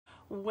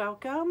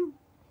Welcome.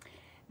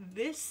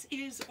 This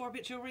is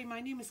Orbit Jewelry. My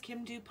name is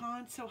Kim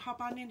Dupont, so hop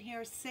on in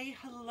here, say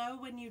hello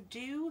when you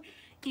do,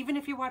 even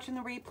if you're watching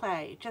the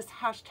replay. Just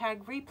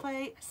hashtag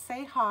replay,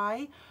 say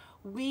hi.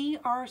 We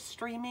are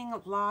streaming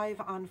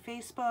live on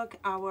Facebook,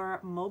 our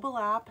mobile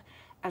app,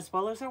 as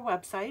well as our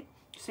website.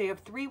 So you have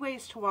 3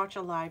 ways to watch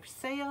a live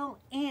sale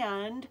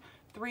and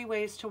 3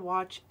 ways to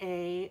watch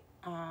a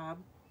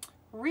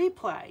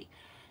replay.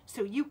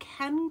 So you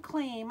can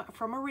claim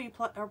from a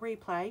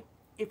replay.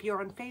 If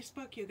you're on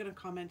Facebook, you're going to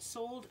comment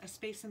sold, a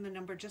space in the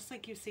number, just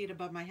like you see it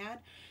above my head.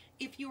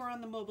 If you are on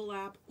the mobile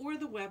app or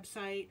the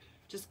website,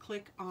 just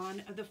click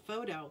on the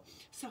photo.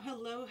 So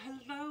hello,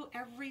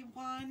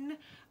 everyone.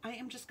 I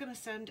am just going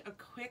to send a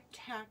quick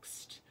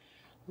text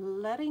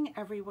letting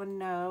everyone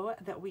know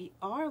that we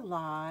are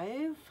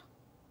live.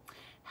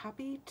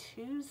 Happy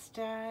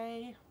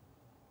Tuesday.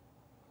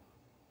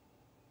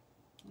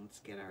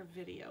 Let's get our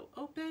video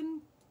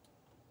open.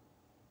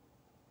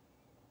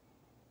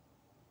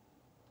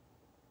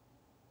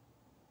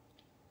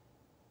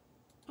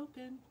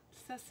 Open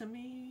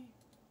sesame,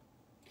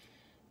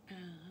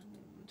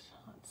 and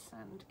let's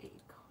send a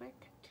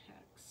quick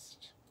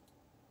text.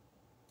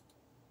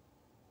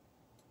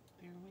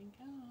 There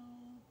we go.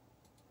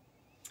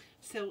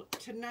 So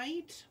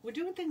tonight we're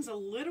doing things a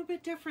little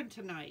bit different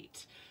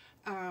tonight.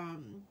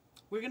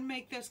 We're gonna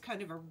make this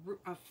kind of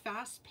a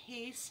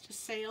fast-paced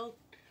sale.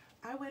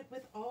 I went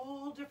with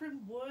all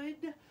different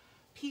wood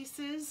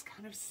pieces,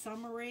 kind of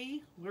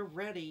summery. We're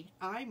ready.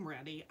 I'm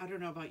ready. I don't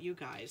know about you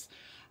guys.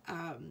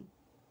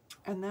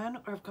 And then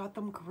I've got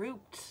them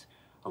grouped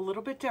a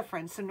little bit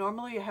different. So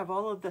normally you have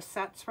all of the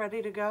sets ready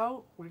to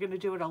go. We're going to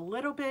do it a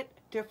little bit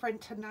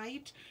different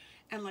tonight.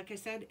 And like I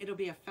said, it'll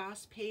be a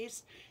fast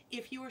pace.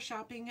 If you are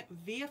shopping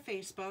via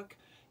Facebook,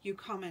 you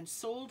comment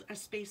sold, a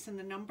space in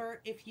the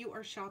number. If you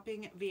are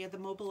shopping via the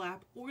mobile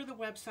app or the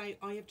website,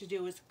 all you have to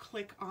do is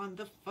click on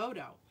the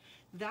photo.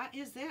 That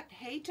is it.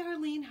 Hey,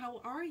 Darlene,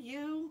 how are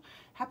you?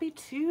 Happy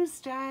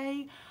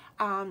Tuesday.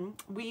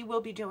 We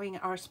will be doing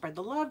our Spread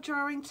the Love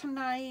drawing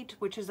tonight,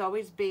 which is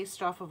always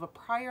based off of a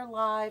prior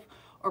live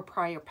or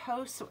prior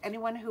post. So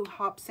anyone who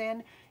hops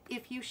in,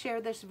 if you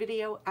share this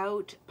video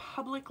out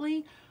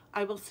publicly,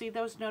 I will see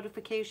those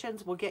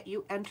notifications. We'll get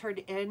you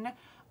entered in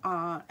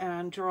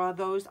and draw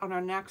those on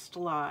our next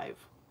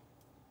live.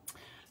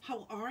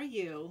 How are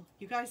you?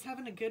 You guys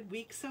having a good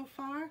week so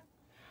far?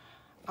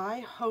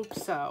 I hope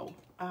so.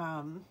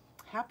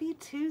 Happy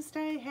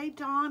Tuesday. Hey,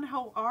 Dawn,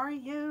 how are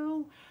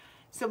you?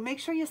 So make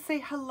sure you say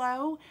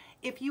hello.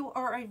 If you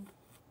are a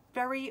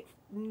very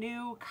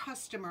new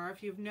customer,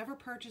 if you've never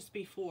purchased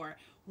before,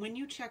 when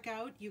you check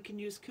out, you can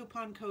use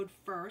coupon code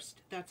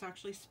FIRST, that's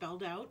actually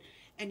spelled out,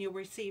 and you'll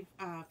receive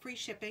free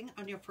shipping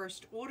on your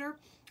first order.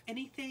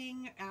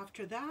 Anything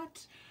after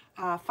that,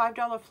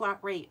 $5 flat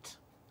rate.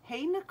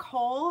 Hey,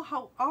 Nicole,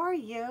 how are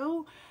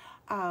you?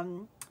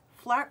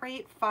 Flat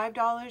rate,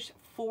 $5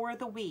 for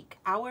the week.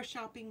 Our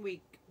shopping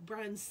week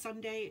runs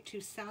Sunday to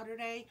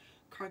Saturday.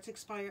 Cards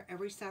expire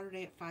every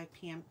Saturday at 5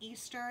 p.m.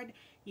 Eastern.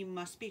 You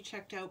must be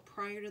checked out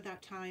prior to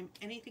that time.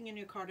 Anything in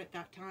your cart at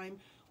that time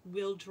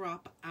will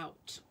drop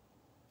out.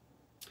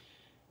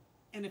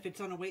 And if it's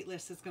on a wait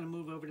list, it's going to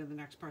move over to the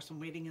next person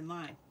waiting in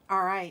line.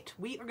 All right,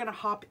 we are going to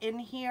hop in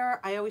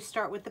here. I always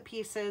start with the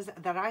pieces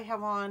that I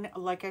have on.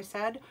 Like I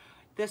said,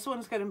 this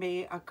one's going to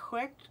be a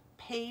quick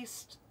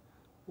paced,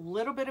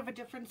 little bit of a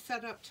different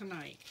setup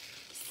tonight.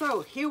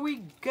 So here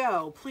we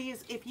go.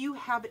 Please, if you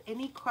have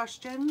any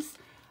questions,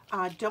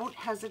 don't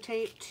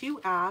hesitate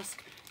to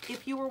ask.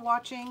 If you are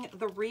watching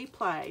the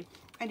replay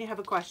and you have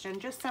a question,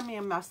 just send me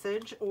a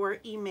message or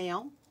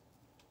email.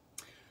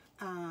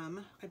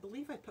 I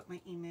believe I put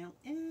my email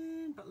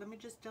in, but let me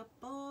just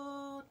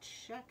double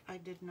check. I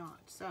did not.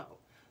 So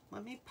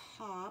let me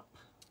pop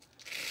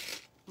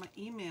my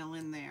email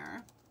in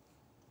there.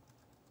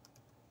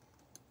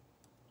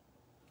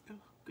 Oh,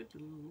 good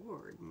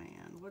Lord,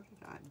 man. What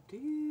did I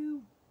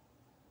do?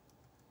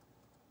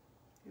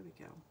 Here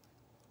we go.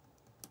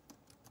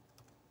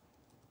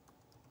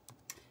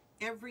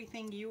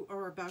 Everything you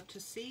are about to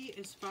see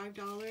is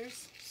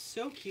 $5.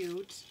 So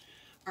cute.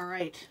 All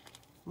right,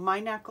 my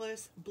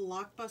necklace,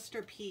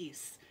 blockbuster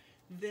piece.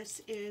 This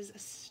is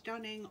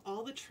stunning.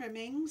 All the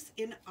trimmings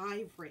in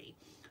ivory.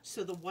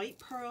 So the white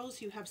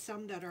pearls, you have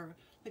some that are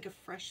like a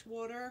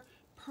freshwater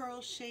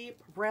pearl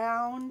shape,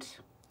 round,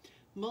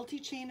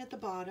 multi-chain at the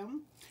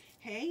bottom.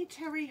 Hey,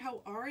 Terry,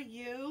 how are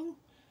you?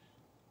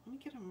 Let me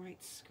get on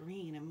right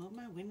screen and move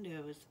my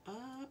windows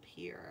up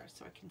here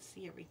so I can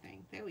see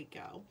everything. There we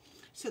go.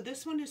 So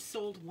this one is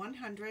sold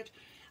 100.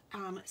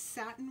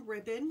 Satin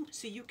ribbon,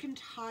 so you can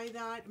tie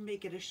that and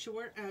make it as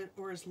short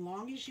or as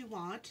long as you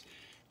want.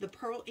 The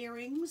pearl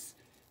earrings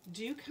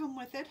do come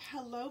with it.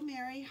 Hello,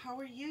 Mary. How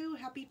are you?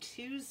 Happy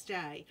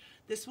Tuesday.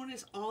 This one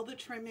is all the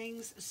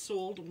trimmings,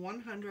 sold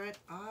 100.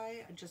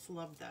 I just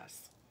love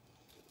this.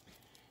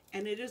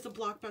 And it is a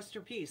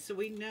blockbuster piece, so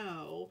we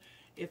know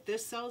if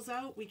this sells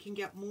out, we can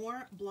get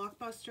more.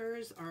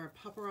 Blockbusters are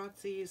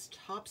Paparazzi's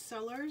top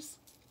sellers.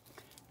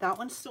 That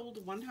one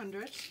sold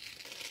 100.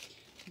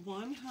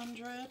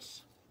 100.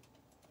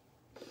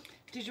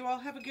 Did you all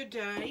have a good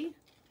day?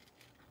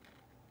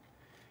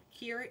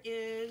 Here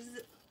is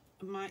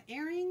my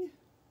earring.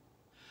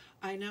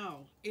 I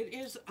know, it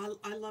is,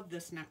 I love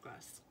this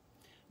necklace.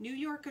 New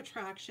York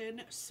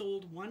Attraction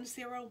sold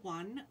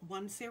 101,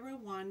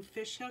 101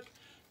 fishhook,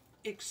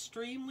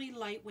 extremely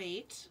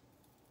lightweight.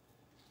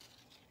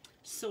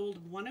 Sold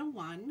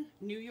 101,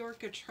 New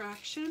York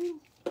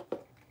Attraction.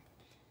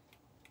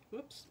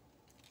 Whoops,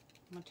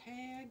 my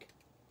tag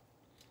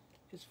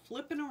is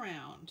flipping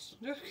around.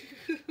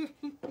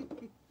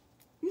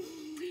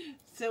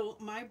 So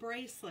my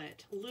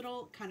bracelet,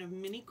 little kind of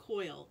mini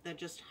coil that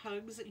just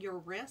hugs your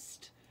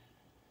wrist.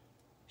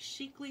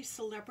 Chicly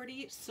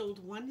Celebrity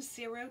sold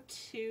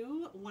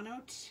 102,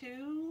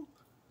 102.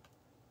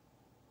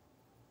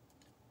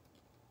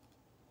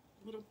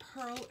 Little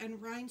pearl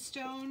and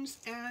rhinestones,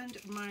 and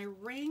my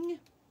ring,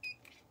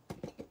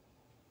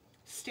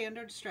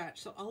 standard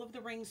stretch. So all of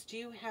the rings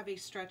do have a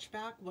stretch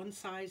back. One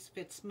size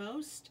fits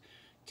most.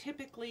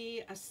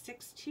 Typically a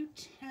 6 to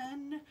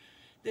 10.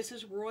 This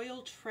is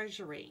Royal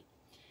Treasury.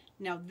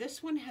 Now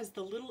this one has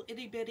the little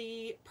itty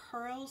bitty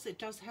pearls. It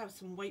does have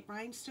some white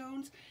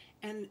rhinestones,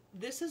 and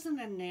this is an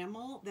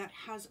enamel that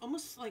has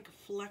almost like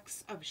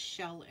flecks of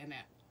shell in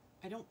it.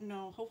 I don't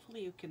know,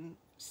 hopefully you can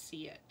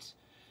see it.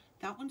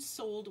 That one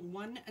sold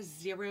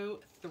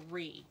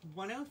 103.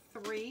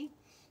 103.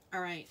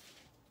 All right.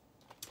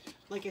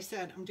 Like I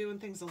said, I'm doing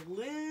things a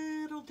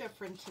little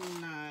different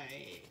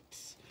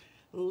tonight.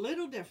 A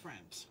little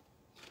different.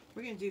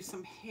 We're going to do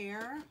some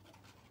hair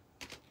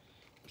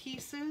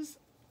pieces.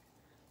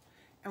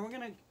 And we're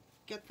going to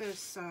get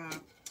this,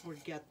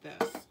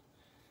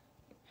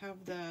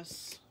 have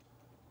this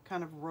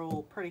kind of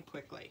roll pretty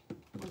quickly.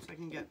 Once I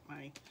can get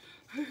my...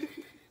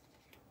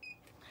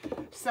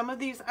 Some of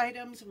these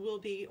items will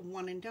be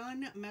one and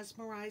done.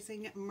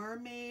 Mesmerizing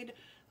Mermaid,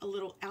 a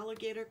little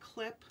alligator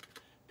clip.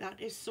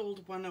 That is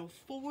sold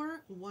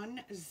 104,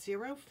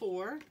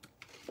 104.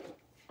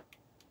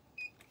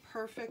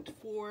 Perfect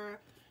for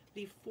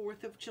the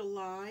 4th of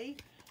July.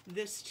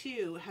 This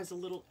too has a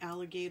little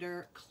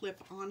alligator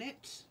clip on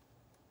it.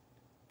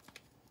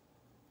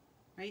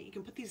 Right? You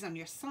can put these on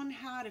your sun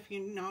hat if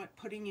you're not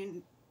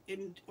putting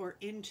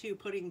into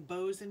putting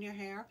bows in your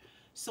hair.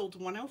 Sold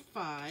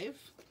 105.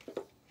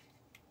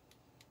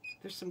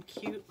 There's some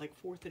cute like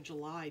 4th of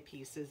July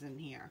pieces in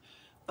here.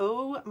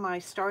 Oh, my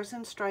Stars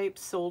and Stripes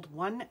sold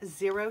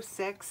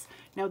 106.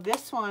 Now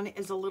this one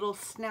is a little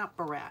snap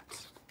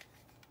barrette.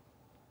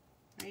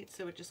 Right,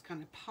 so it just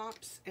kind of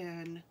pops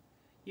and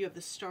you have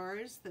the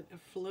stars that are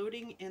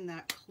floating in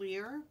that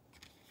clear.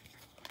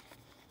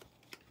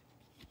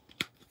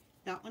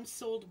 That one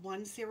sold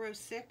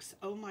 106.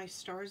 Oh, my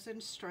Stars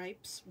and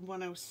Stripes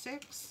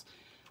 106.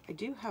 I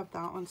do have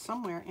that one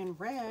somewhere in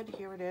red.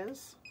 Here it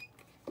is.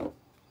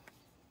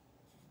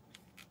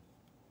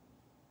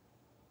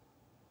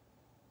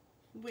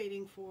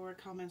 Waiting for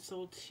comments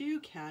sold to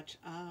catch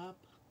up.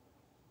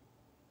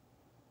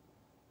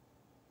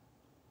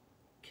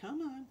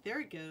 Come on, there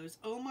it goes.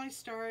 Oh, my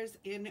Stars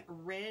in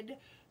red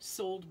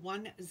sold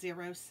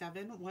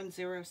 107.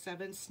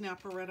 107.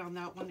 Snapper red on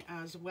that one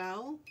as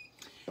well.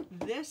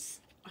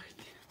 This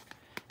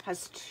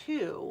has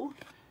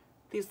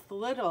these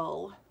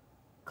little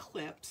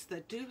clips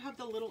that do have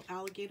the little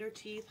alligator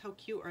teeth. How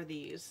cute are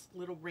these?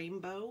 Little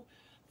rainbow.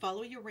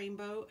 Follow Your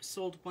Rainbow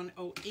sold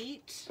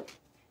 108.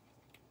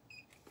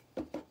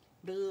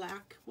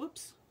 Black,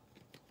 whoops,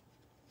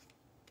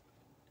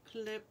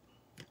 clip,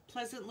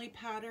 pleasantly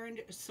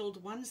patterned,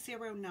 sold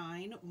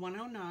 109,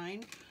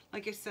 109.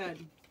 Like I said,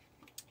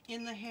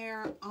 in the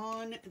hair,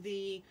 on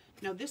the,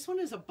 now this one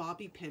is a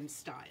bobby pin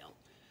style.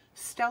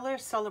 Stellar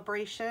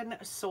Celebration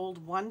sold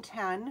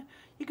 110.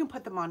 You can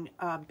put them on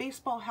a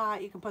baseball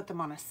hat, you can put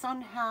them on a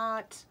sun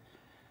hat.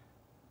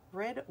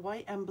 Red,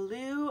 white, and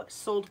blue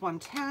sold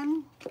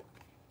 110.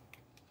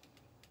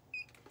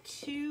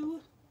 2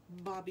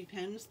 bobby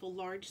pins, the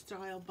large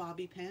style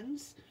bobby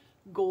pins.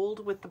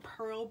 Gold with the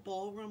pearl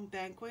ballroom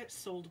banquet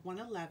sold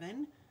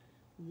 111.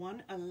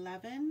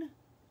 111.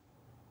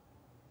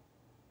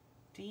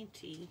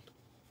 Dainty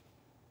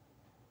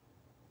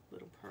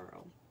little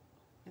pearl.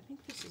 I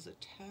think this is a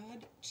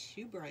tad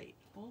too bright.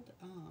 Hold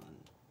on.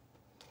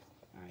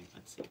 All right,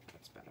 let's see if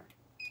that's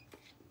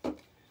better.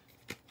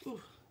 Ooh,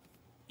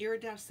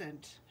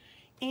 iridescent.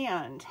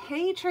 And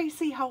hey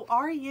Tracy, how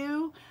are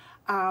you?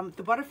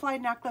 The butterfly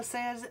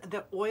necklaces,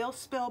 the oil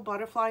spill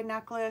butterfly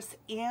necklace,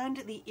 and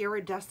the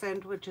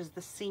iridescent, which is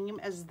the same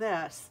as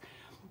this.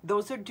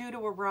 Those are due to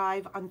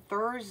arrive on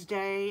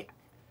Thursday.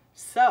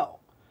 So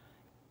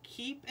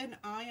keep an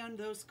eye on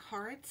those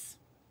carts.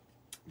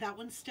 That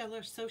one,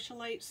 Stellar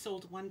Socialite,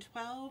 sold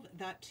 112.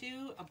 That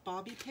too, a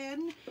bobby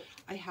pin.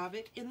 I have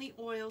it in the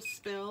oil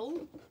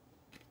spill.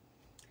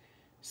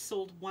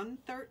 Sold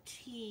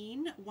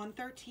 113.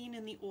 113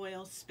 in the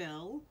oil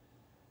spill.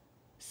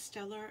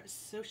 Stellar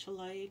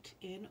Socialite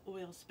in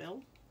oil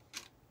spill.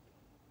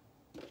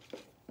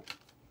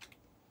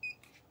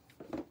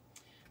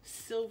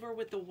 Silver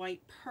with the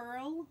white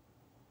pearl.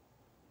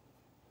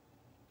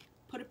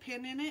 Put a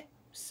pin in it.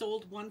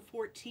 Sold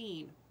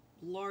 114.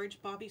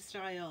 Large bobby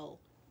style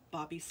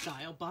bobby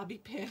style, bobby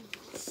pin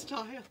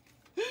style.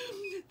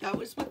 That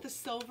was with the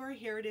silver.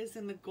 Here it is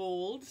in the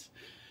gold.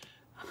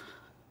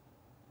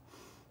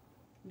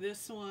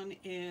 This one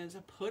is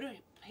a put a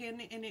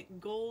pin in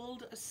it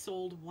gold,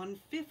 sold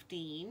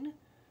 $115.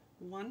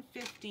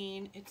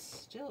 $115. It's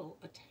still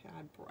a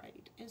tad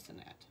bright, isn't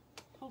it?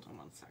 Hold on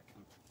one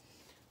second.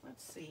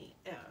 Let's see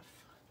if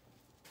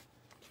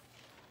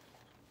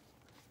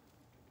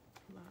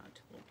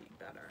that will be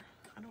better.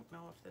 I don't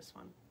know if this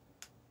one.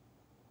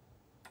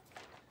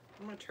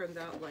 I'm going to turn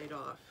that light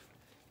off,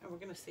 and we're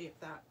going to see if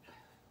that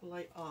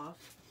light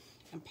off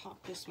and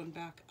pop this one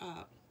back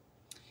up,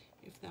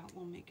 if that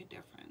will make a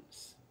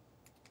difference.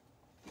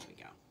 There we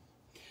go.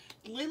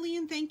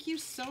 Lillian, thank you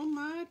so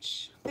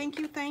much. Thank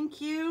you,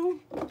 thank you.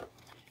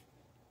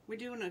 We're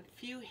doing a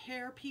few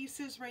hair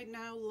pieces right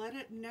now.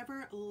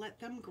 Never let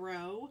them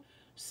grow.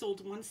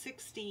 Sold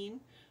 $116.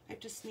 I have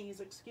to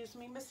sneeze, excuse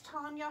me. Miss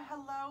Tanya,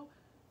 hello.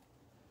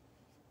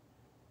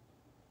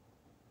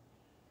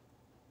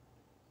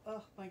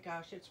 Oh my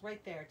gosh, it's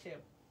right there too.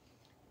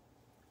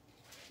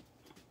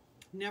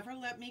 Never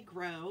Let Me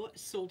Grow,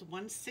 sold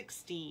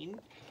 $116.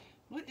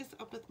 What is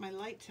up with my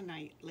light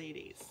tonight,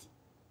 ladies?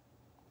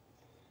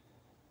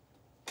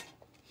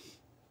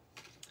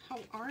 How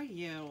are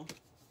you?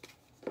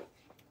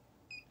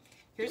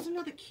 Here's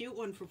another cute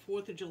one for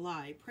 4th of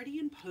July. Pretty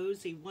and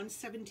Posy,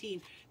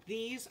 $117.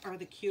 These are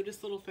the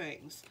cutest little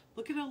things.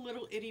 Look at how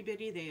little itty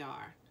bitty they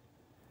are.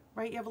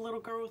 Right, you have a little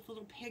girl with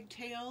little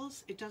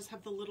pigtails. It does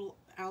have the little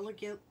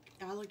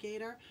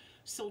alligator.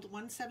 Sold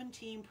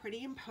 $117,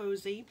 Pretty and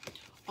Posy.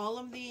 All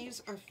of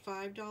these are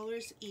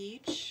 $5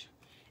 each.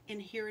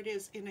 And here it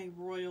is in a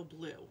royal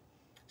blue.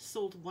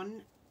 Sold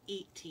 $118.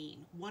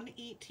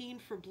 $118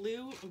 for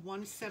blue,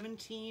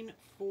 $117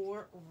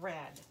 for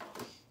red.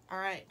 All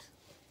right.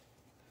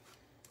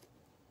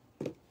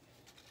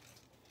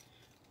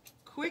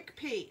 Quick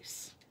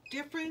pace.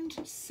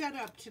 Different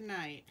setup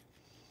tonight.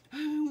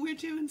 We're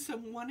doing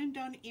some one and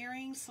done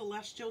earrings.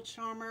 Celestial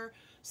Charmer,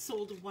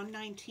 sold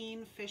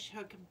 $119. Fish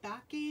hook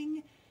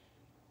backing,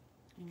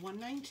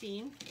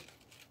 $119.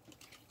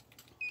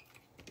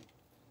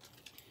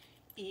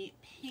 A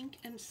pink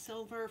and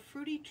silver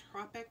Fruity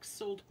Tropics,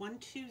 sold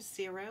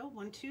 $120.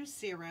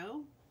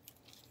 $120.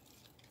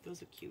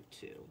 Those are cute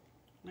too.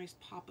 Nice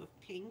pop of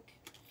pink.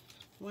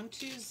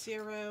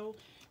 $120.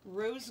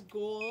 Rose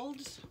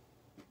Gold,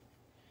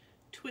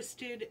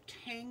 Twisted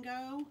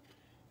Tango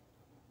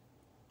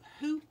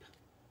hoop,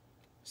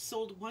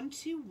 sold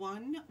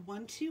 $121.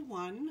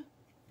 $121.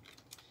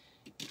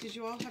 Did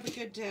you all have a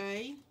good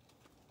day?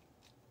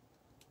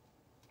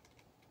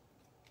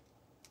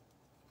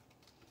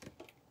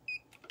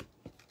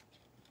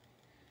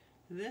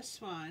 This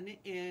one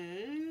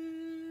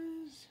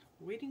is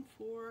waiting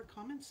for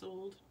comment,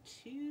 sold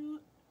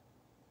to.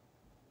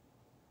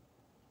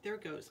 There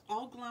it goes.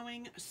 All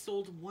Glowing,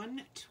 sold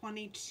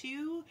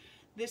 $122.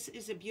 This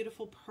is a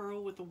beautiful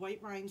pearl with the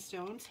white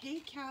rhinestones. Hey,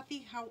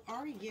 Kathy, how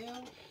are you?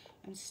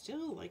 I'm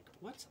still like,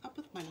 what's up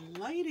with my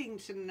lighting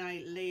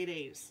tonight,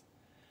 ladies?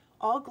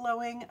 All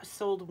Glowing,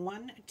 sold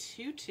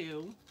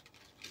 $122.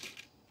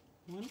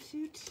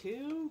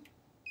 $122.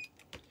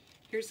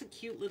 Here's a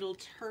cute little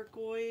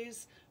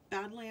turquoise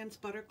Badlands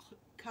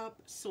Buttercup,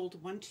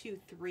 sold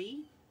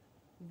 $123.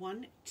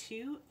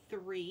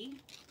 $123.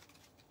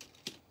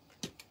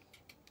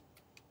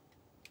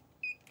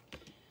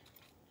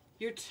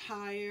 You're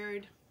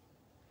tired.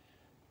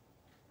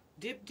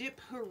 Dip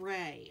Dip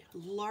Hooray.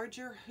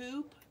 Larger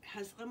hoop,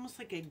 has almost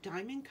like a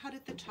diamond cut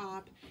at the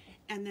top,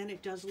 and then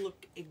it does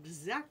look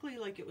exactly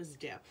like it was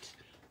dipped.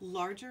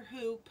 Larger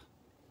hoop.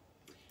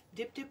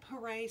 Dip Dip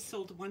Hooray,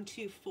 sold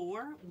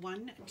 $124.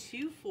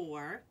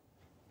 $124.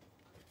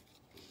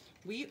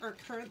 We are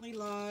currently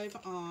live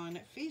on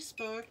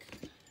Facebook,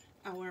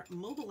 our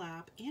mobile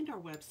app, and our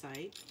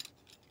website.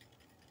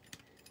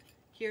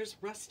 Here's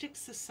Rustic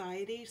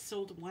Society,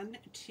 sold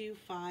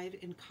 $125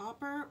 in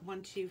copper,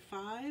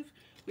 $125.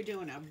 We're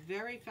doing a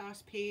very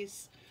fast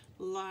pace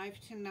live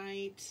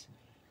tonight.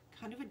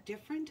 Kind of a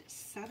different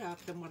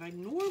setup than what I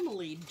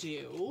normally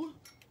do.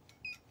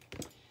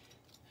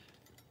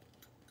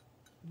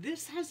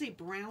 This has a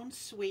brown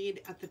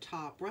suede at the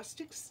top.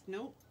 Rustic's,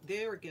 nope,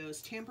 there it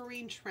goes.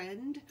 Tambourine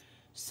Trend,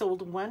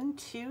 sold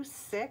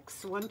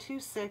 $126.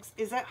 $126.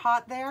 Is it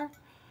hot there?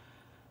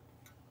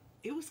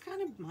 It was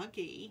kind of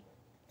muggy.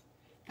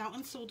 That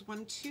one sold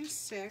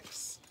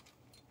 $126.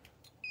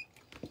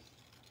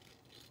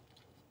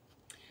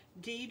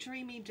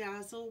 Daydreamy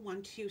Dazzle,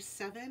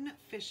 $127.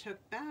 Fish hook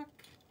back.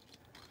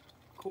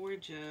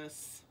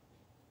 Gorgeous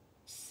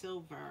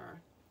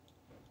silver.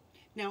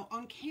 Now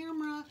on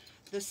camera,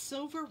 the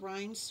silver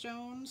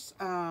rhinestones,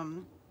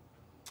 and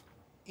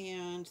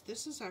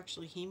this is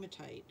actually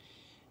hematite.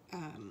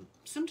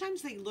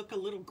 Sometimes they look a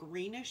little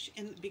greenish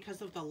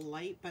because of the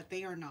light, but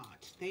they are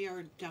not. They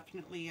are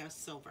definitely a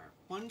silver.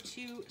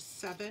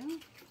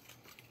 $127.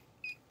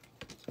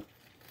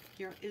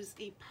 Here is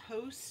a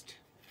post.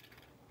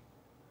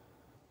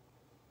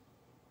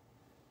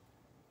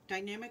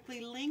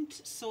 Dynamically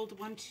linked, sold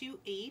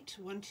 $128.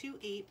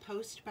 $128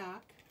 post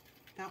back.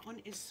 That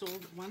one is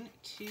sold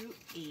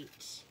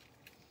 128.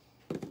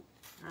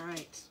 All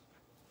right,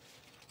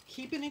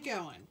 keeping it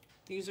going.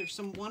 These are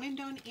some one and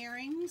done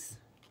earrings.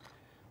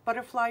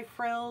 Butterfly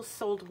frills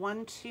sold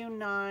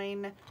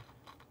 129.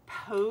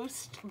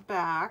 Post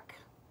back.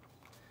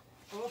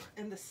 Oh,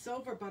 and the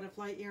silver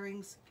butterfly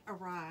earrings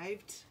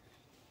arrived.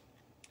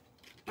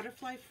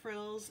 Butterfly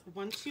frills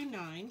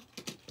 129.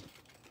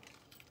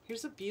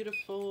 Here's a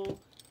beautiful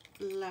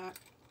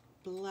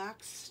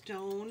black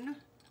stone.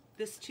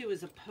 This too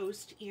is a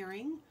post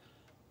earring.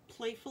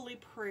 Playfully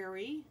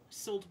Prairie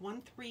sold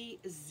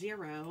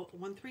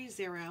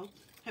 130.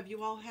 Have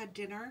you all had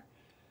dinner?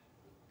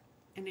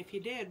 And if you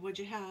did, what'd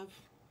you have?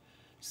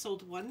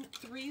 Sold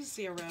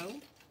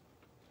 130.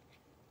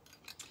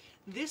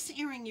 This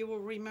earring, you will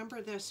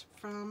remember this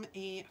from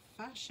a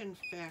Fashion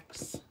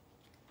Fix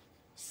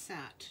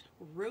set.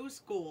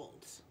 Rose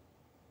gold.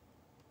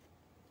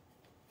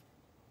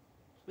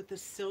 With the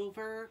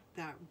silver,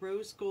 that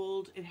rose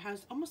gold. It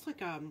has almost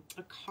like a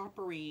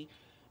coppery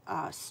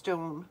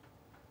stone.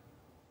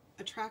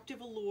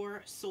 Attractive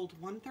Allure sold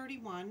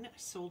 131.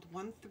 Sold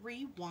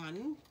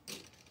 131.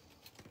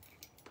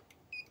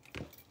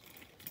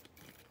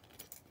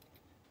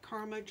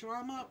 Karma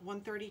Drama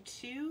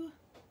 132.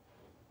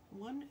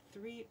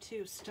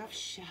 132. Stuffed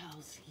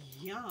shells.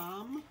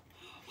 Yum.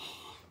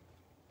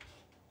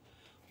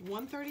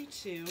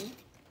 132.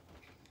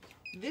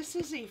 This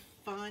is a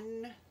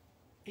fun,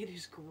 it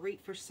is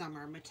great for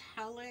summer.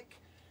 Metallic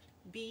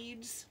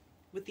beads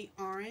with the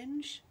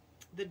orange.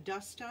 The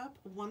Dust Up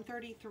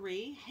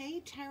 133. Hey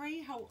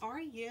Terry, how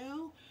are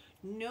you?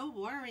 No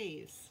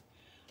worries.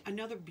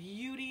 Another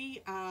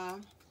beauty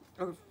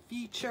or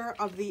feature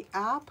of the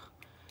app.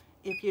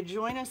 If you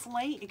join us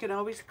late, you can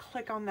always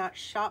click on that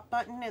shop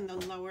button in the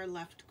lower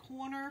left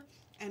corner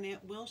and it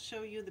will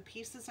show you the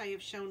pieces I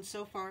have shown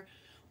so far.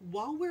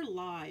 While we're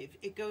live,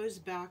 it goes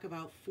back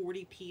about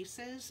 40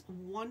 pieces.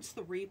 Once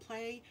the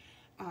replay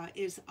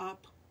is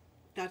up,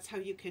 that's how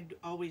you could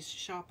always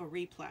shop a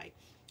replay,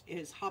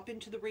 is hop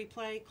into the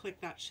replay,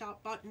 click that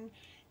shop button,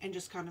 and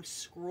just kind of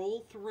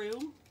scroll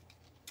through.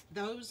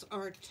 Those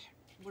are,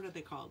 what are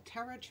they called?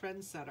 Terra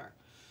Trendsetter.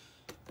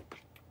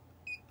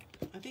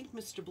 I think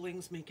Mr.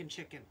 Bling's making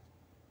chicken.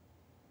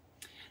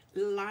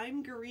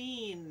 Lime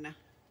green.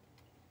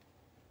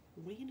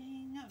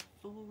 Waiting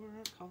for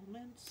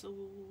comments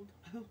sold.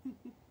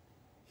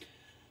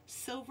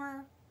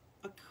 Silver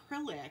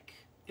acrylic.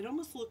 It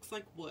almost looks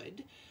like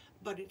wood,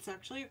 but it's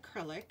actually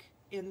acrylic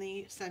in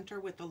the center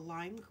with the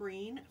lime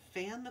green.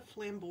 Fan the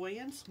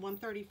Flamboyance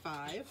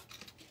 135.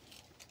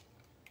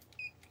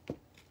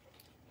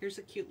 Here's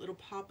a cute little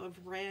pop of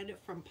red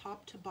from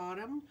Pop to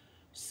Bottom.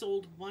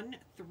 Sold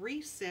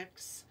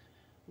 136.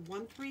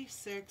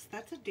 136.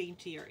 That's a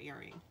daintier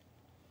earring.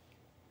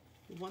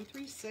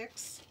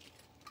 136.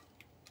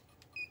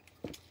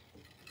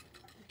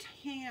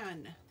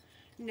 Tan.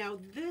 Now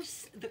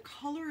this, the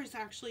color is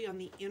actually on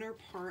the inner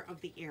part of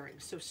the earring.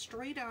 So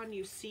straight on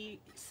you see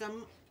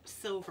some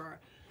silver.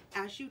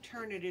 As you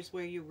turn it is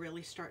where you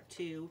really start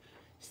to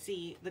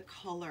see the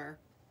color.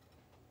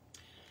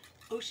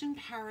 Ocean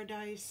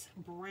Paradise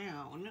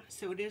Brown.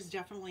 So it is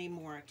definitely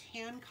more a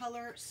tan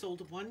color.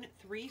 Sold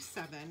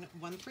 137.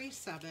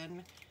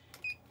 137.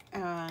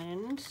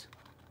 And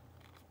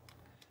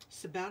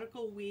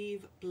Sabbatical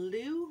Weave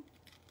Blue.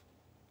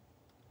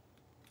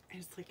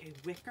 It's like a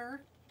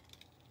wicker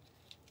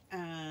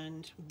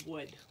and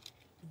wood.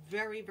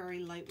 Very, very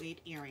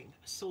lightweight earring.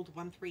 Sold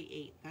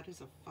 138. That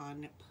is a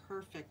fun,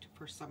 perfect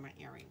for summer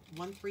earring.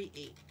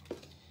 138.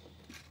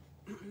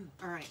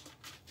 All right.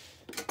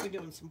 We're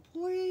doing some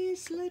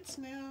bracelets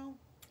now.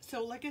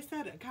 So like I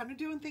said, I'm kind of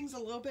doing things a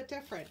little bit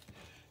different.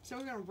 So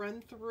we're going to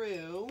run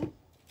through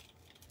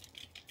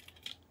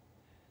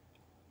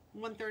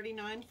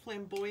 139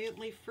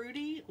 Flamboyantly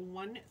Fruity.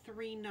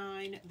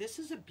 139. This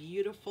is a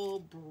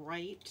beautiful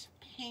bright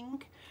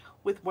pink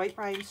with white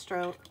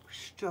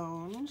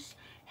rhinestones.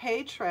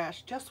 Hey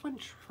Trish, just when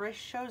Trish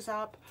shows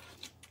up,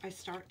 I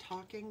start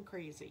talking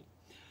crazy.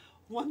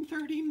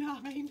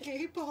 139.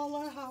 Hey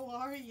Paula, how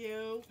are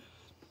you?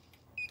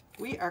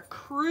 We are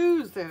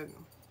cruising.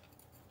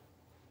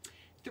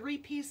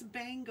 3-piece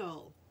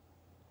bangle.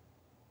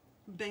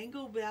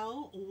 Bangle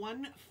Bell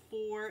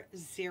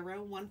 140.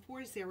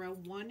 140.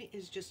 One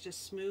is just a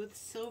smooth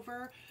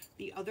silver.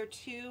 The other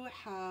two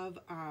have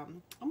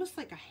almost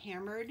like a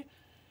hammered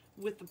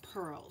with the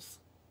pearls.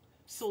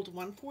 Sold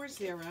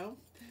 140.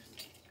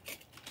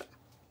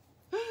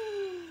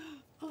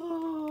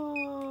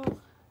 Oh,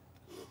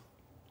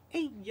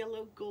 a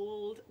yellow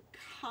gold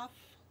cuff.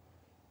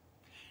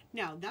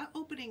 Now that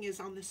opening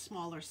is on the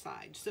smaller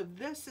side, so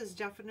this is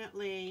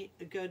definitely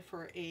good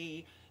for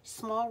a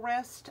small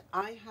wrist.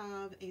 I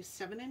have a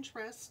 7-inch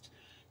wrist,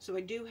 so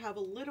I do have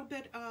a little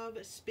bit of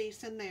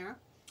space in there.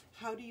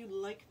 How do you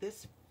like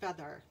this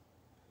feather?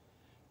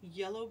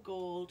 Yellow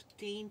gold,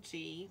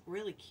 dainty,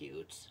 really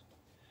cute.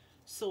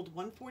 Sold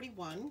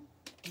 141.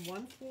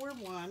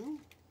 141.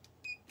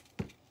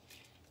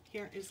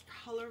 Here is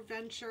Color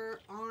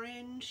Venture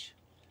Orange.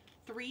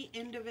 3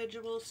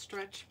 individual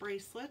stretch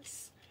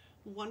bracelets.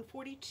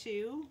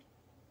 142.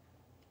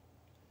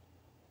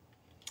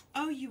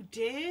 Oh, you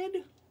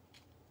did?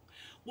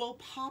 Well,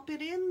 pop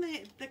it in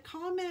the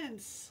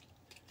comments.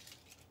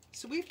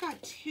 So we've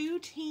got 2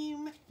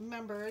 team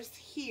members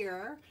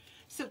here.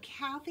 So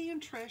Kathy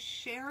and Trish,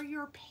 share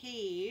your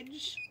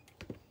page.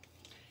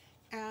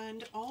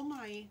 And all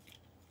my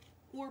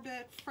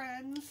Orbit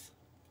friends,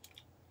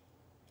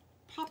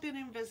 pop in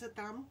and visit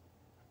them.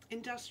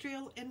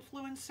 Industrial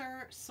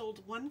Influencer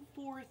sold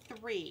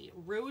 143.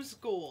 Rose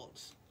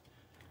gold.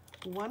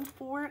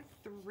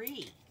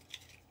 143.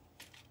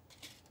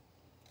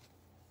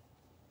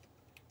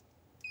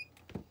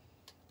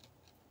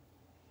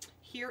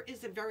 Here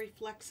is a very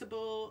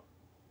flexible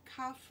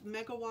cuff,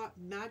 Megawatt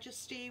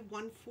Majesty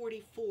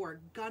 144,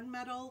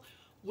 gunmetal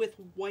with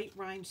white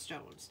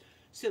rhinestones.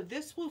 So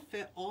this will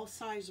fit all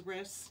size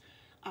wrists.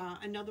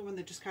 Another one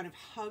that just kind of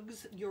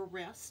hugs your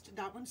wrist.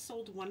 That one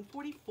sold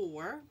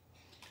 144.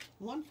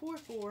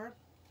 144,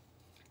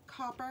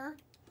 copper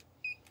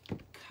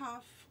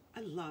cuff. I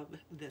love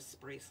this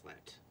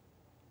bracelet.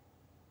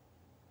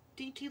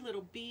 Dainty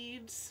little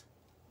beads.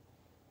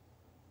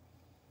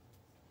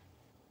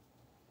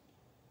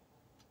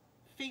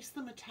 Face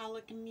the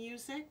Metallic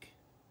Music.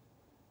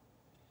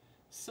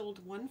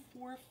 Sold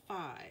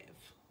 145.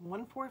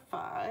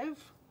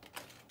 145.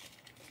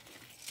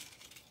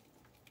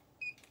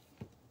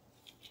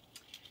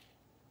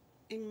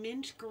 A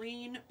mint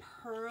green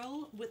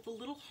pearl with the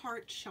little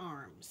heart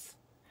charms.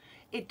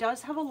 It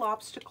does have a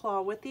lobster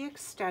claw with the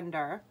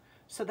extender,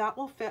 so that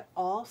will fit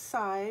all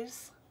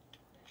size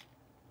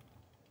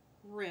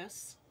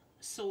wrists.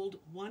 Sold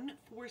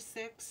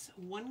 146.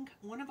 One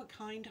of a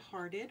kind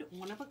hearted.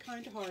 One of a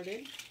kind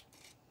hearted.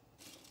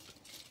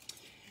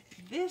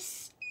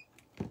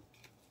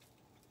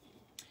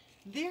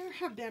 There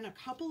have been a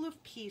couple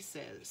of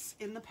pieces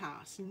in the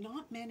past,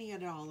 not many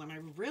at all, and I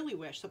really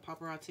wish the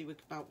Paparazzi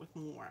would come out with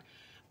more.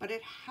 But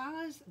it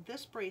has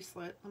this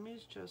bracelet. Let me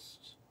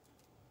just,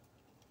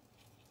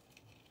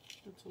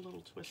 it's a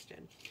little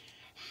twisted.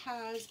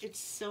 It's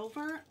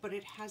silver, but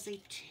it has a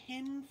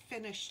tin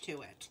finish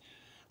to it.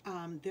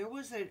 There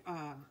was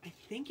I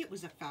think it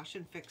was a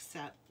Fashion Fix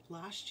set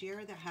last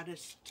year that had a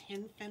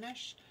tin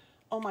finish.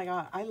 Oh my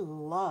God, I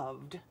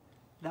loved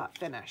that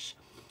finish.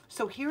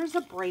 So here's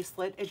a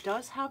bracelet. It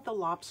does have the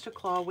lobster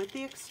claw with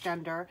the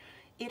extender.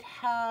 It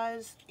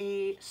has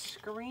a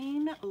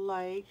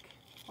screen-like,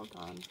 hold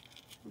on,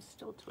 I'm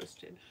still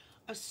twisted.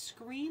 A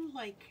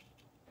screen-like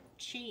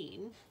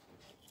chain,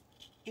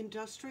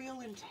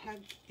 industrial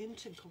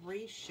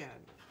integration.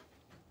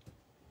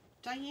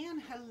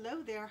 Diane,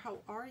 hello there, how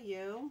are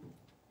you?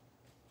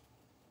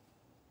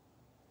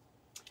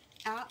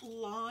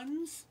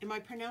 Atlons, am I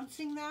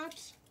pronouncing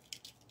that?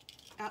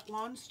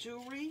 Atlons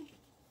Jewelry.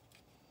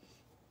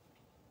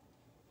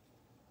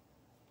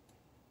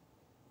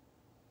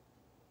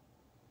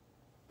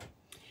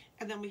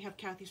 And then we have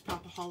Kathy's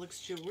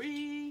Papaholics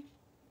Jewelry.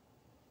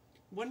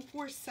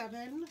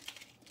 147.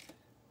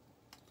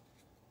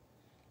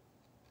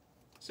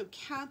 So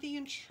Kathy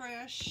and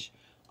Trish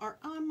are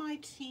on my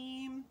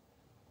team.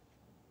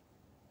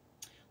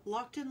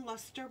 Locked in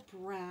Luster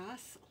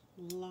Brass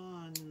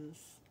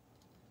Lawns.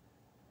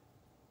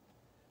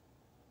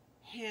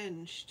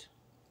 Hinged.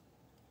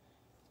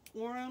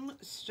 Orem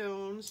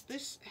stones.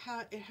 This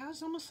it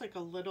has almost like a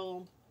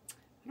little,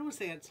 I don't want to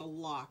say it's a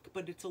lock,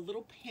 but it's a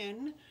little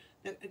pin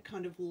that it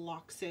kind of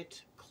locks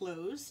it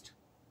closed.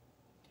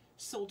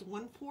 Sold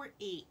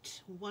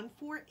 148.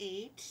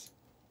 148.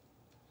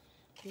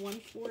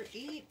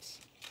 148.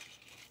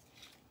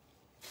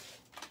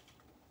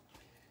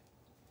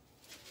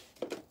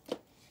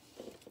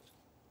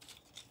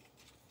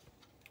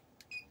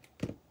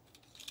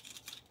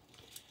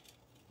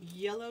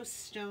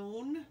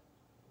 Yellowstone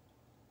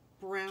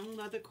brown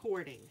leather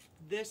cording.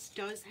 This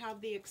does have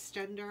the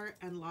extender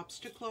and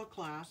lobster claw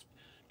clasp.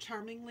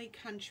 Charmingly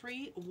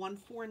Country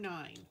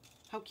 149.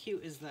 How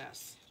cute is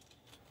this?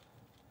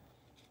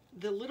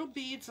 The little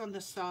beads on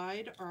the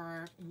side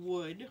are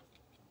wood.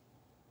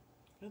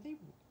 Are they?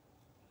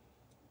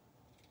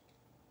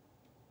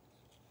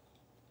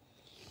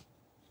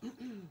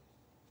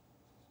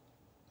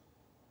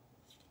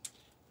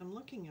 I'm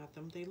looking at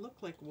them. They look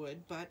like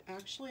wood, but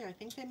actually I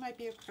think they might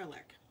be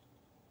acrylic.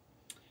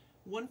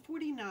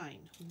 149.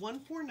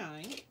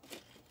 149.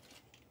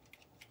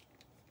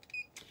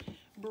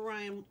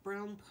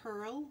 Brown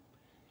pearl.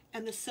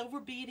 And the silver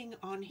beading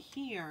on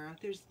here,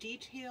 there's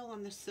detail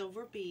on the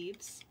silver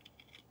beads.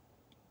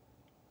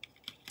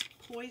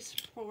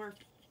 Poised for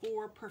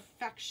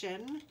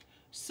perfection.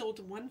 Sold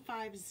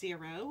 150.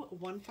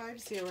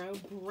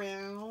 150.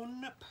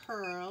 Brown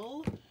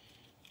pearl.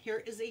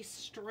 Here is a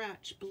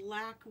stretch,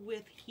 black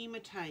with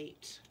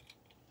hematite.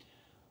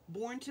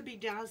 Born to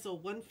Bedazzle,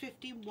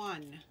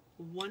 151.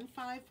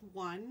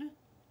 151.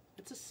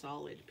 That's a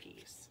solid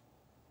piece.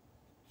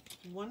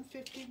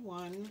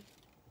 151.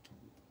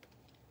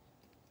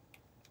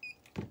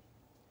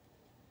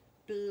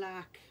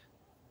 Black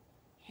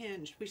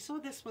hinged. We saw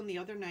this one the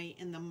other night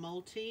in the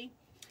multi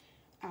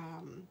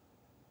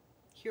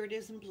Here it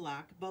is in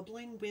black.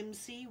 Bubbling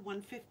Whimsy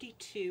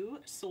 152,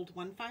 sold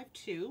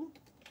 152.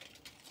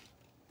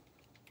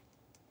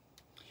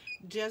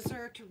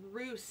 Desert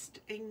Roost,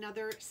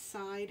 another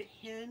side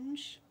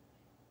hinge.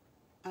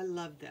 I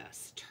love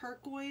this.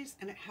 Turquoise,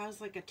 and it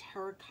has like a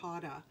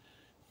terracotta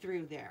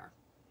through there.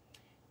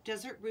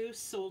 Desert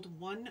Roost sold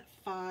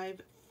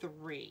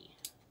 153.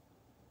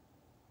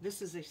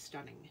 This is a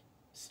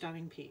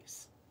stunning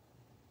piece.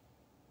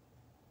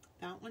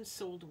 That one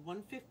sold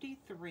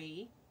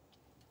 153.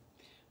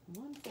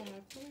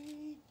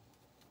 153.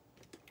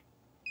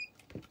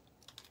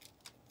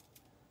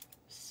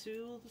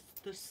 Soothe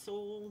the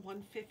Soul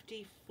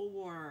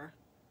 154.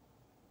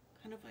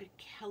 Kind of like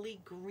Kelly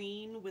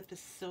green with the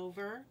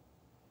silver.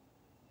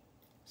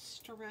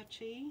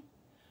 Stretchy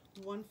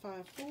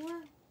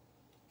 154.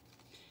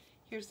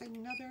 Here's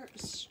another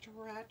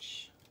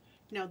stretch.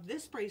 Now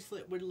this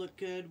bracelet would look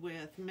good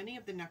with many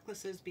of the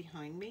necklaces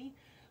behind me.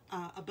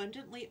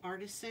 Abundantly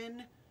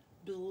Artisan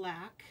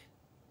black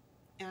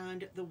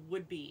and the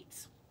wood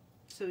beads.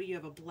 So you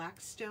have a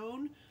black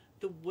stone,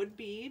 the wood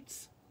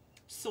beads,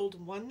 sold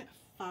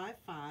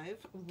 155,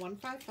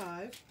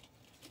 155.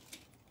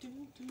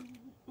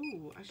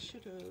 Ooh, I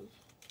should have.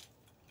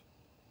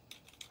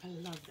 I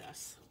love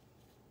this.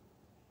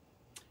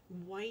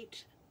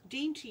 White,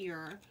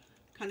 daintier,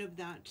 kind of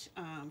that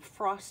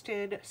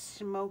frosted,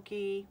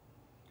 smoky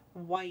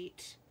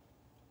white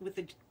with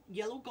a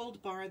yellow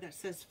gold bar that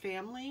says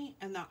family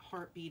and that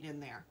heartbeat in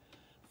there.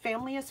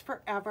 Family is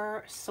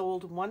Forever,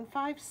 sold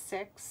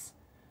 156,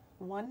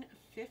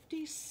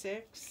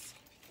 156.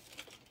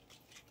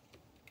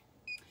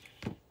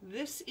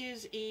 This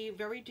is a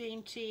very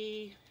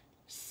dainty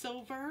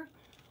silver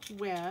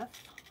with,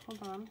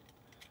 hold on,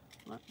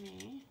 there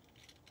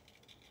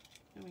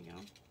we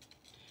go,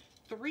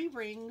 3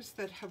 rings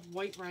that have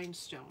white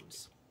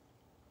rhinestones.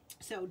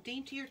 So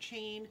daintier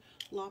chain,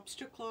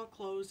 lobster claw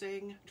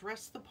closing,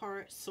 dress the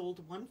part,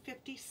 sold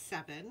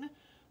 157,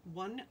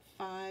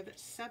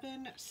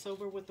 157,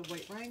 silver with the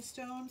white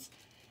rhinestones.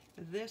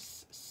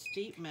 This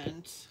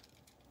statement,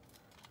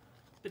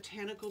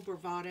 Botanical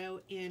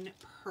Bravado in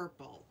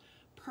purple.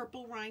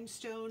 Purple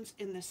rhinestones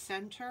in the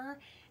center,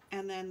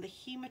 and then the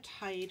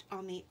hematite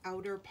on the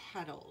outer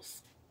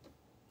petals.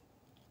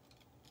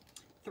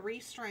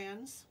 3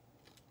 strands,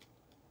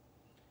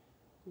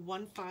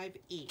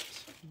 158,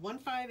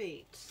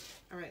 158.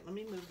 All right, let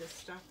me move this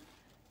stuff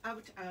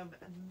out of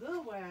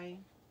the way.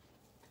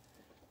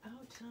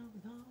 Out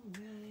of the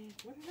way.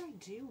 What did I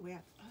do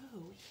with?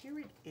 Oh, here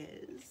it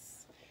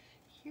is.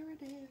 Here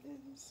it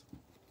is.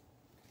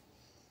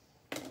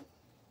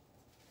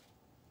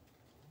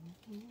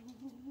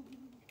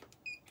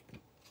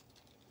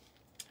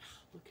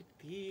 Look at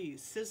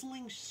these.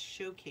 Sizzling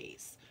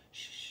Showcase.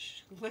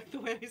 Shh, like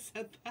the way I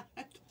said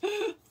that.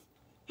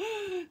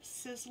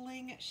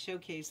 Sizzling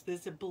Showcase.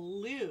 This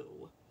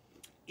blue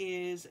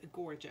is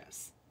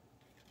gorgeous.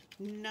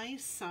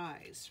 Nice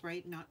size,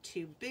 right? Not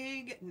too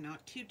big,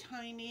 not too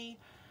tiny.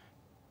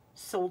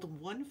 Sold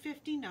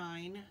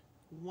 159,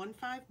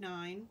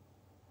 159.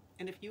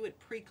 And if you had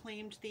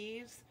pre-claimed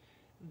these,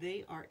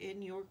 they are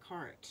in your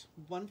cart.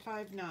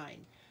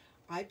 159.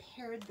 I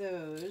paired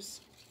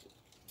those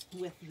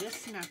with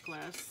this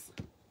necklace.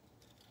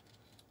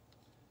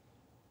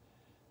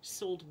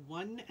 Sold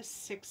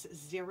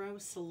 160,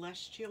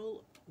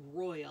 Celestial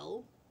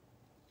Royal.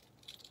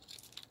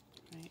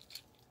 Right.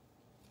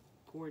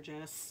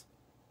 Gorgeous.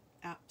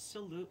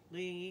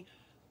 Absolutely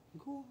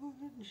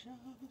gorgeous.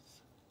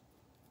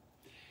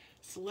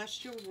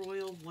 Celestial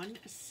Royal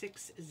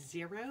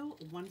 160,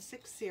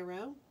 160.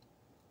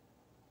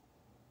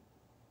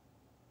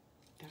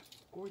 That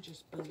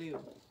gorgeous blue.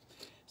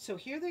 So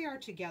here they are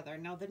together.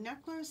 Now the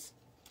necklace,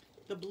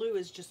 the blue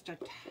is just a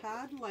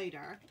tad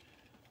lighter,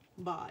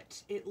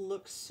 but it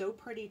looks so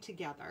pretty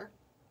together.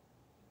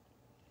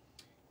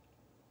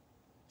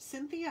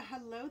 Cynthia,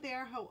 hello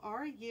there. How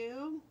are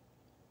you?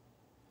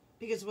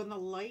 Because when the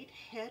light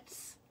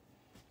hits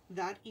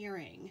that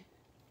earring,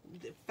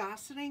 the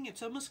fastening,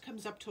 it almost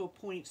comes up to a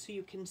point so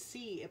you can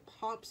see it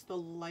pops the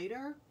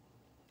lighter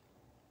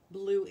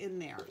blue in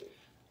there.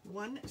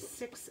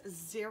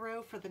 160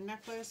 for the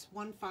necklace,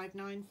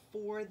 159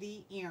 for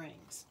the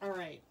earrings. All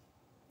right.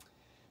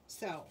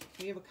 So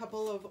we have a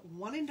couple of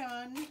one and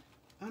done.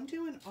 I'm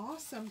doing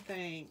awesome,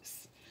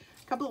 thanks.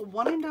 A couple of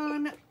one and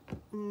done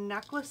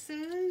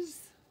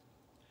necklaces.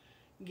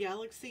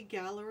 Galaxy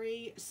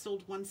Gallery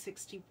sold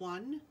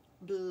 161,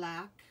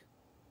 black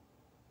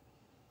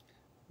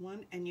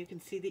one, and you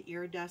can see the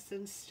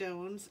iridescent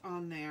stones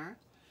on there.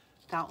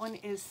 That one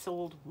is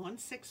sold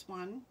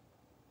 161.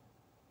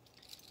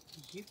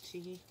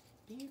 Beauty,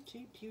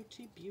 beauty,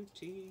 beauty,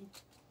 beauty.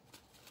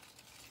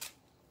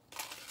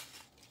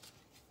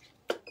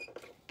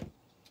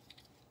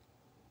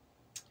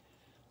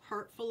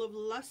 Heart Full of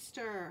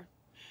Luster.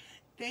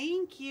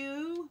 Thank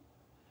you.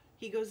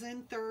 He goes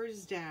in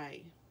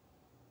Thursday.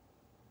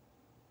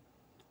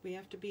 We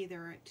have to be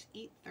there at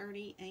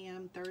 8:30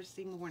 a.m.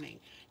 Thursday morning.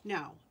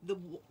 Now,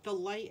 the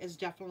light is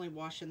definitely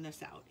washing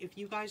this out. If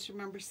you guys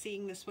remember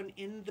seeing this one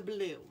in the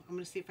blue, I'm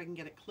going to see if I can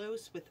get it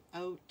close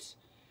without,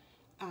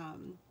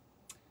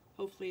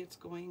 hopefully it's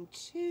going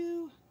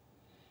to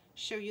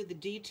show you the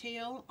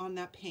detail on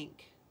that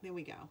pink. There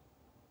we go.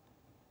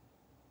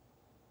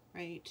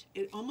 Right,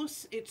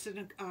 it's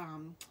an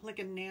like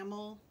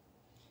enamel,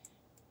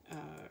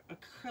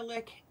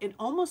 acrylic. It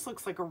almost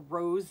looks like a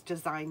rose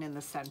design in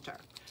the center.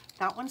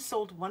 That one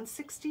sold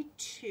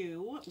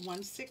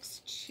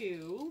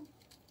 $162.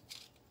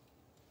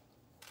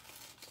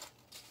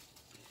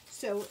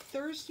 So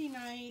Thursday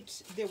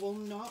night there will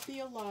not be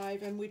a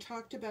live, and we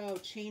talked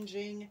about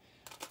changing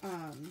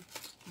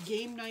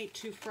game night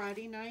to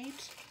Friday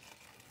night.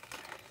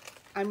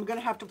 I'm going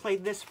to have to play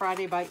this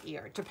Friday by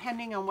ear,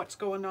 depending on what's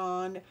going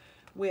on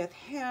with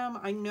him.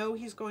 I know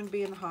he's going to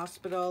be in the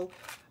hospital,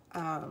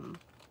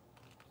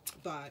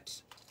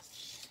 but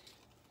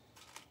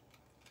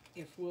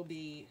if we'll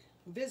be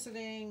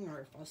visiting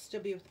or if I'll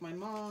still be with my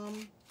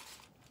mom.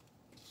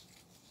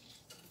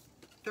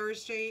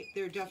 Thursday,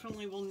 there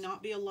definitely will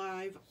not be a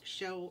live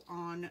show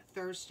on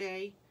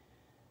Thursday.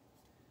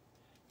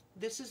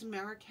 This is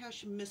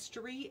Marrakesh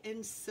Mystery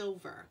in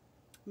silver.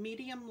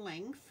 Medium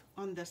length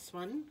on this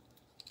one.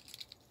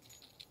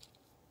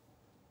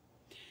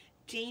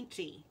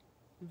 Dainty,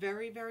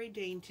 very, very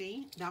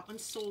dainty. That one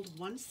sold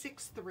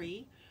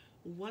 $163,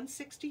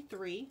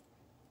 $163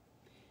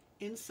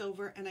 in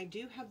silver, and I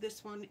do have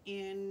this one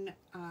in, do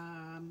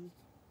I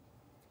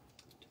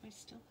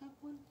still have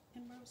one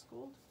in rose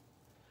gold?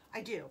 I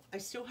do. I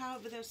still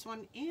have this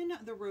one in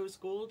the rose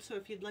gold, so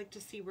if you'd like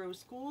to see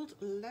rose gold,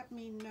 let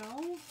me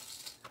know.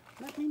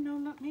 Let me know,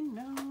 let me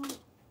know.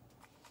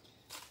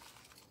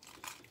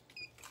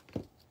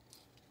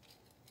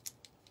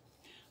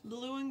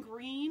 Blue and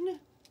green.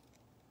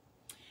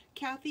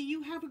 Kathy,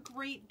 you have a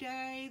great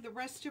day. The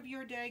rest of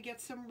your day, get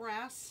some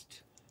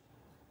rest.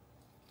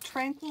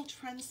 Tranquil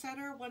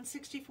Trendsetter,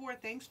 164.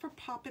 Thanks for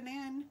popping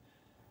in.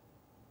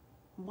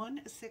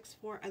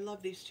 164. I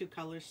love these two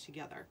colors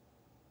together.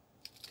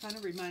 Kind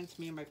of reminds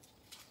me of my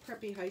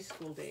preppy high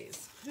school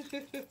days.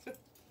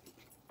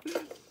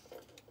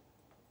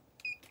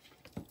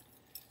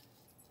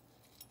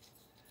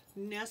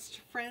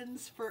 Nest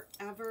Friends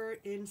Forever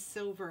in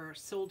silver,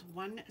 sold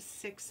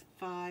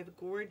 $165.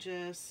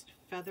 Gorgeous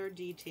feather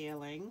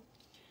detailing,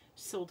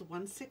 sold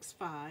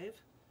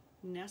 $165.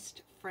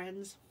 Nest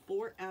Friends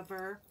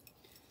Forever.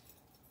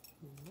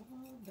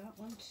 Love that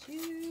one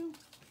too.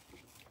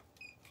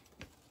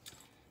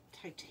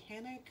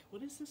 Titanic,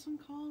 what is this one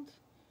called?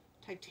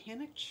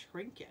 Titanic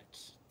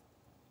Trinket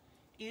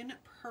in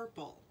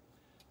purple.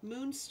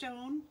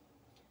 Moonstone,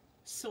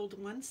 sold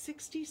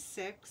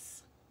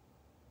 $166.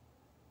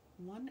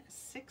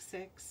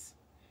 $166.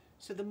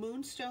 So the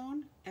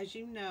Moonstone, as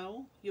you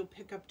know, you'll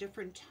pick up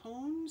different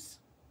tones.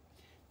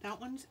 That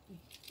one's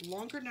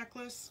longer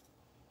necklace,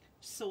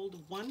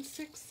 sold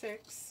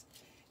 $166.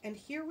 And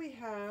here we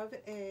have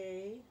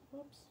a,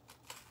 whoops,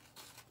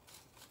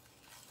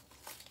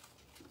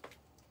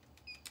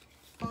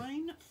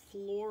 fine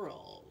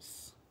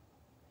florals.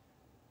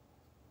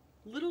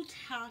 Little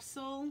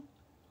tassel.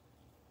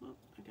 Oh,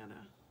 I got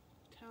a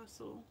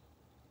tassel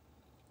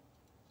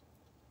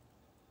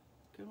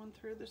going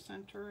through the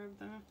center of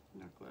the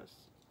necklace.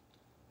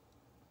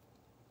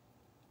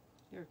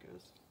 There it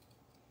goes.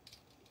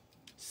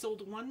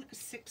 Sold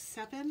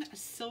 $167.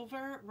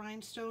 Silver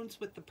rhinestones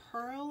with the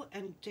pearl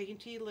and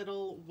dainty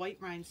little white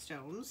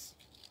rhinestones.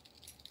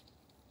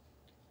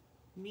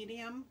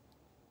 Medium,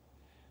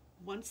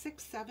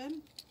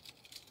 $167.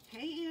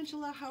 Hey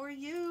Angela, how are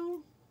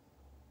you?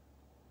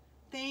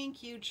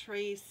 Thank you,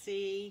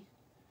 Tracy.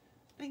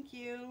 Thank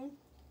you.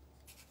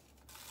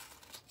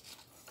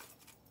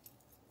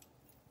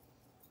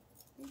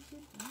 Thank you,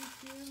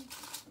 thank you.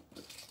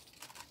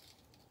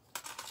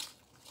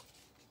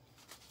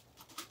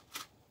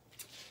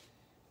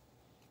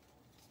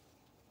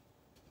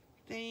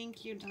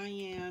 Thank you,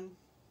 Diane.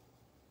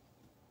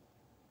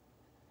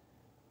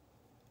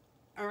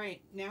 All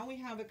right, now we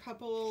have a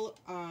couple,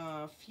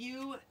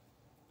 few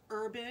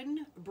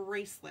urban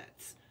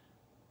bracelets.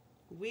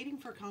 Waiting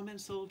for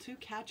comments sold to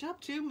catch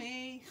up to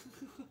me.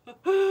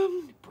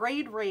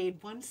 Braid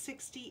Raid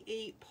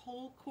 168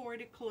 pull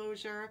cord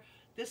closure.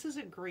 This is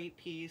a great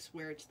piece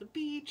where it's the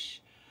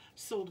beach.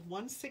 Sold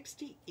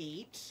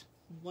 $168.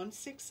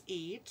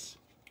 $168.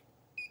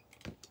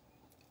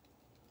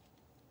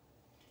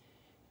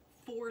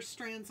 4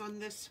 strands on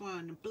this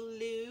one.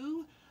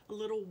 Blue, a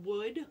little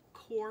wood,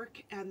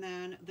 cork, and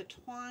then the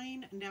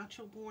twine,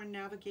 Natural Born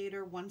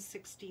Navigator,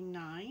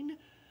 $169.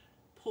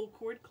 Pull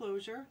cord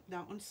closure.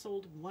 That one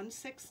sold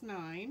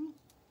 $169.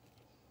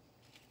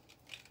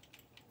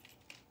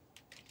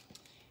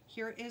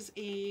 Here is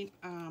a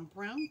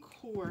brown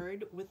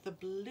cord with the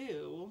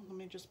blue. Let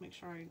me just make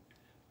sure I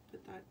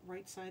put that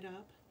right side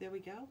up. There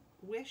we go.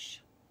 Wish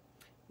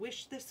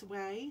This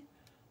Way.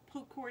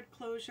 Pull cord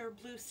closure,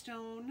 blue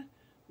stone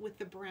with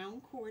the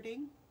brown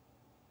cording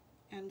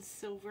and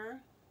silver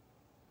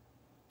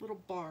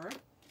little bar.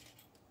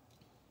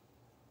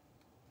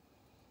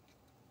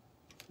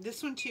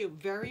 This one too,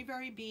 very,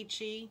 very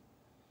beachy.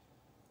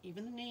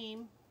 Even the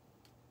name.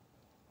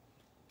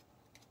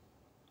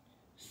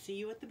 See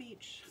you at the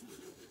beach.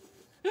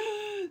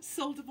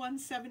 Sold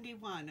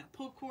 $171.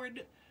 Pull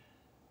cord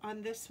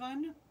on this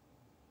one.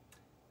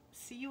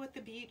 See you at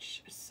the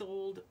beach.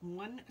 Sold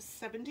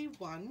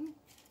 $171.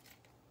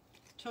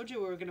 Told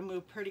you we were going to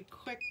move pretty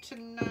quick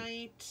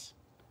tonight.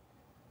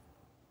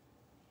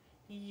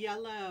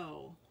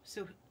 Yellow.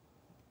 So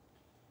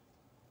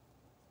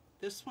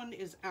this one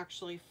is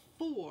actually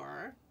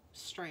 4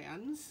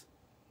 strands.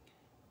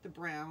 The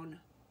brown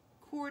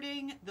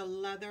cording, the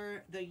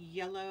leather, the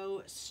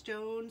yellow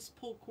stones,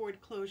 pull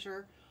cord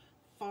closure,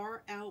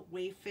 Far Out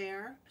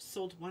Wayfair,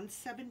 sold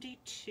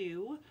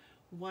 $172.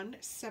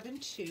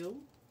 $172.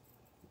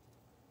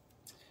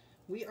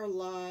 We are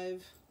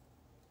live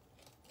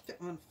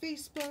on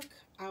Facebook,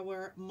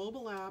 our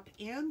mobile app,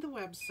 and the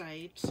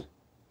website.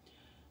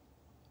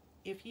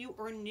 If you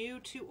are new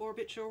to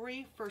Orbit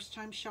Jewelry, first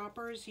time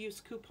shoppers,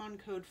 use coupon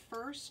code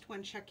FIRST.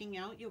 When checking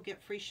out, you'll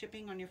get free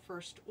shipping on your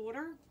first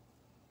order.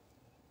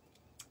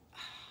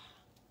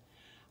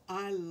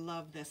 I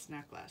love this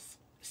necklace.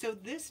 So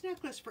this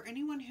necklace, for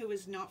anyone who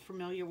is not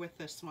familiar with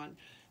this one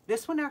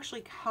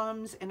actually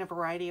comes in a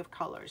variety of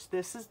colors.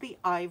 This is the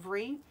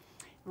ivory.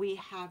 We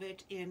have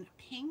it in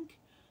pink,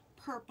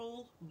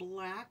 purple,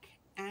 black,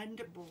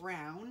 and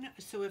brown.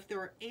 So if there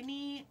are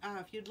any,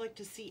 if you'd like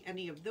to see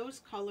any of those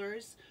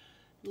colors,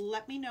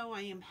 let me know.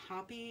 I am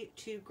happy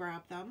to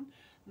grab them.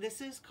 This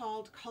is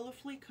called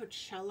Colorfully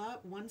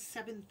Coachella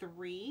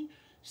 173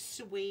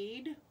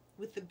 suede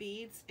with the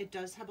beads. It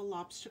does have a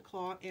lobster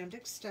claw and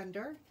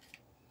extender.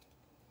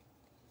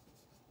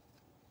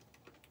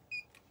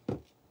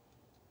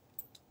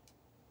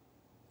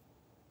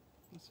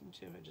 This one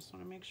too, I just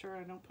want to make sure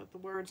I don't put the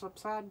words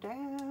upside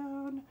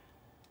down.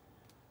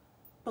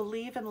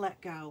 Believe and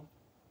Let Go.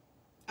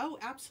 Oh,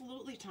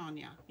 absolutely,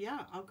 Tanya.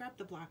 Yeah, I'll grab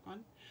the black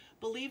one.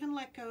 Believe and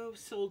Let Go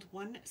sold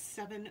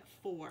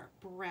 $174.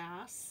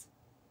 Brass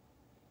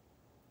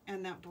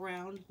and that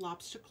brown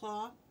lobster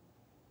claw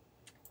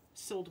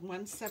sold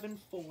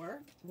 $174.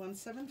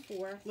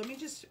 $174. Let me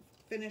just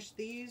finish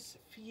these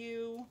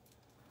few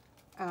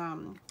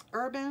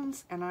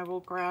urbans and I will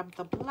grab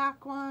the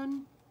black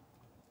one.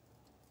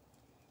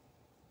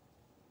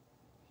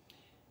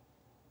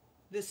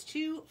 This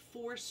too,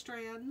 4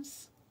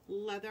 strands,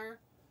 leather,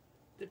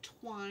 the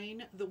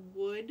twine, the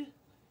wood,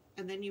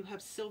 and then you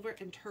have silver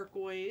and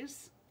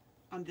turquoise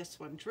on this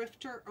one.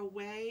 Drifter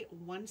Away,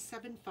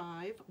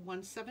 $175.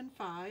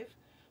 $175.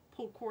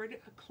 Pull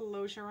cord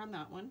closure on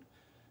that one.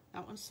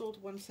 That one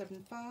sold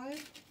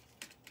 $175.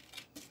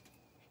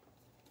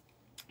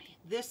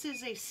 This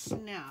is a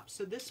snap.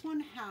 So this one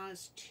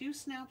has 2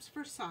 snaps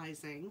for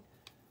sizing.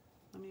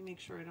 Let me make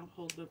sure I don't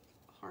hold the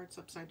hearts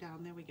upside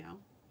down. There we go.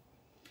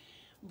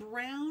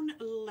 Brown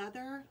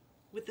leather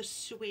with the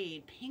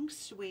suede, pink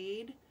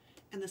suede,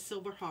 and the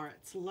silver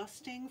hearts.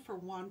 Lusting for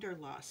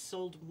Wanderlust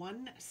sold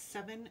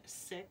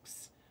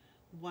 $176.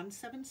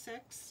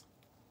 $176.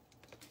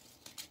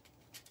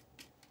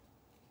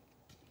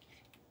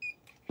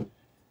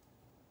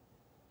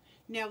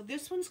 Now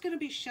this one's going to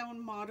be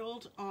shown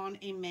modeled on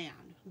a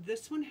man.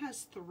 This one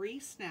has 3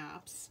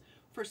 snaps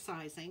for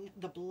sizing.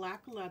 The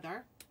black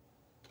leather,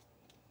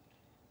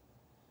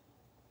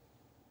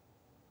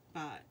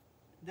 but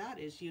that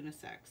is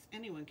unisex.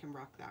 Anyone can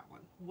rock that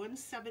one.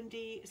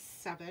 $177.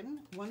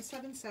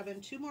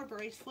 $177. 2 more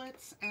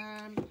bracelets,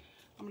 and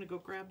I'm gonna go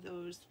grab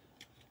those.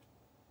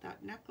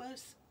 That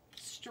necklace,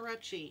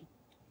 stretchy.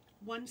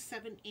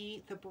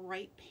 $178. The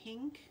bright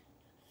pink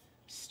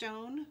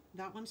stone.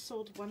 That one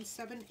sold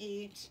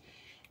 $178.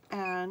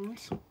 And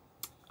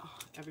oh,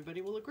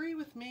 everybody will agree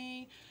with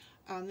me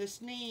on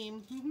this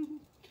name.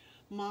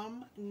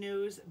 Mom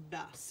knows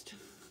best.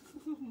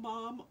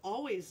 Mom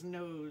always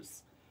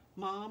knows.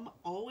 Mom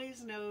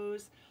always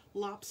knows.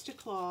 Lobster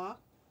claw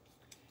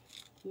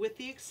with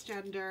the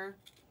extender,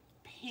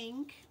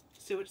 pink.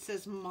 So it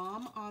says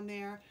Mom on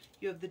there.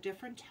 You have the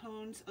different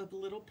tones of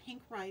little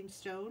pink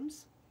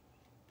rhinestones.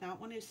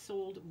 That one is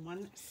sold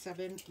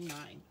 $179.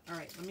 All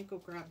right, let me go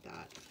grab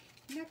that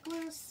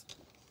necklace.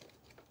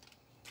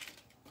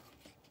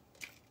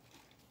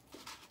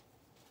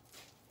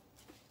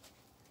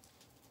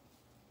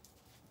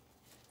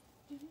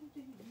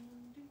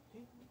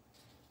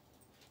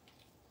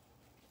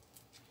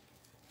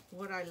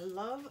 What I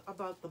love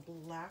about the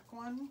black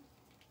one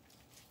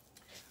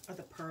are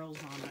the pearls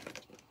on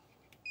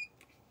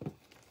it.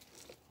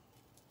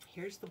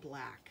 Here's the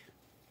black.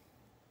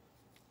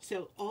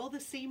 So all the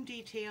same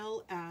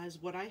detail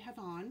as what I have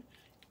on,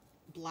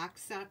 black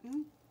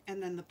satin,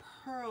 and then the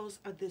pearls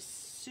are this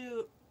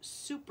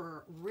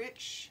super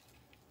rich,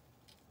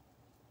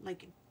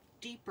 like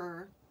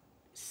deeper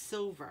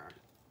silver.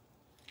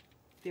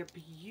 They're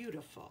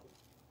beautiful.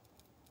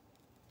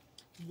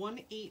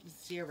 180.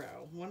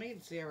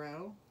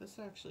 180. This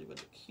actually would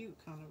look cute,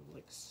 kind of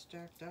like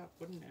stacked up,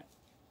 wouldn't it?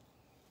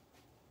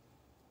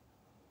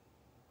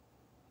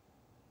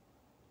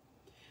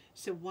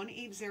 So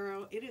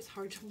 180. It is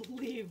hard to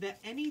believe that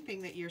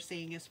anything that you're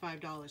saying is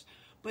 $5.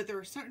 but there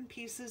are certain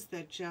pieces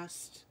that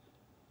just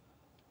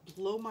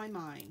blow my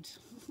mind.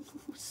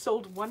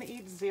 Sold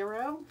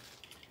 180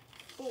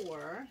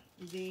 for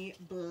the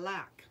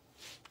black.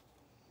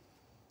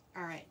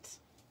 All right,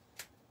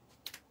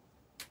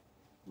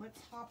 let's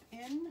hop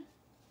in.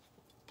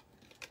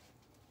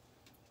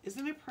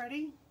 Isn't it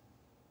pretty?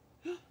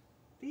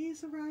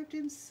 These arrived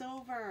in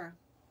silver,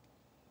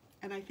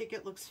 and I think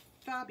it looks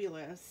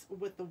fabulous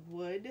with the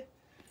wood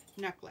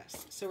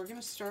necklace. So we're going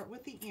to start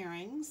with the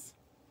earrings.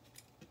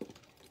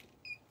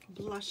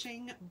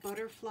 Blushing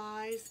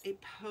butterflies, a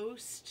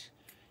post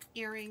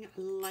earring,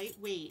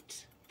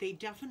 lightweight. They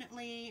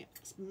definitely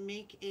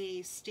make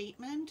a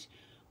statement,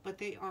 but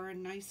they are a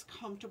nice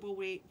comfortable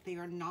weight. They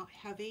are not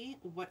heavy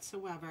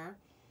whatsoever.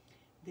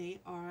 They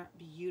are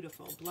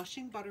beautiful.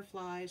 Blushing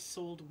butterflies,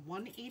 sold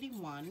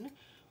 181.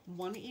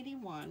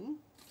 181.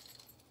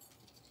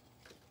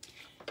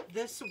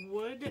 This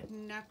wood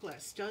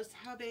necklace does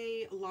have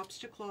a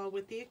lobster claw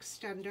with the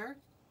extender.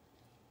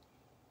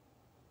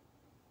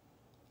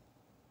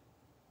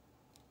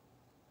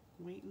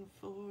 Waiting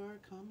for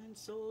Common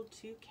Sold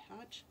to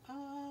catch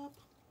up.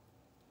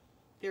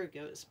 There it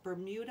goes.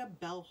 Bermuda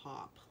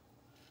bellhop.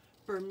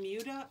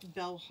 Bermuda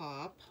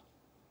bellhop.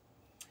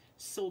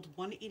 Sold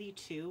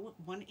 182.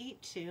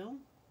 182.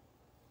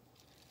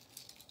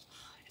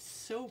 It's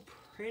so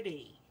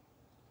pretty.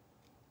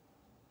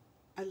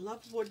 I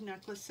love wood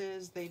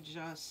necklaces. They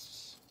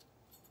just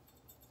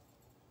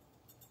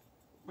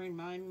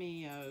remind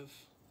me of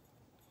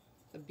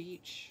the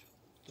beach,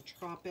 the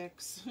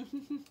tropics.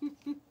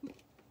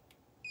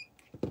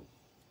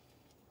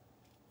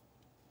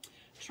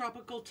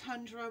 Tropical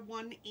Tundra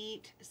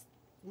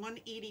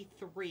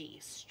 183.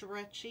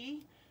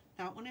 Stretchy.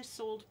 That one is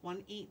sold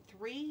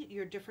 183.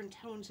 Your different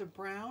tones of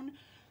brown.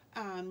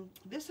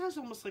 This has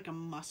almost like a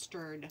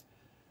mustard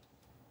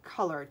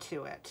color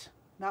to it.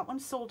 That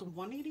one sold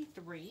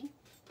 183.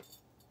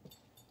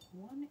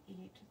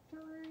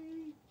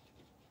 183.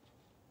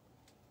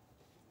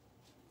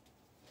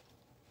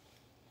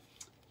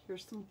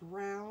 Here's some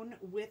brown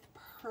with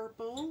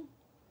purple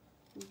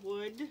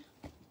wood.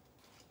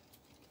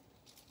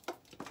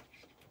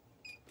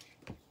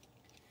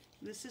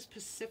 This is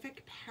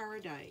Pacific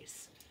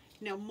Paradise.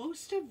 Now,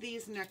 most of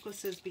these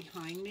necklaces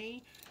behind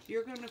me,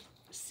 you're going to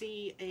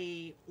see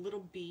a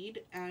little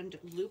bead and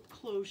loop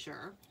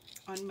closure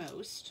on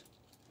most.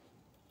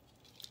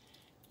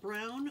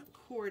 Brown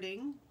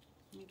cording.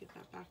 Let me get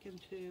that back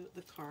into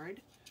the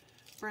card.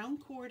 Brown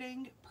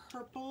cording,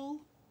 purple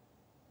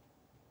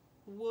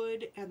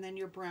wood, and then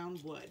your brown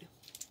wood.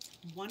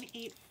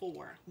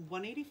 184.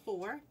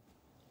 184.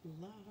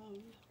 Love.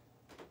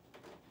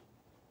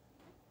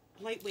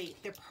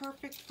 Lightweight. They're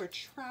perfect for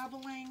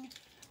traveling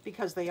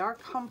because they are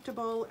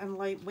comfortable and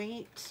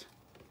lightweight.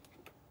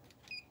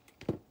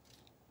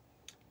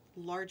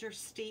 Larger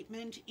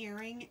statement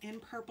earring in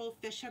purple,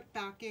 fishhook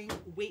backing,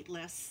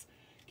 weightless.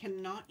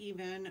 Cannot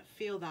even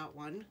feel that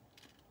one.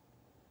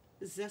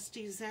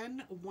 Zesty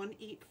Zen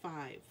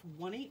 185.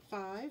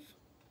 185.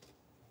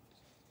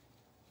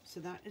 So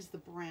that is the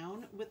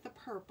brown with the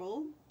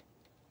purple.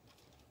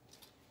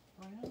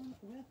 Brown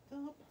with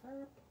the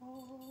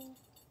purple.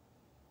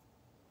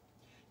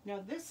 Now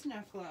this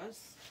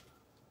necklace,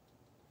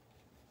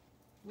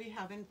 we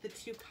have in the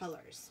two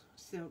colors.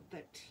 So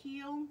the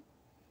teal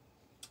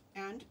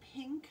and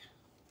pink.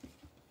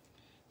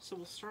 So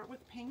we'll start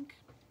with pink.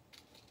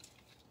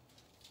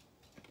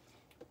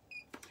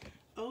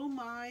 Oh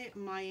My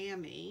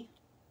Miami.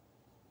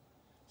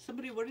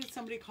 What did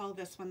somebody call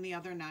this one the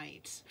other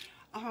night?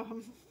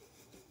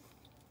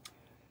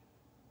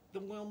 The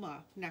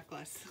Wilma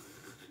necklace,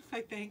 I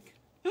think.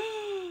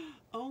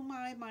 Oh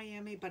My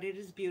Miami, but it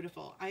is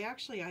beautiful. I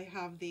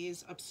have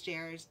these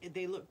upstairs.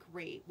 They look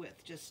great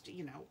with just,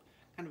 you know,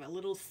 kind of a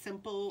little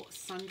simple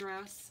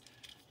sundress.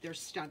 They're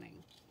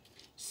stunning.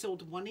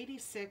 Sold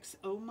 186.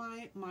 Oh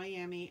My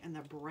Miami, and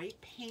the bright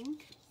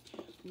pink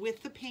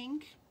with the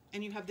pink,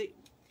 and you have the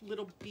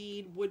little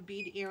bead, wood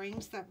bead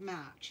earrings that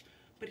match.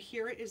 But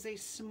here it is a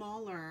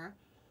smaller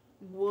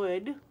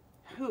wood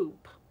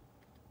hoop.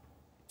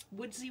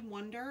 Woodsy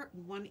Wonder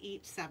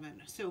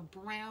 187. So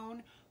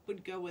brown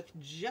would go with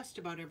just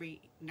about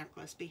every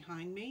necklace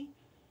behind me.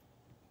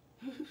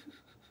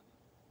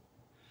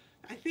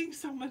 I think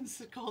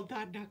someone's called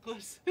that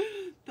necklace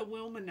the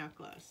Wilma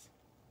necklace.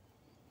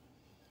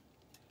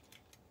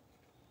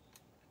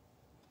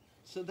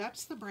 So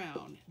that's the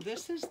brown.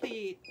 This is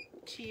the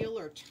teal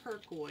or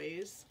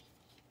turquoise.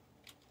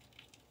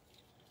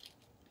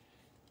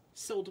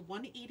 Sold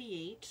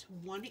 188,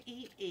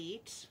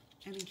 188.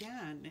 And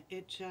again,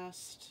 it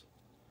just,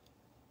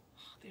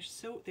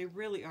 they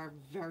really are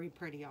very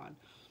pretty on.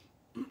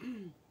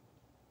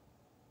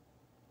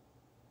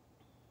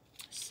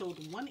 Sold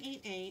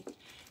 188,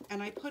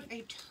 and I put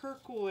a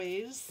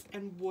turquoise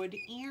and wood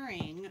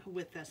earring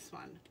with this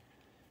one.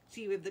 So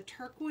you have the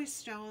turquoise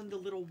stone, the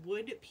little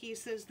wood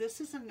pieces.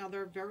 This is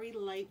another very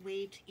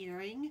lightweight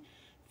earring,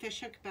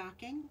 fishhook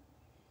backing.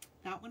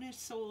 That one is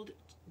sold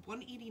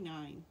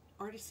 189.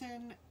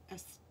 Artisan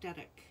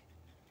Aesthetic.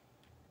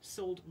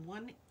 sold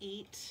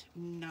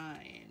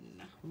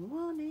 189.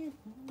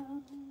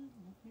 189.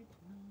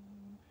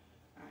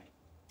 All right,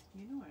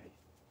 you know what?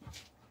 I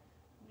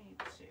need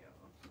to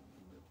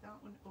move that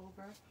one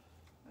over.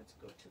 Let's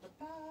go to the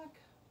back.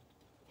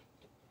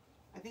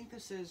 I think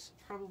this is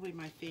probably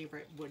my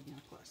favorite wood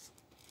necklace.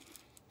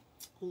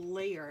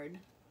 Layered.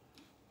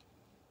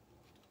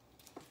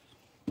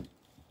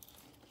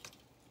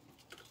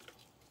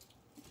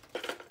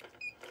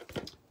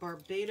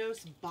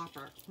 Barbados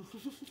Bopper.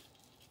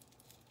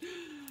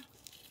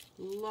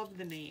 Love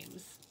the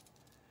names.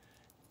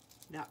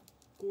 That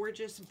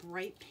gorgeous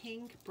bright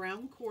pink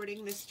brown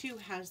cording. This too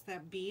has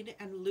that bead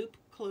and loop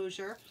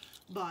closure,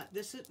 but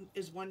this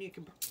is one you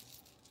can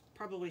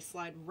probably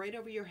slide right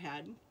over your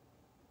head.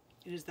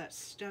 It is that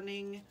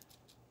stunning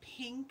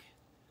pink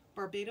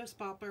Barbados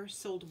Bopper,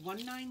 sold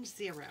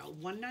 190.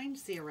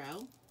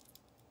 190.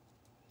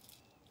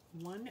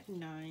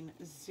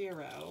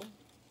 190.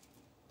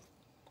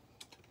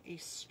 A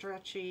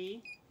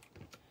stretchy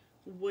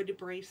wood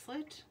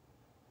bracelet.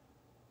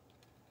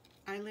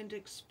 Island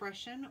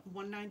Expression,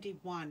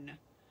 191.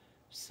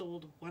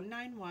 Sold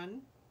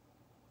 191.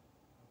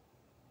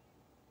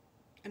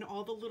 And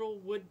all the little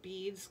wood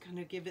beads kind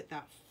of give it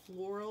that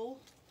floral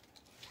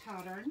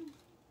pattern.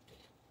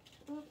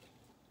 Oop.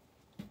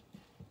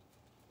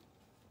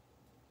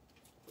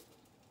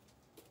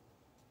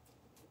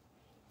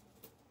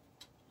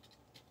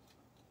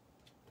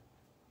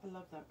 I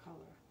love that color.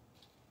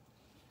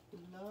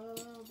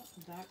 Love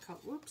that color.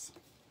 Whoops.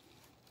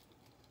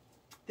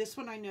 This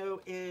one I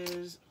know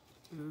is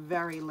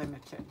very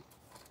limited.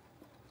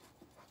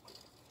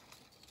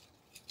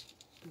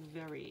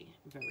 Very,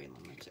 very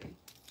limited.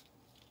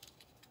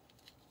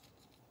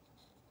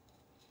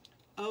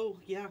 Oh,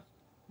 yeah.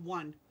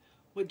 One.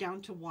 We're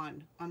down to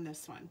one on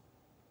this one.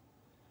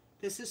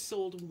 This is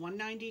sold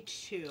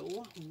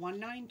 192.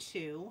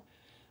 192.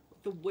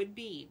 The wood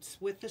beads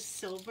with the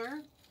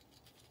silver.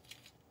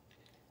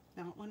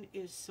 That one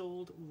is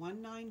sold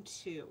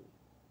 192.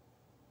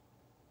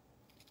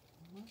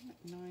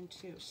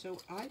 192. So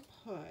I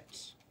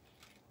put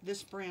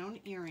this brown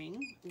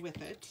earring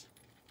with it,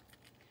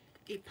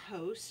 a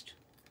post,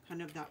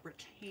 kind of that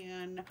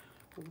rattan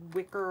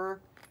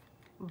wicker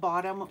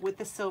bottom with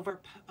the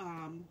silver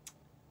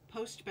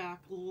post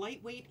back,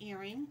 lightweight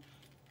earring,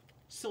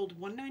 sold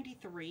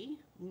 193.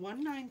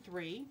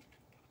 193.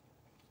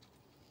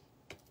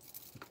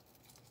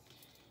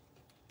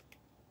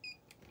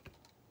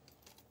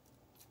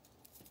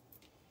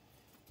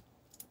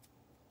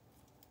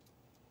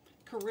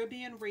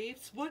 Caribbean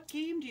Reefs. What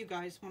game do you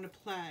guys want to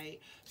play?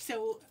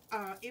 So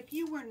if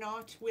you were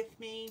not with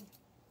me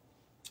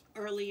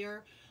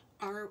earlier,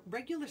 our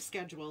regular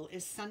schedule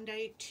is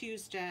Sunday,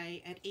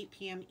 Tuesday at 8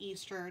 p.m.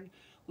 Eastern.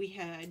 We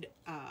had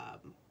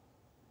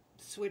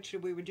switched.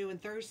 We were doing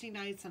Thursday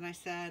nights, and I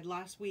said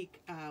last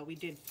week we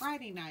did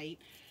Friday night,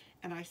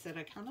 and I said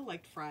I kind of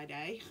liked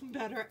Friday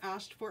better.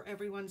 Asked for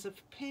everyone's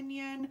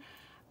opinion.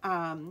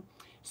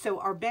 So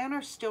our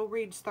banner still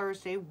reads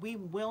Thursday. We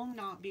will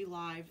not be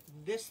live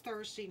this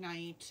Thursday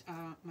night.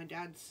 My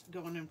dad's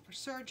going in for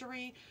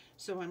surgery,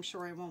 so I'm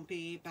sure I won't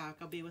be back.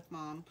 I'll be with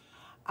Mom.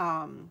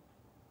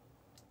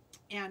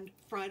 And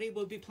Friday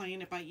we'll be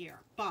playing it by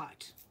ear,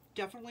 but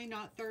definitely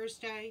not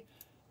Thursday.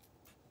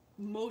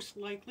 Most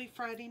likely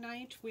Friday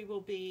night we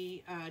will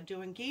be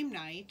doing game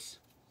night,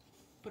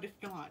 but if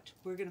not,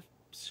 we're going to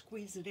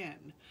squeeze it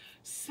in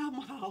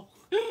somehow.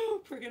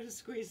 We're gonna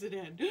squeeze it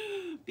in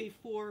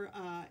before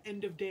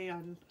end of day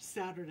on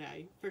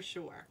Saturday for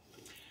sure.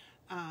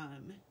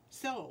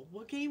 So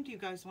what game do you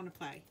guys want to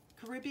play?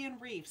 Caribbean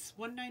Reefs,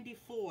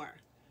 194.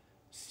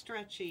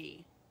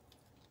 Stretchy,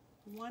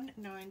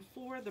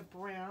 194. The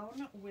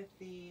brown with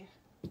the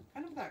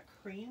kind of that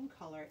cream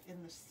color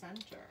in the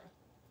center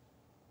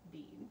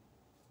bead.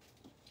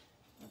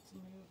 Let's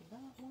move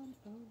that one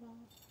over.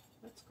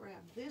 Let's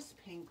grab this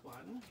pink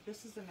one.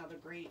 This is another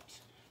great,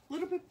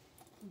 little bit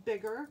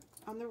bigger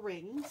on the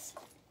rings.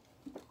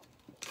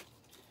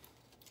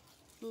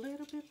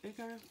 Little bit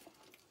bigger.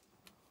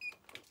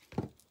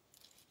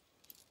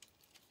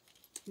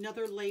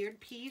 Another layered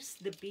piece.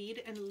 The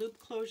bead and loop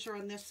closure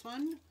on this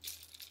one.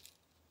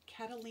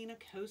 Catalina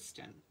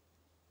Coastin.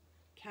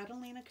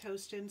 Catalina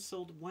Coastin,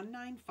 sold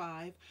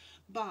 195.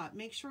 But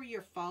make sure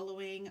you're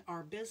following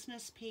our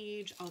business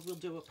page. We'll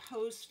do a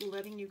post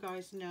letting you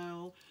guys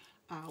know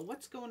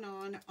what's going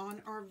on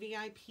our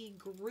VIP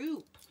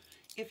group.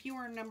 If you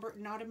are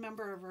not a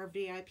member of our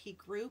VIP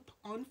group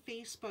on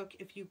Facebook,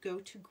 if you go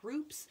to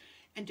groups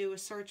and do a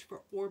search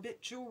for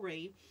Orbit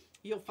Jewelry,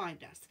 you'll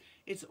find us.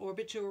 It's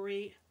Orbit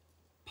Jewelry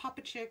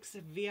Papa Chicks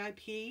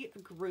VIP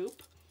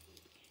group,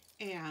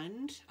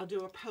 and I'll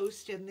do a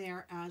post in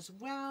there as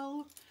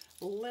well,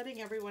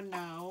 letting everyone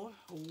know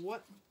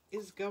what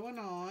is going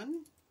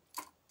on.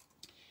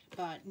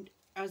 But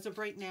as of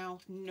right now,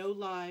 no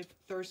live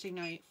Thursday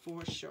night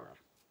for sure.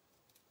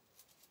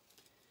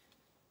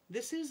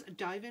 This is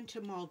Dive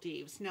into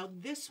Maldives. Now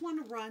this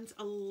one runs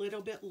a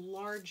little bit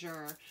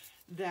larger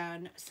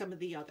than some of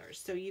the others.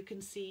 So you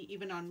can see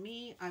even on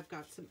me, I've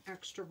got some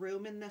extra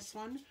room in this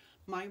one,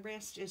 My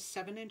wrist is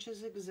 7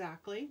 inches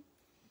exactly.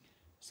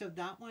 So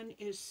that one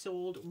is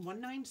sold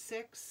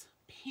 $196.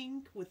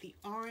 Pink with the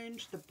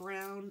orange, the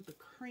brown, the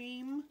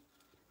cream.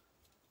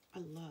 I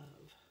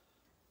love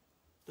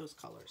those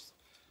colors.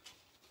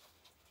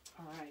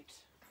 All right.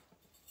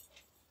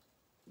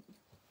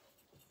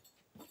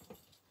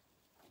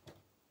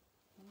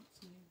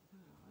 Let's move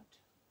that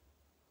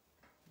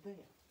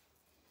there.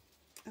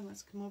 And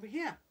let's come over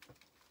here.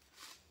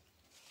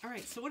 All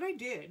right, so what I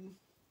did,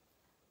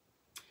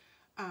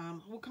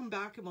 we'll come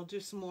back and we'll do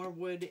some more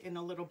wood in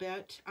a little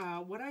bit.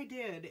 What I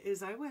did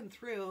is I went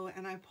through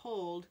and I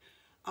pulled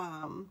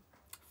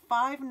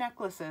 5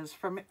 necklaces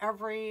from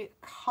every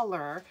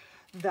color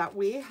that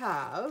we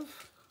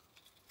have.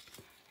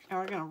 And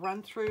we're gonna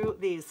run through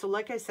these. So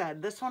like I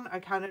said, this one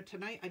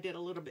tonight I did a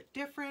little bit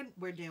different.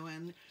 We're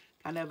doing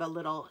kind of a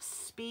little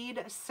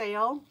speed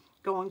sale,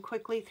 going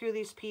quickly through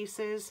these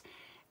pieces.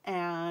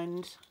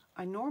 And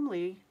I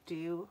normally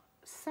do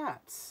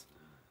sets,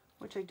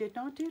 which I did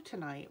not do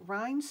tonight.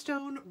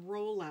 Rhinestone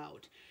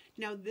rollout.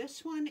 Now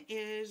this one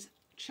is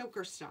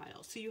choker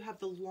style. So you have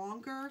the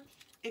longer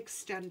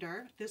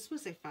extender. This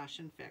was a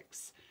Fashion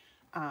Fix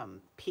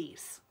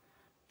piece.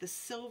 The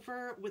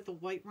silver with the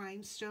white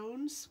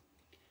rhinestones.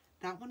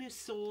 That one is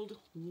sold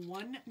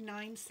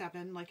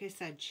 $197. Like I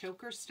said,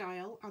 choker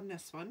style on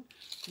this one,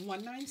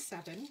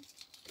 $197.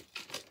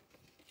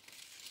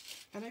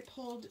 And I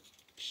pulled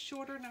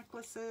shorter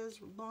necklaces,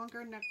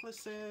 longer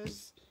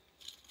necklaces.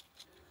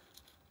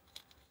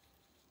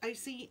 I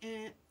see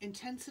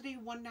Intensity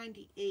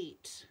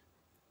 198.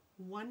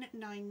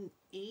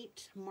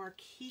 198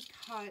 marquee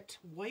cut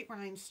white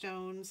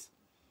rhinestones,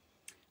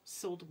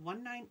 sold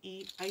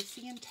 $198.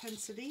 Icy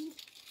Intensity.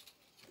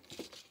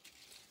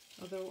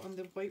 Although on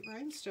the white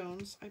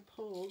rhinestones, I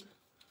pulled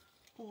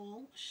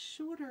all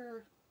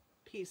shorter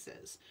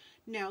pieces.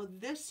 Now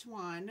this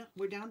one,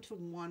 we're down to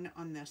 1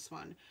 on this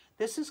one.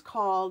 This is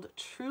called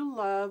True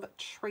Love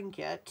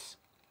Trinket.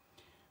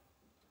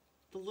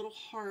 The little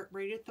heart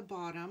right at the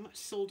bottom,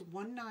 sold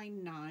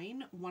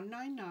 $199.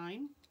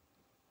 $199.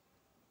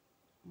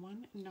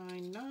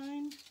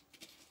 $199.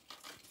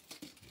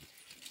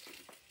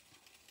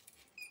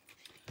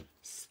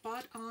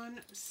 Spot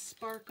on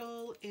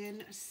sparkle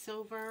in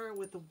silver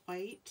with the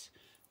white,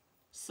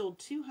 sold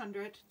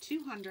 $200.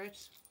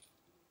 $200.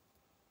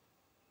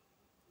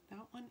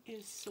 That one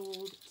is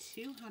sold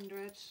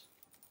 $200.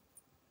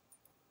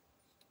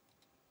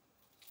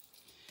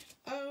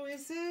 Oh,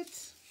 is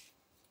it?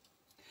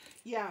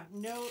 Yeah,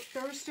 no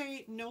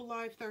Thursday, no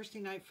live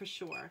Thursday night for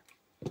sure.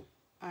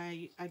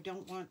 I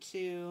don't want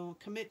to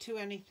commit to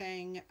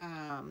anything.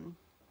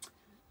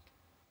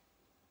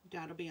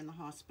 Dad will be in the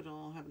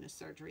hospital having his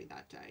surgery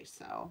that day,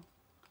 so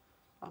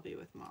I'll be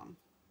with Mom.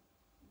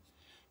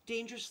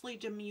 Dangerously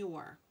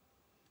Demure,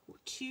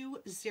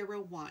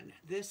 201.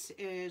 This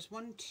is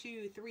 1,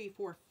 2, 3,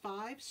 4,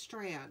 5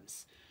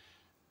 strands.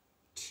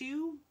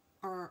 2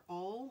 are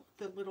all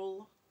the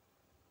little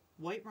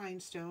white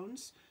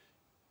rhinestones.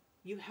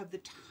 You have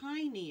the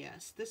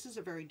tiniest, this is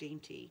a very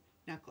dainty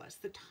necklace,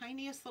 the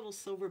tiniest little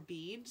silver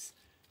beads.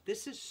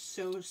 This is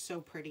so, so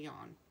pretty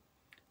on.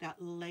 That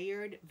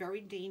layered,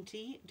 very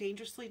dainty,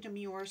 Dangerously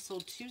Demure,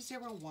 sold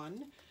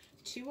 $201.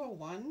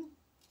 201.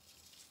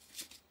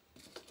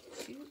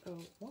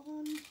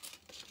 201.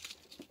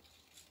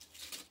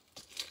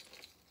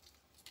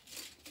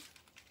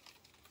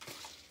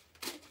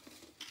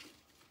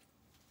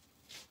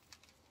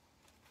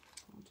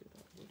 I'll do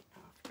that wood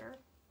after.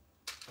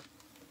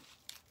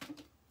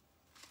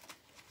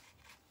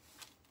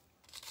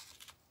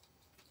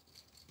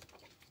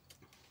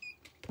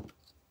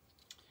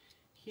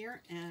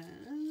 Here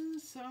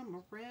is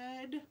some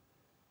red.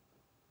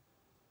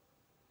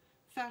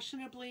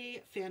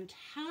 Fashionably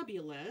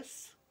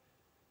Fantabulous.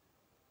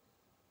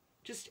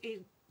 Just a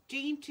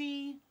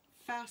dainty,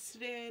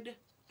 faceted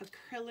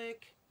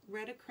acrylic,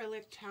 red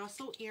acrylic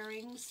tassel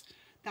earrings.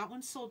 That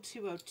one sold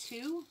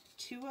 $202.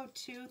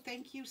 $202.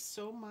 Thank you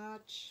so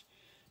much.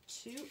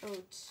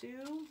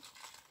 $202.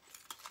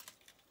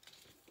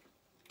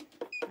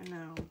 I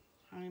know.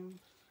 I'm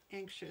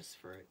anxious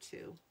for it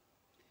too.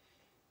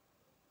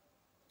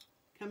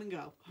 Come and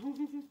go.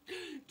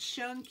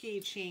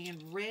 Chunky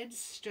chain, red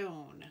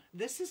stone.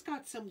 This has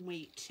got some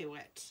weight to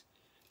it.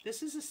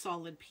 This is a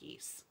solid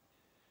piece.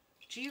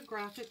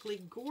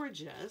 Geographically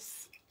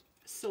Gorgeous,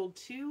 sold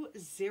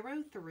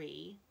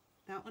 $203.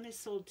 That one is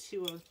sold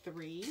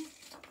 $203.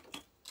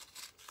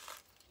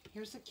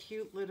 Here's a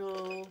cute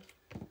little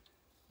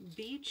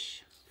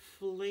beach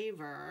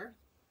flavor,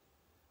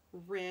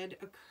 red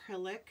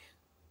acrylic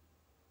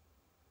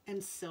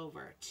and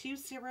silver,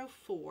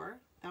 $204.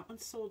 That one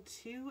sold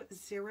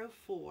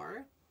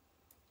 $204.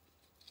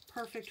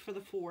 Perfect for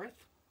the 4th.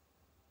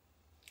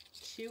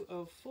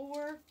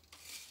 $204.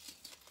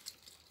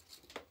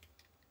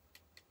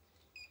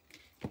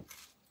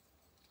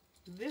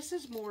 This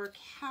is more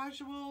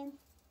casual.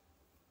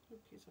 A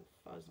piece of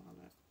fuzz on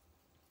it.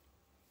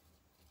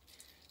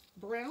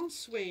 Brown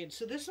suede.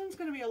 So this one's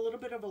going to be a little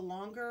bit of a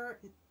longer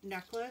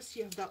necklace.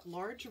 You have that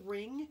large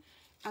ring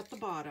at the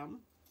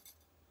bottom.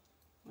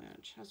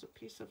 which has a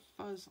piece of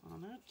fuzz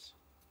on it.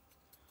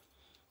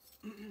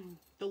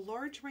 The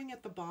large ring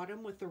at the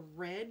bottom with the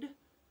red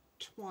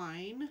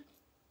twine.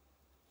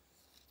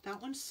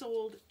 That one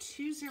sold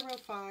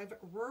 $205.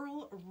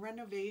 Rural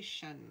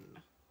Renovation.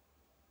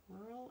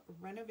 Rural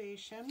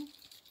Renovation,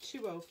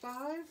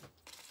 $205.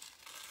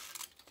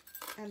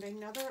 And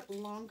another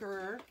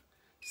longer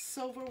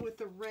silver with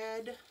the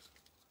red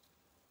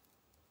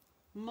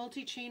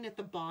multi-chain at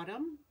the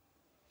bottom.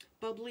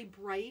 Bubbly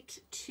Bright,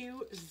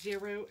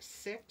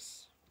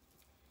 $206.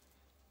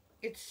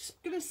 It's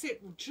going to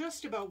sit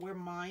just about where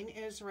mine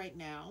is right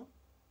now,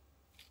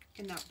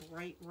 in that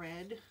bright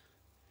red,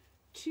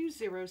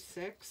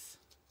 $206.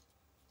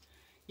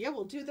 Yeah,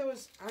 we'll do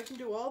those. I can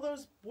do all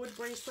those wood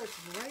bracelets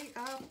right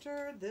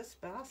after this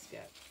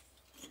basket.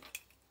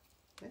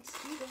 Let's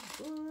see the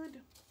wood.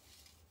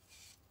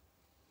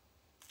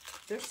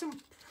 There's some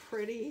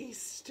pretty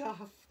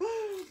stuff.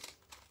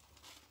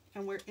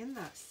 And we're in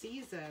that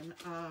season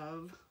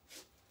of,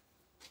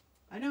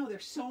 I know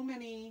there's so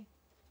many.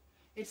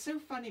 It's so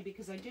funny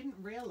because I didn't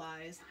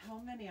realize how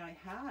many I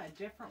had,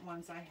 different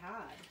ones I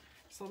had.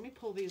 So let me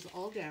pull these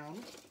all down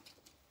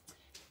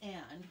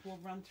and we'll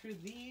run through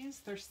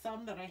these. There's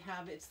some that I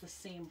have, it's the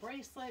same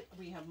bracelet.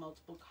 We have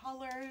multiple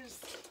colors.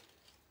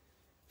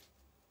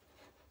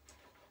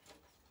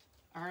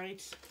 All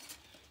right,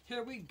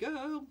 here we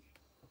go.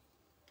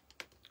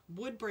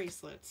 Wood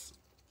bracelets,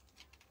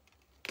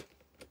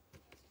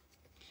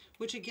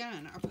 which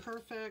again are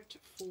perfect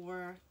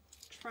for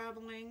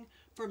traveling.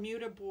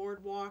 Bermuda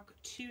Boardwalk,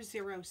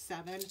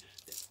 $207.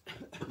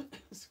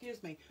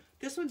 Excuse me.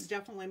 This one's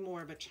definitely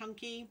more of a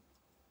chunky,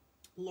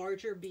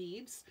 larger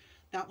beads.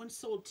 That one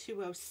sold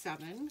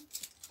 $207.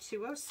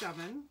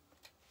 $207.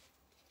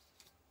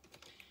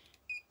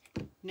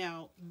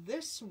 Now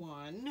this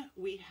one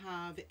we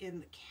have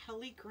in the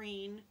Kelly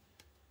green,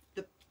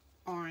 the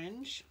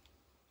orange,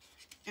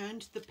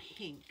 and the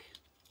pink.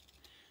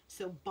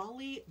 So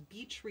Bali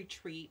Beach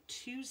Retreat,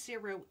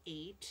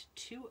 $208.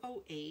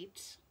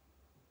 $208.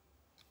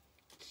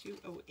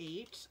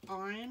 $208.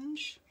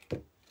 Orange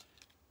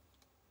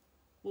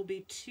will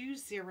be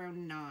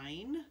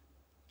 $209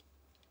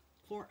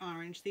 for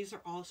orange. These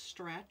are all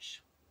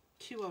stretch,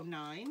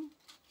 $209.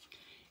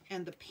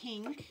 And the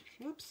pink,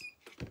 whoops,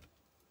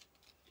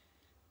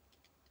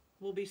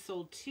 will be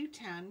sold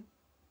 $210.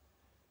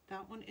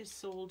 That one is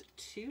sold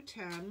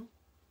 $210.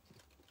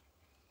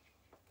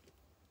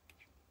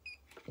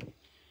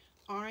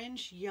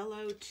 Orange,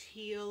 yellow,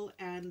 teal,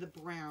 and the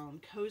brown.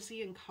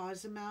 Cozy and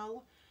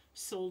Cozumel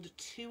sold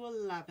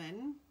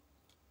 $211.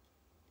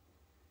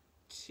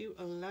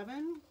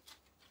 $211.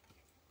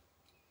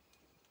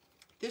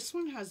 This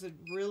one has a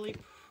really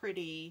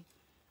pretty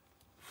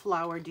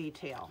flower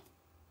detail.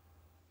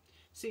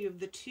 So you have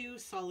the two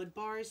solid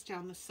bars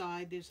down the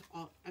side. There's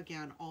all,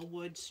 again, all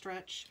wood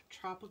stretch.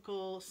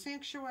 Tropical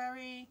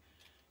Sanctuary,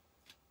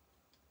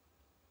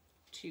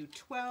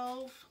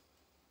 $212.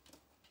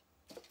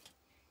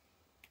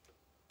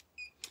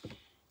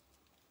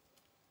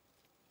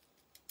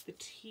 The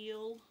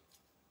teal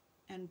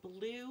and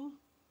blue.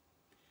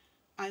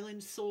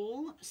 Island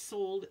Soul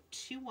sold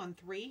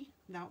 $213.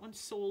 That one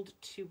sold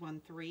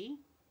 $213.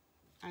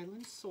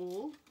 Island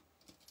Soul.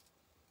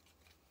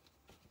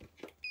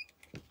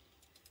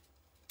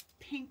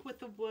 Pink with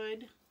the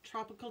wood.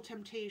 Tropical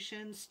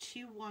Temptations,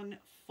 $214.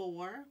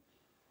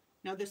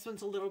 Now this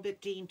one's a little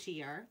bit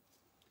daintier.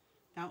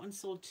 That one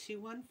sold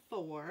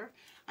 $214.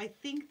 I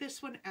think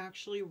this one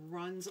actually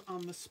runs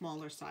on the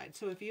smaller side.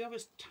 So if you have a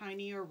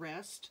tinier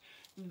wrist,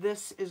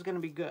 this is going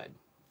to be good.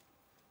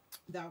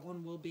 That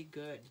one will be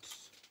good.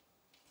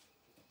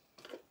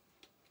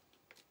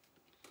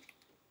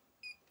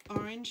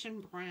 Orange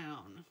and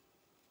brown.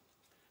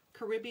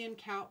 Caribbean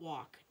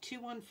Catwalk,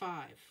 $215.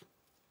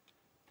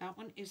 That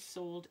one is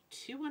sold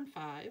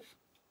 $215.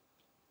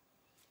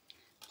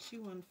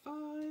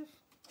 $215.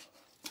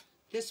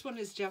 This one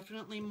is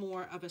definitely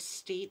more of a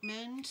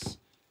statement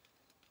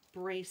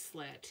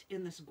bracelet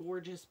in this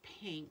gorgeous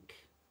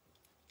pink.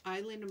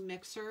 Island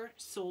Mixer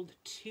sold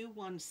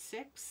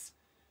 $216.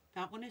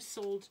 That one is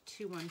sold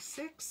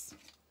 $216.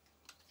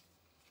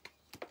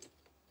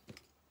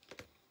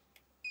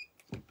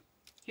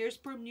 Here's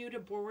Bermuda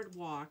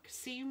Boardwalk.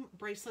 Same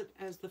bracelet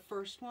as the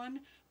first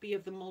one, but you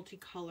have the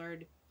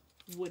multicolored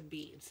wood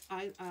beads.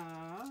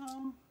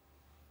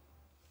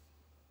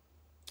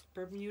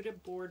 Bermuda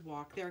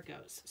Boardwalk, there it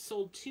goes.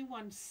 Sold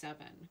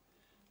 $217.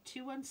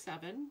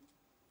 $217.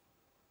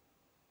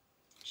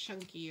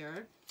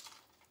 Chunkier.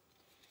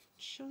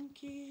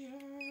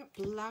 Chunkier.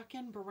 Black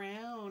and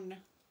brown.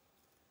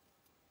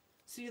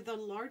 So you have the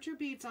larger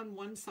beads on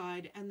one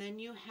side, and then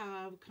you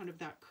have kind of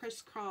that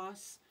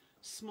crisscross,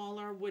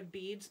 smaller wood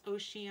beads.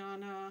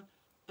 Oceana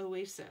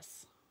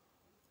Oasis.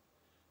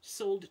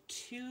 Sold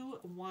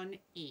 $218.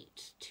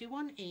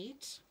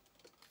 $218.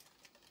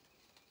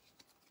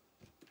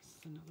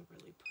 Another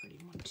really pretty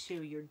one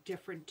too. Your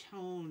different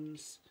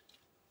tones,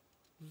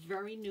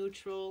 very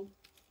neutral.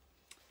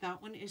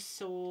 That one is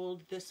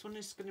sold. This one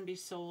is going to be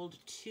sold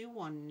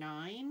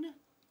 $219.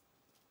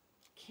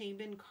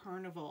 Cayman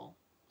Carnival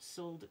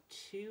sold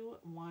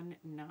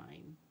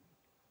 $219.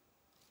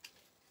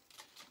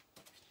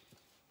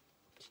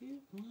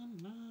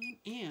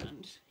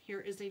 And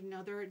here is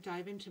another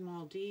dive into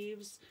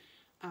Maldives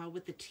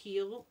with the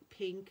teal,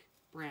 pink,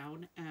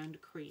 brown, and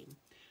cream.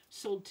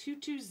 Sold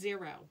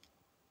 $220.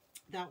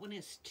 That one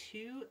is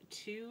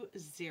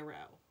 $220.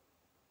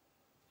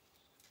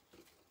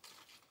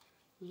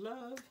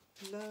 Love,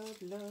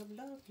 love, love,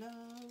 love,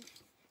 love.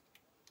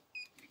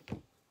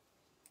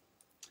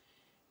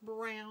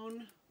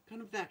 Brown,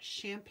 kind of that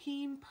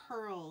champagne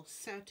pearl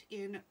set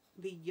in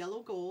the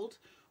yellow gold.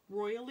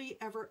 Royally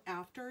Ever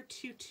After,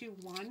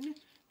 221.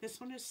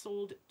 This one is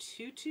sold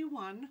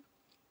 221.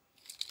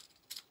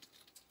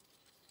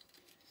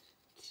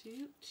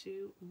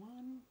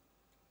 221.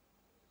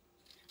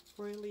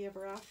 Royally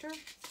Ever After.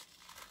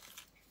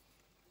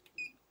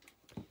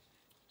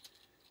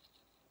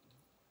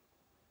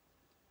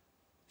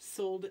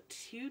 Sold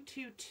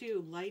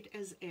 222. Light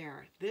as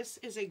Air. This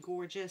is a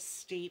gorgeous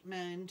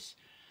statement.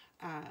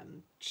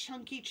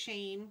 Chunky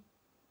chain.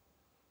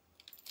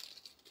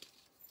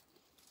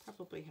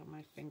 Probably have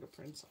my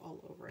fingerprints all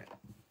over it.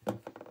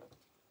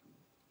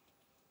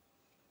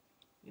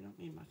 You don't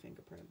need my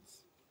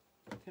fingerprints.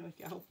 There we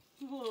go.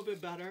 A little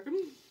bit better.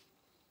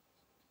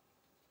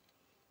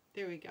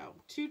 There we go.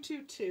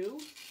 222.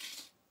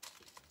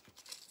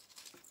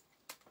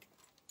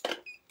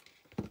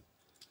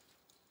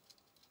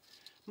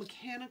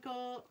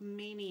 Mechanical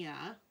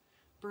Mania.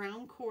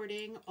 Brown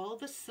cording. All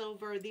the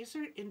silver. These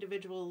are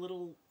individual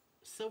little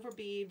silver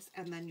beads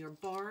and then your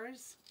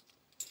bars.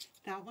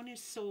 That one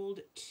is sold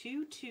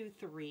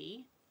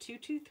 223.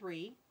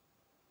 223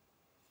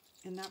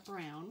 in that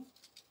brown.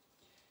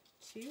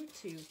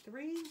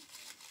 223.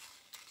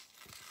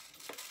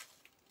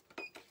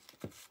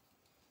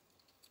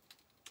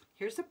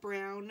 Here's a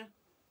brown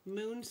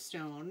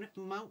moonstone,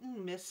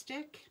 Mountain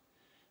Mystic,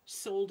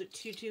 sold at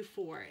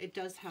 224. It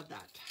does have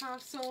that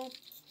tassel.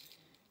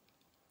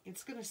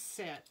 It's going to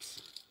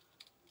sit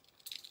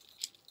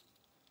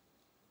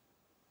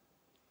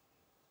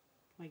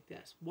like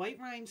this. White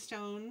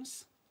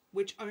rhinestones,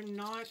 which are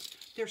not,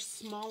 they're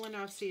small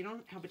enough so you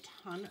don't have a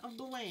ton of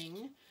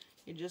bling.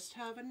 You just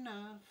have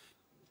enough.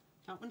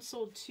 That one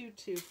sold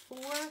 224.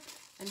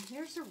 And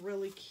here's a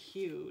really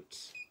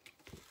cute,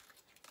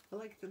 I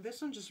like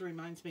this one, just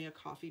reminds me of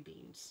coffee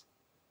beans.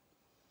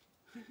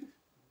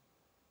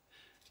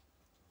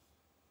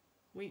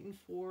 Waiting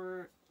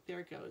for,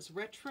 there it goes.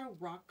 Retro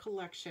Rock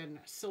Collection,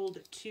 sold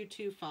at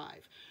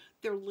 225.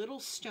 They're little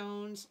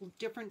stones,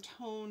 different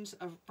tones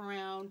of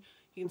brown.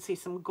 You can see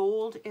some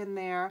gold in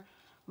there,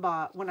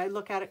 but when I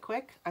look at it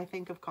quick, I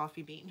think of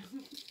coffee bean.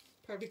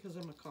 Probably because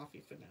I'm a coffee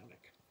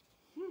fanatic.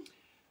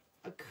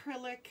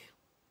 Acrylic,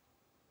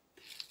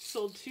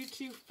 sold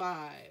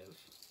 225.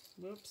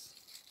 Whoops.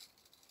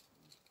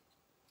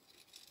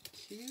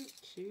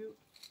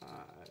 225.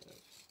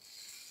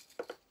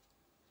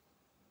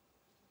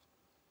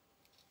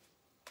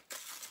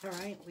 All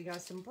right, we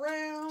got some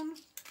brown.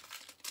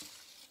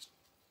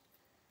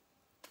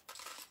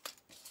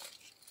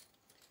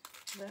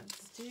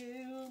 Let's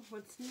do,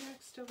 what's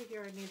next over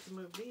here? I need to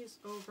move these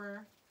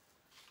over.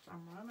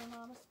 I'm running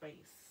out of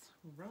space.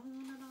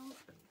 Running out of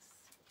space.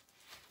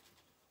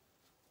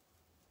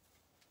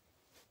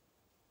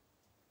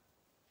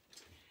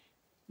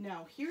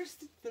 Now, here's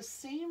the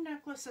same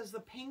necklace as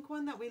the pink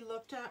one that we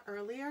looked at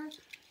earlier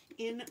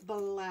in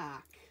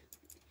black.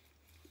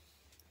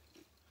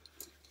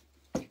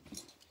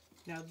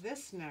 Now,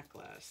 this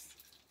necklace,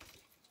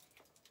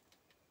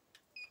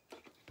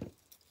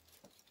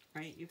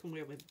 right, you can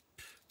wear with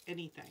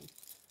anything.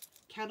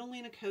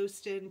 Catalina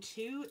Costin,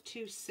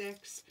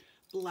 226,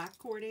 black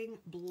cording,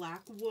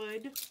 black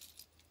wood,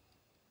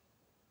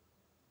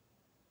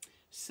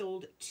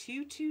 sold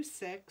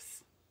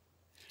 226.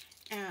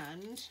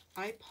 And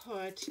I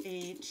put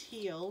a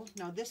teal.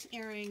 Now this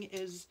earring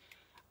is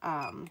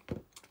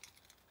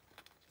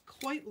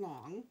quite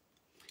long,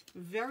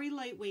 very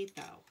lightweight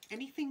though.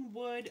 Anything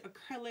wood,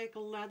 acrylic,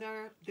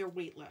 leather, they're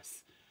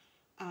weightless.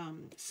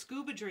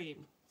 Scuba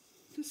Dream.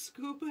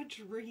 Scuba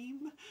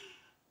Dream.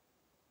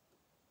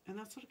 And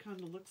that's what it kind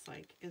of looks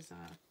like, is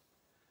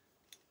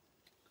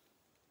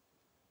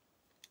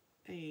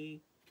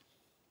a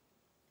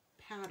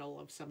paddle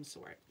of some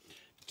sort.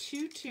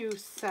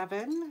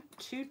 227,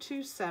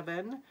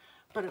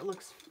 but it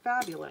looks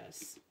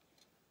fabulous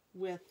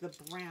with the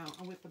brown,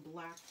 with the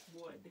black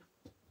wood.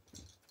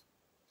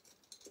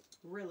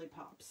 Really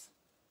pops.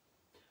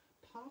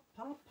 Pop,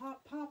 pop,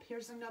 pop, pop.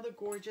 Here's another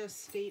gorgeous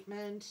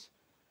statement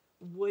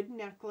wood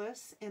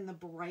necklace in the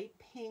bright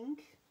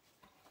pink.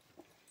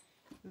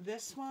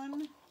 This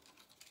one,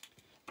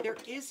 there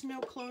is no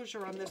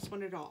closure on this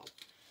one at all.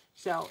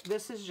 So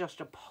this is just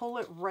to pull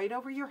it right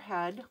over your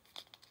head.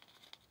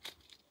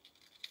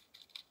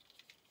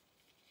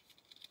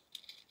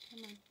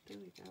 Come on, there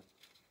we go.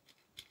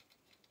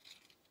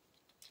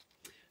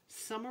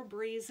 Summer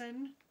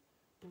Brazen,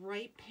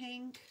 bright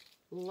pink,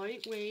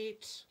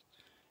 lightweight.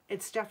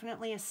 It's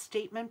definitely a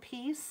statement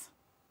piece,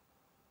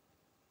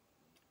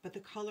 but the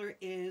color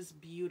is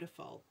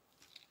beautiful.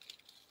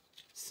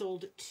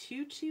 sold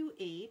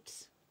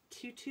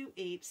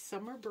 228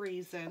 Summer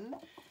Brazen,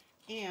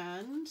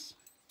 and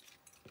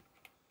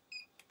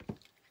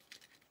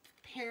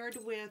paired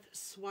with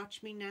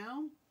Swatch Me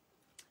Now,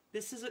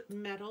 this is a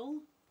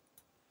metal,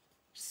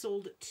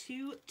 sold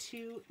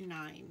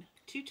 229.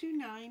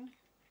 229.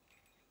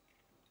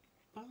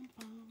 Bum,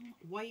 bum.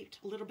 White,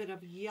 a little bit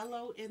of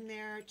yellow in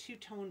there, 2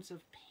 tones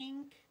of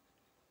pink.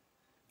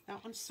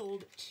 That one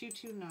sold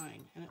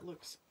 229, and it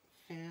looks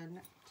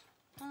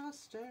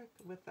fantastic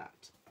with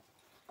that.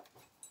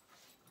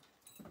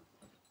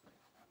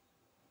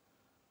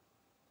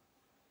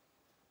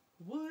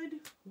 Wood,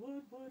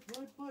 wood, wood,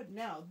 wood, wood.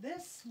 Now,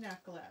 this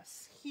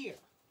necklace here,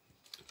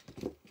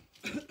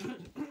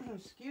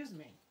 excuse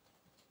me,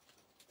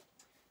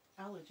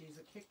 allergies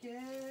are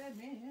kicking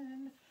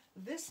in.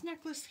 This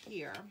necklace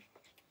here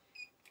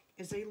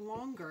is a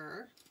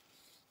longer,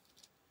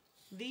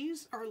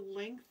 these are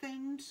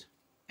lengthened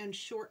and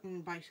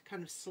shortened by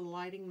kind of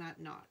sliding that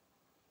knot,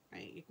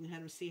 right? You can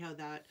kind of see how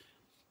that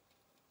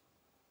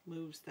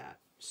moves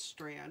that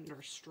strand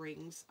or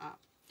strings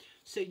up.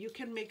 So you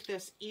can make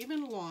this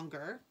even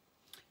longer.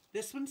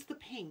 This one's the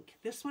pink.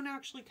 This one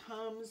actually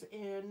comes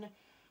in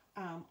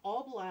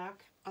all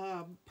black,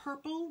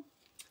 purple,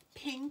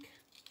 pink,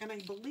 and I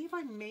believe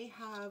I may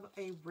have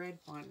a red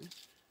one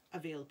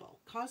available.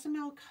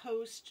 Cozumel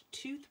Coast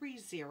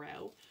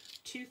 230.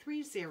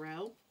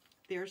 230.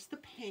 There's the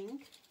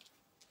pink.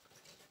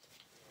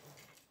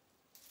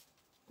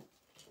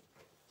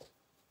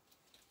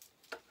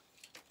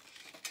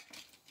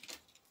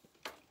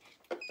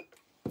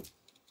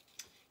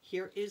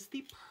 Here is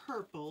the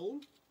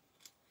purple.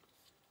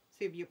 So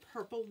you have your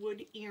purple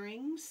wood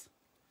earrings.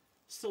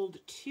 Sold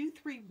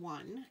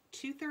 231,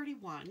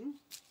 231.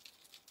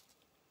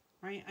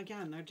 Right,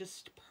 again, they're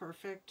just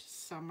perfect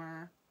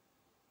summer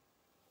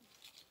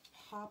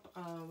pop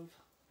of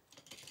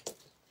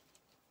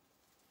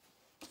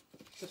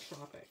the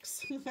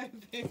tropics, I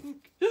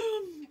think.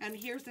 And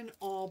here's an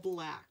all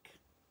black.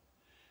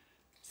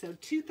 So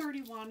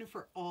 231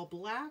 for all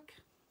black.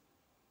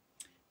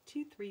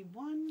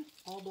 231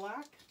 all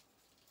black.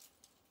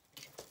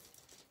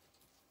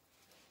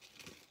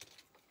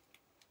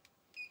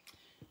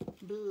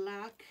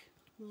 Black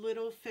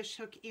little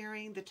fishhook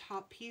earring. The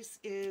top piece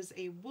is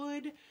a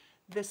wood.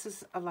 This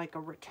is like a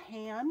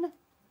rattan.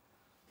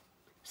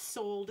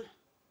 Sold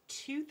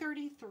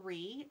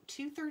 233.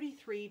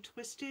 233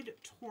 Twisted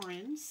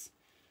Torrens.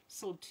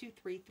 Sold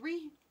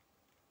 233.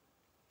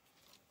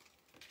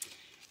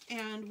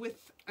 And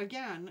with,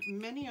 again,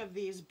 many of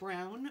these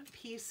brown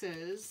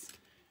pieces,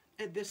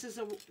 this is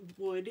a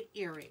wood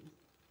earring.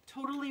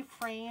 Totally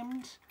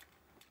framed.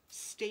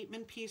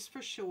 Statement piece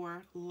for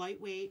sure,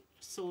 lightweight,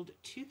 sold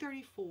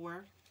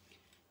 234,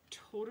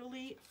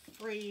 totally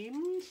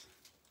framed.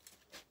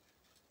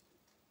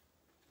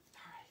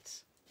 All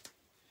right,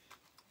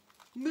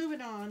 moving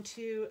on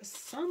to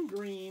some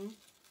green.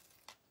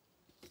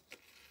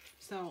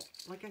 So,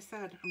 like I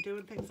said, I'm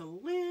doing things a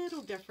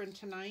little different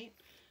tonight.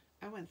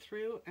 I went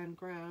through and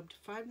grabbed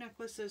 5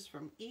 necklaces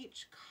from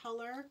each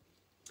color.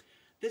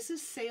 This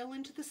is Sail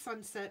Into the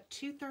Sunset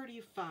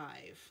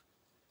 235.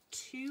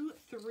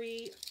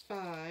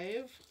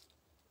 235.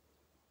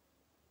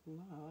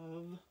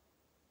 Love.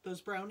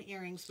 Those brown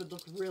earrings would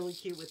look really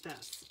cute with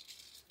this.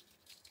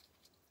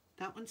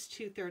 That one's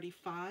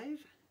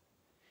 235.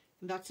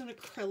 And that's an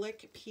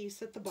acrylic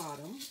piece at the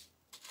bottom.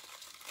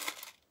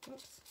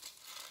 Whoops.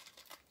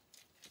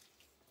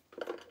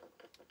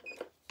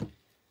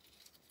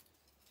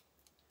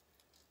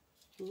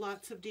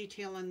 Lots of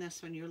detail on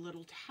this one. Your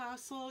little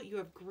tassel. You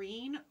have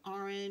green,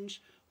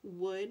 orange,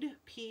 wood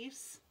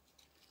piece.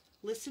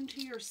 Listen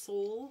to Your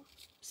Soul,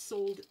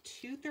 sold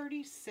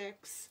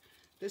 236.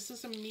 This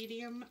is a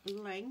medium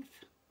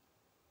length.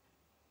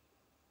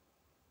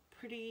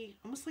 Pretty,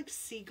 almost like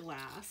sea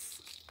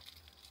glass.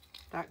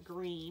 That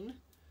green.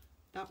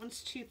 That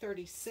one's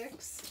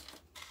 236.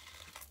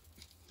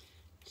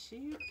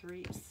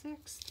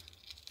 236.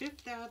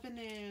 Fifth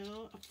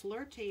Avenue, a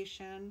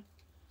Flirtation,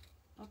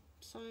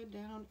 upside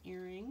down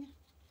earring.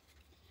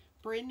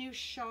 Brand New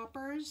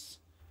Shoppers.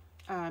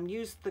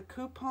 Use the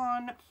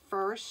coupon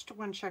first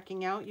when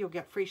checking out. You'll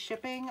get free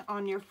shipping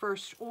on your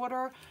first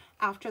order.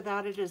 After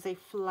that, it is a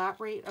flat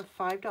rate of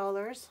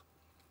 $5.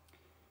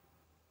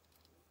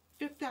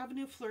 Fifth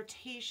Avenue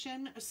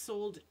Flirtation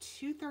sold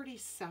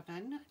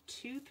 237.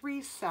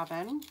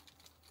 237.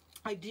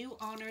 I do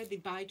honor the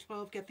buy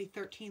 12, get the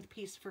 13th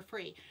piece for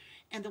free.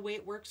 And the way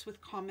it works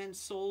with comments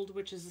sold,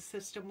 which is the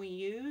system we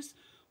use,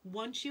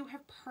 once you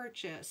have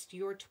purchased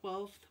your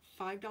 12th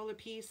 $5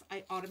 piece,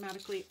 I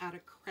automatically add a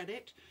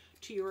credit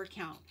to your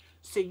account.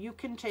 So you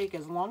can take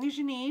as long as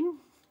you need.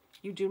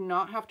 You do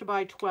not have to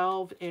buy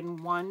 12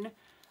 in one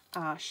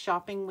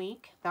shopping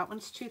week. That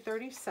one's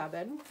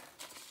 237.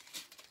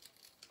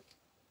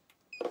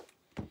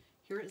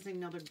 Here is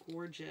another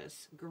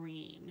gorgeous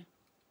green.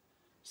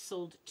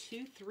 Sold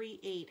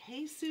 238.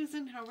 Hey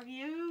Susan, how are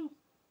you?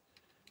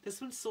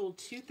 This one sold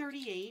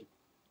 238.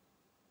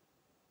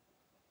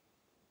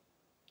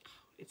 Oh,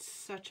 it's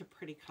such a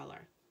pretty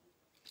color.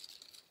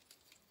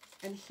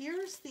 And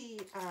here's the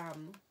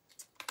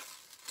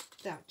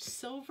that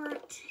silver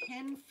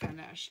tin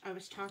finish I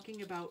was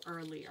talking about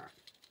earlier.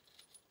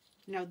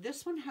 Now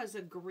this one has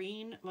a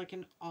green, like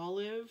an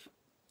olive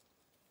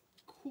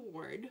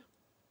cord.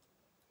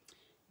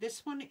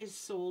 This one is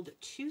sold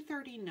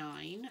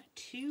 $239,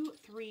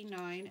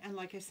 $239, and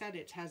like I said,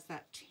 it has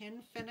that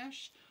tin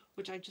finish,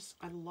 which I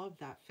love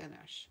that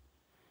finish.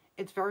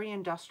 It's very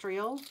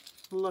industrial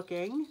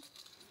looking.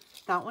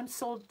 That one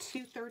sold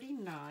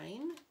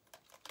 $239.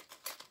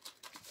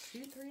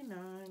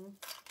 $239.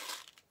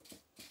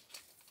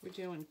 We're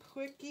doing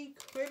quickie,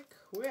 quick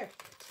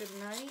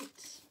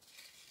tonight.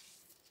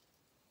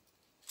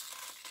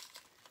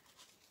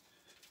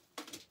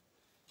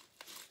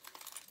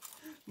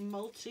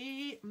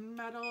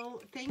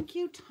 Multi-metal. Thank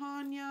you,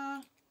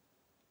 Tanya.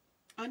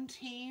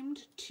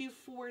 Untamed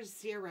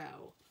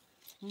 240.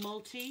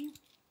 Multi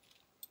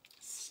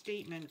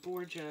statement,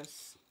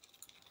 gorgeous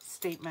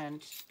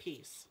statement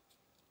piece.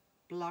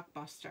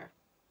 Blockbuster.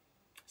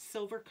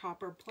 Silver,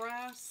 copper,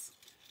 brass.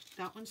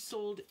 That one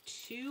sold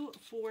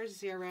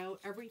 $240.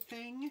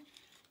 Everything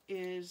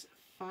is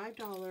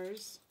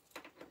 $5.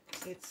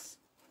 It's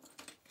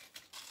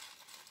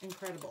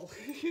incredible.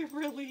 It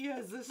really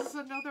is. This is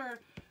another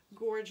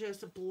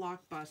gorgeous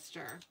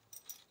blockbuster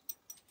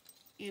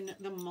in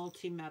the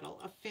multi-metal.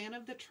 A Fan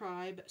of the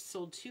Tribe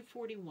sold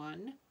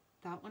 $241.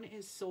 That one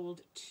is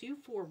sold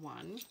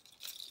 $241.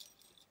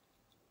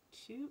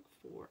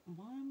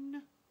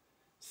 $241.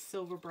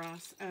 Silver,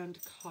 brass, and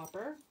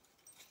copper.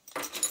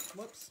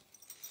 Whoops.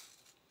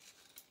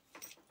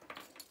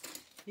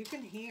 You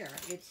can hear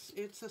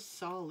it's a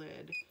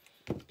solid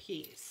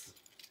piece.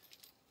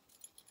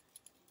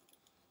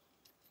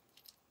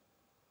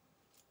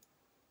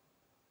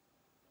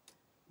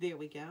 There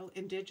we go.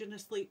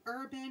 Indigenously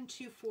Urban,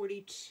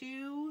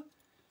 $242.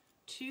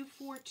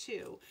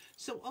 $242.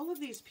 So all of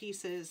these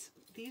pieces,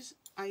 these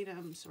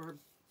items or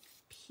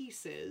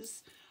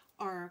pieces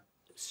are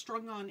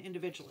strung on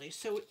individually.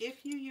 So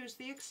if you use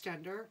the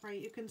extender,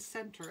 right, you can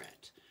center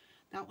it.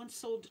 That one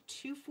sold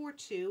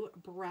 $242.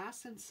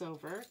 Brass and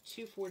silver,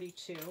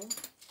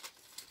 $242.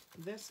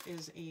 This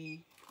is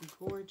a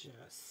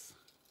gorgeous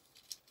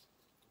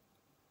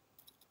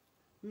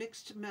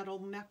mixed metal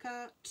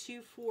Mecca,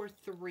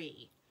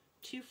 $243.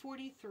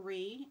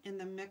 $243 in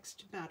the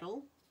mixed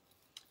metal.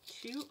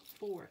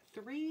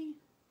 $243.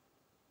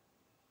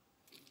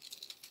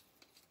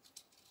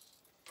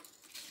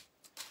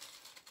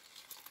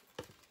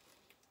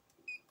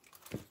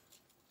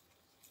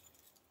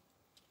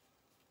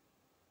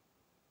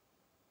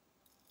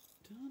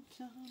 Dun,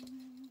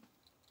 dun.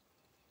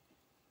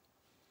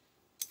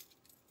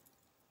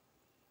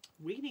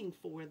 Waiting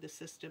for the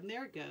system.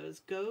 There it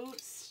goes. Go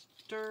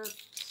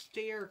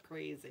stare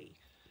crazy.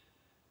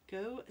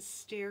 Go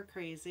stare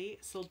crazy.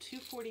 Sold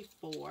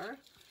 $244.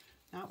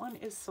 That one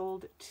is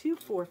sold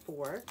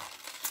 $244.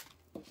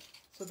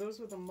 So those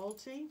were the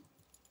multi.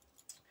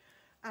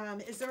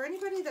 Is there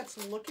anybody that's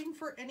looking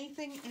for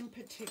anything in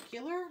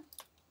particular?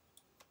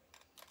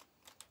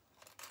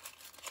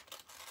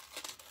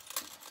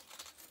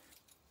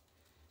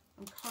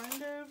 I'm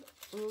kind of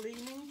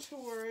leaning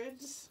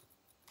towards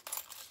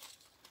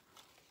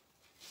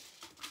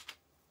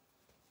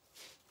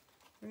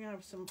we're gonna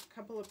have some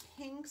couple of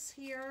pinks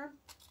here.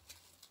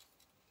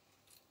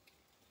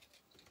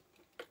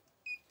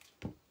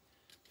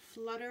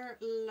 Flutter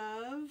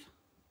Love.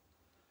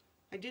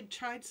 I did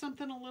try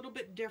something a little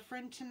bit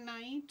different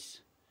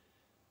tonight.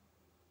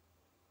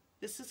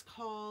 This is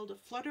called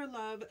Flutter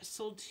Love,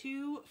 sold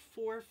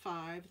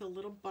 $245, the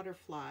little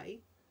butterfly.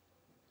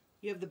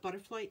 You have the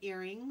butterfly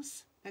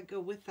earrings that go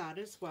with that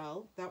as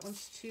well. That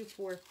one's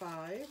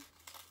 $245.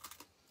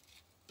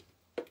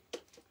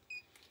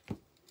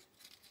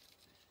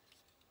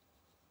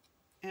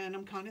 And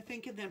I'm kind of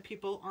thinking that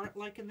people aren't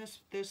liking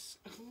this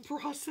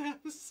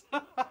process.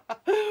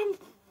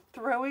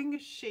 Throwing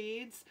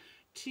shades,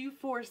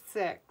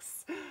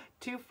 $246.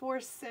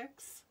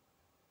 $246.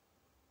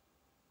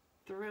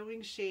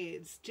 Throwing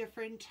shades,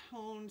 different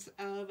tones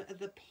of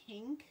the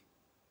pink.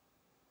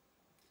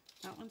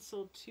 That one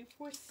sold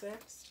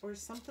 $246, or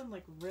something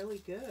like really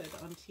good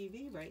on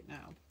TV right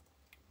now.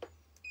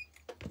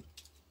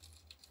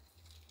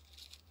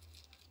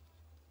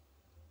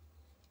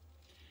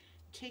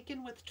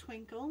 Taken with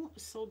Twinkle,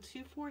 sold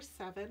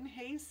 $247.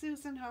 Hey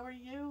Susan, how are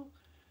you?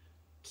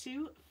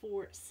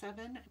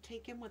 $247.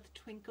 Taken with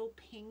Twinkle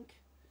Pink.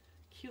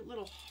 Cute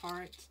little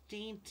heart,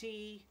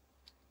 dainty.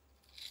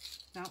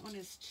 That one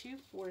is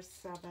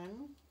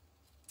 $247.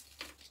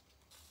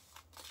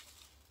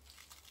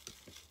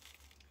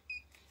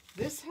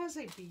 This has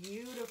a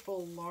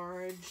beautiful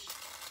large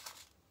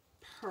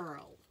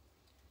pearl.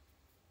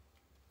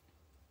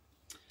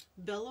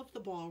 Belle of the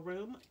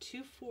Ballroom,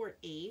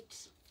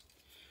 $248.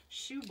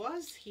 She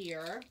was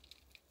here,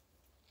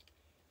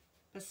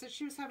 but since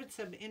she was having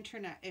some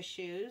internet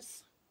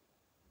issues,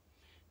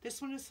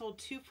 this one is sold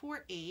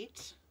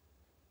 $248.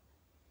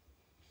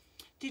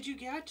 Did you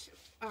get,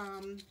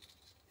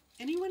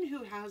 anyone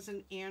who has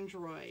an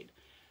Android,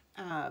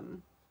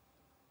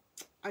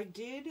 I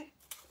did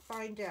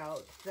find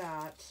out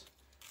that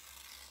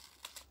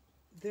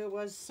there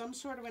was some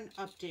sort of an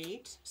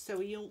update,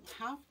 so you'll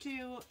have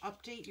to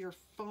update your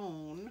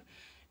phone.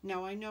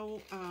 Now I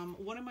know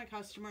one of my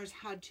customers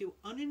had to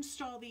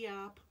uninstall the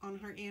app on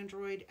her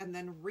Android and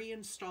then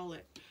reinstall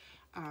it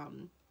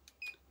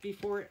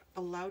before it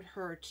allowed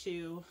her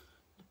to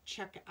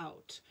check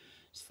out.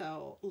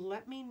 So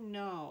let me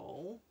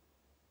know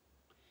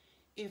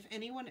if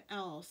anyone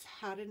else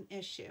had an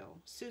issue.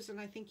 Susan,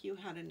 I think you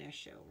had an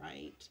issue,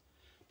 right?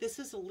 This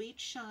is Elite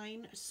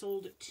Shine,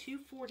 sold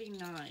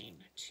 $249.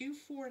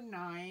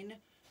 $249,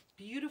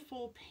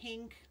 beautiful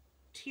pink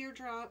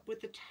teardrop with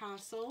the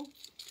tassel.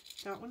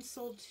 That one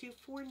sold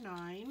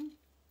 $249.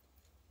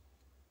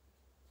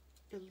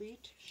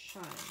 Elite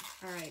Shine.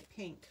 All right,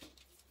 pink.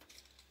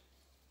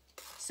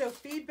 So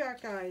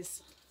feedback,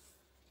 guys.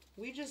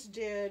 We just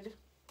did,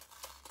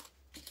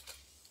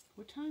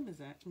 what time is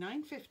that?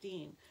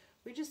 9:15.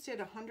 We just did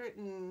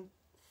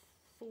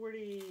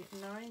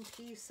 149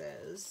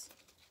 pieces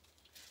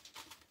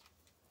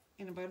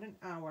in about an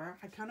hour.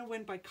 I kind of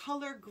went by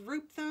color,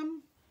 grouped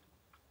them.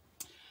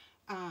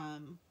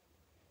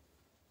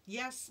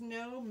 Yes,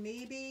 no,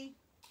 maybe.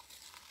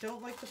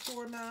 Don't like the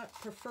format.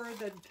 Prefer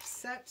the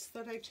sets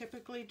that I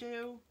typically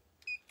do.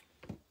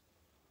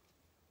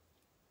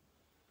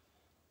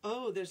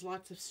 Oh, there's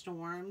lots of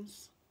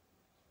storms.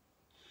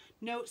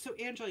 No, so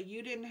Angela,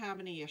 you didn't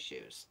have any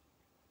issues.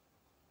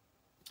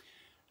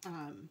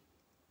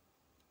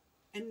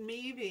 And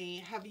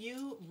maybe, have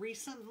you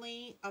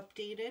recently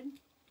updated?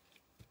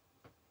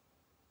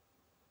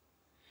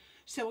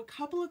 So a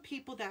couple of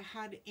people that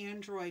had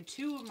Android,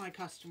 two of my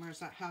customers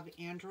that have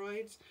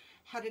Androids,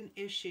 had an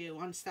issue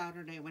on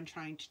Saturday when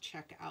trying to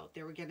check out.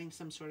 They were getting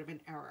some sort of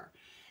an error.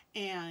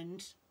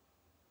 And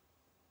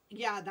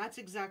yeah, that's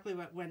exactly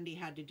what Wendy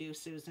had to do,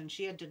 Susan.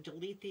 She had to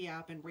delete the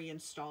app and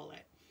reinstall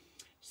it.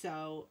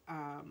 So,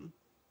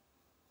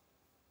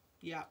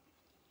 yeah.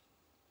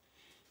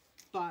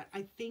 But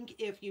I think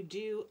if you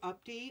do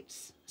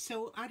updates,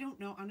 so I don't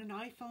know, on an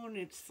iPhone,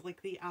 it's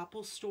like the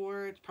Apple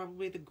Store. It's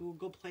probably the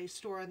Google Play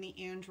Store on the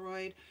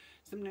Android.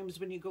 Sometimes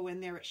when you go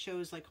in there, it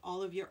shows like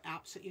all of your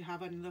apps that you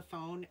have on the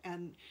phone.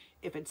 And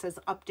if it says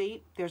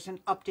update, there's an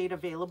update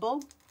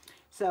available.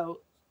 So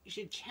you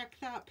should check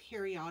that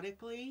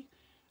periodically.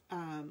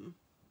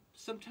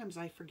 Sometimes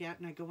I forget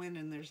and I go in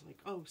and there's like,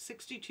 oh,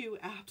 62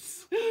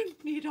 apps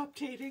need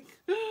updating.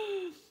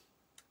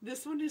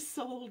 This one is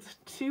sold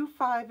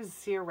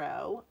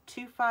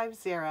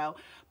 $250.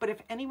 But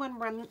if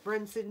anyone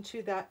runs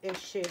into that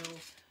issue,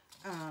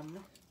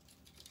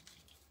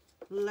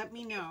 let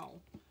me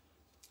know.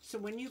 So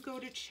when you go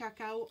to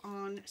checkout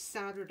on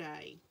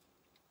Saturday,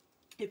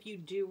 if you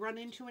do run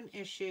into an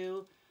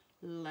issue,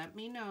 let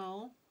me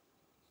know,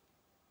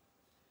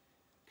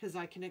 because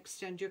I can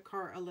extend your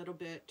cart a little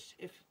bit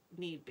if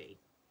need be.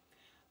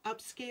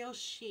 Upscale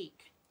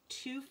Chic,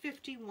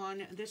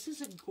 $251. This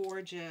is a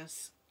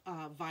gorgeous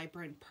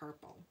vibrant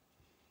purple.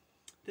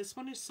 This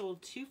one is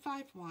sold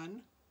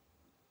 $251.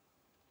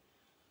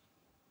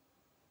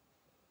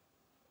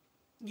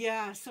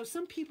 Yeah, so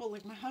some people,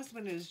 like my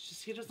husband, is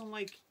just, he doesn't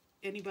like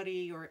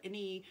anybody or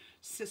any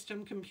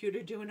system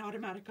computer doing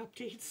automatic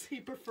updates. He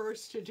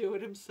prefers to do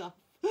it himself.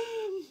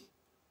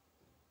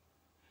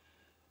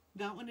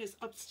 That one is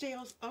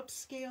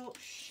Upscale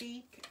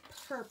Chic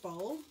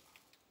Purple.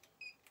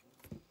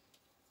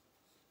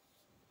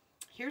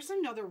 Here's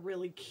another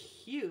really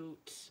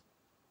cute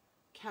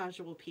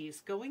casual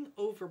piece, Going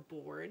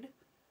Overboard.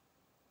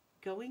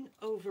 Going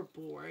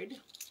Overboard.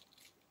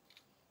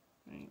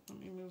 Right, let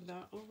me move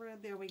that over.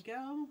 There we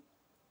go.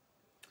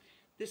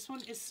 This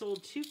one is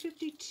sold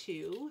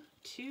 $252.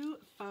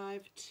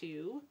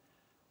 $252.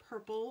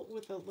 Purple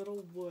with a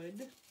little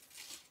wood.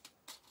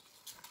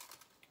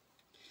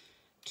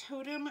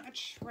 Totem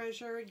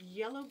Treasure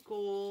Yellow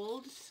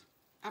Gold.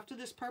 After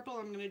this purple,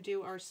 I'm going to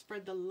do our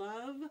Spread the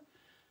Love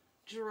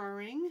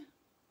drawing.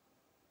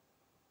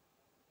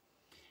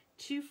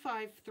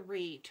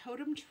 $253.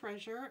 Totem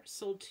Treasure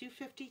sold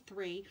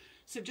 $253.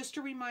 So just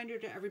a reminder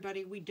to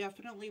everybody, we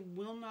definitely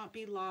will not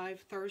be live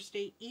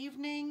Thursday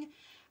evening.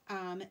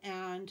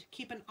 And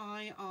keep an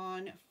eye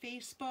on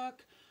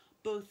Facebook,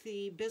 both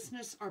the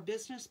our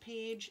business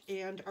page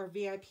and our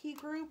VIP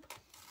group.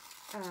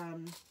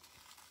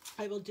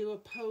 I will do a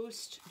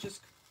post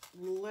just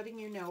letting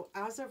you know,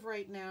 as of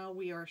right now,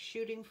 we are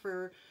shooting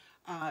for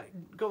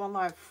going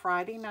live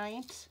Friday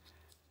night.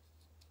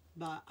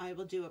 But I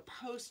will do a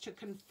post to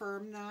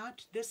confirm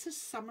that. This is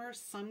Summer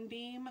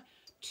Sunbeam,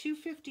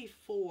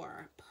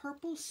 $254.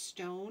 Purple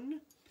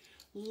Stone,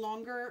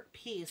 longer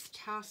piece,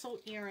 tassel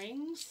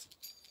earrings.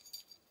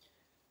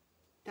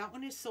 That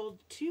one is sold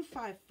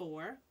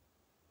 $254.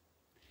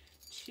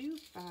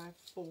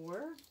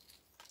 $254.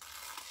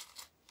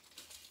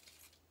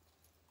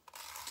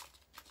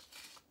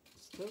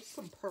 So there's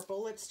some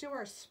purple. Let's do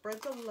our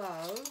Spread the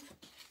Love.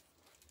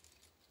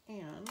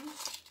 And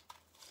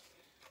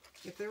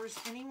if there is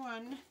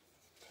anyone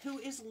who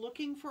is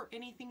looking for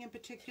anything in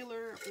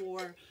particular,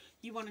 or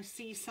you want to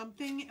see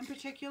something in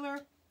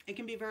particular, it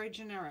can be very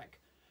generic.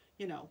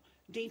 You know,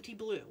 dainty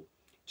blue,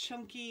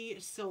 chunky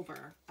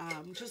silver.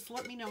 Just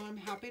let me know. I'm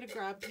happy to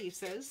grab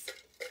pieces.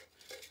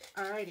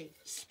 Alrighty,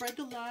 Spread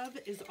the Love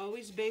is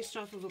always based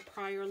off of a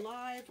prior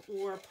live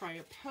or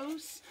prior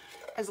post,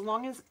 as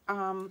long as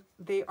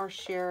they are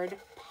shared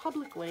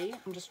publicly.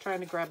 I'm just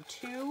trying to grab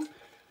 2.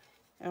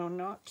 Oh,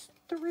 not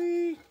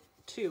 3.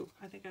 2.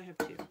 I think I have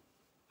 2.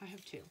 I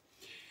have 2.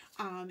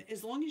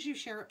 As long as you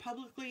share it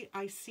publicly,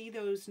 I see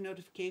those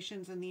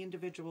notifications in the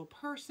individual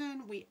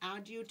person. We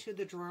add you to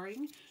the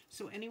drawing.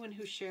 So anyone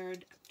who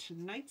shared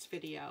tonight's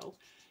video,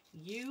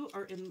 you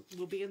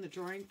will be in the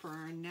drawing for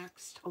our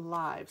next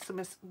live. So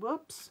Miss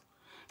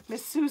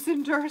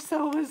Susan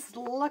Durso is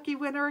lucky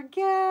winner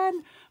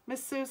again.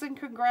 Miss Susan,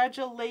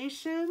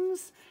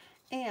 congratulations.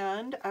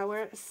 And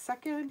our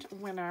second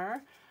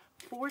winner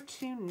for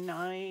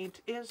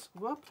tonight is,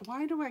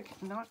 why do I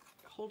not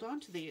hold on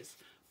to these?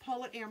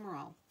 Paula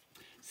Amaral.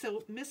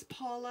 So Miss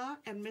Paula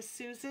and Miss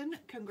Susan,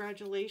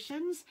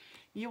 congratulations.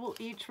 You will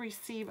each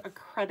receive a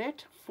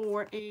credit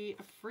for a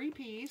free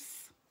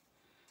piece.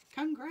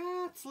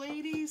 Congrats,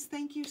 ladies.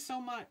 Thank you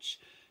so much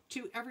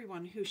to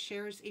everyone who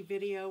shares a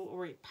video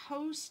or a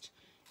post.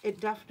 It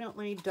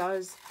definitely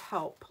does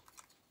help.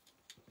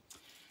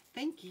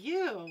 Thank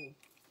you.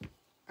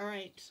 All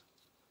right.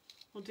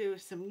 We'll do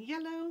some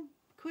yellow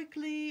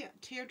quickly.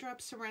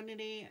 Teardrop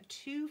Serenity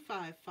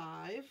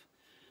 255.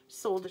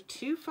 Sold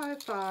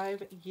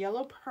 255.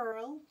 Yellow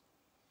pearl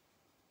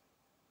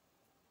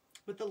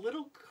with a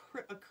little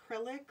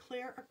acrylic,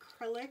 clear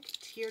acrylic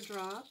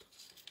teardrop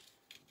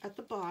at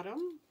the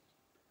bottom.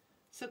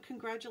 So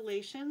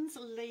congratulations,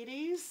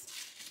 ladies.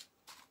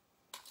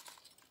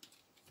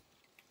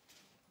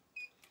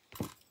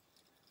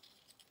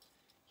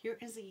 Here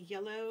is a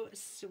yellow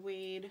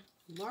suede,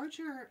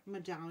 larger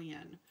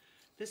medallion.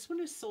 This one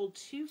is sold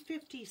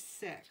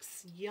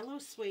 $256. Yellow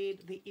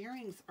suede. The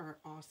earrings are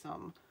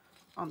awesome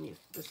on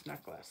this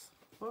necklace.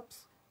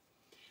 Whoops.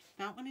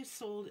 That one is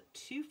sold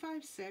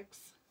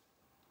 $256.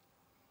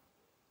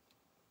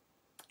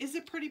 Is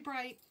it pretty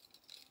bright?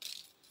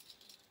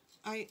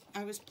 I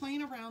was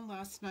playing around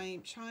last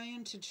night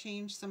trying to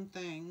change some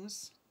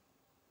things.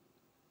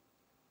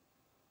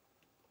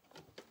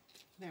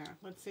 There,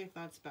 let's see if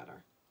that's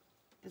better.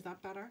 Is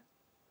that better?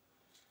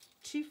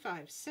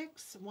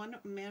 256, one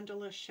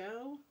mandala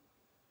show.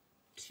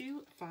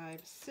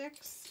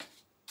 256.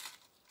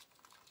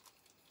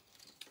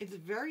 It's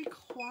very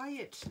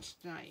quiet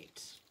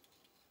tonight.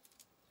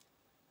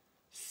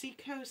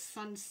 Seacoast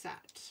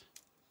Sunset.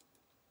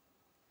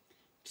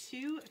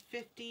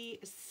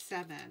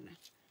 257.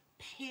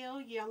 Pale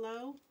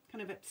yellow,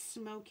 kind of a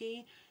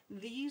smoky.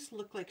 These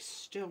look like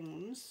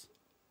stones.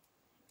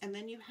 And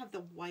then you have the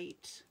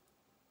white.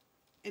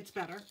 It's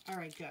better. All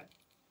right, good.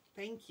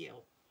 Thank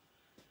you.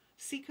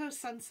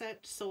 Seacoast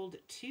Sunset sold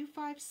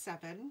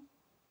 $257.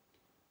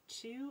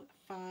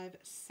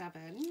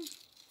 $257.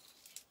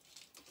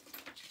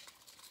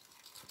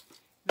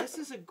 This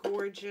is a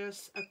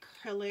gorgeous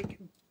acrylic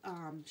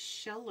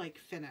shell-like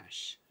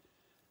finish.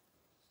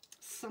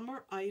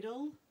 Summer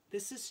Idol.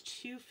 This is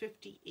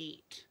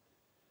 $258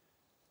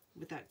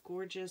 with that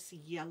gorgeous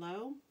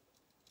yellow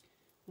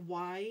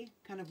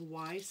kind of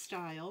Y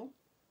style.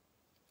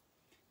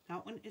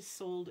 That one is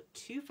sold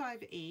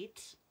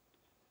 $258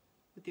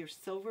 with your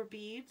silver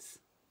beads.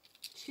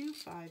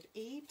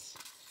 $258.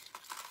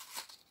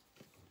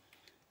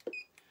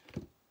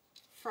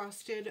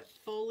 Frosted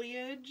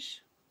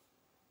foliage.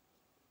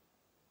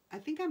 I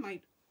think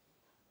I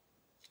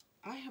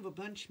have a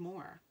bunch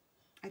more.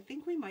 I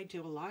think we might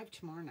do a live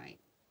tomorrow night.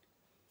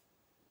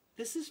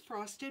 This is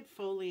Frosted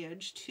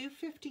Foliage,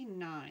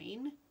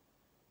 $259.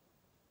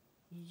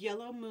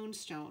 Yellow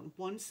Moonstone,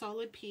 one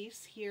solid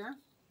piece here.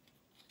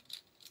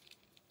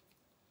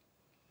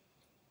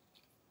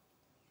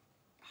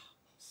 Oh,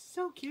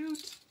 so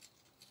cute.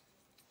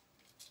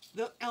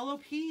 The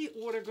LOP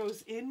order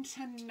goes in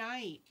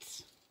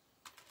tonight.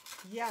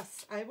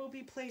 Yes, I will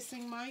be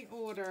placing my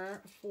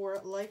order for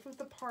Life of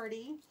the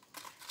Party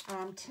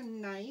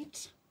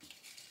tonight.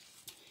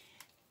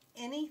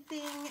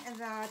 Anything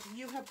that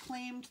you have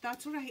claimed,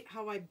 that's what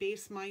how I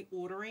base my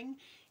ordering,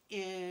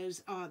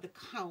 is the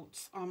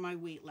counts on my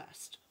wait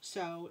list.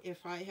 So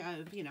if I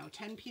have,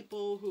 10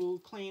 people who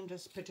claimed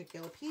this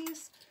particular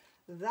piece,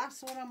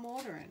 that's what I'm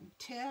ordering.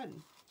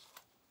 10.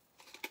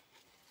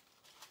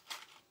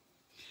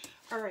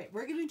 All right,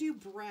 we're going to do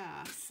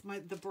brass,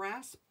 the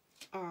brass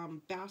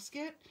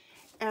basket,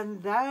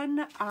 and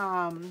then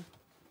I'm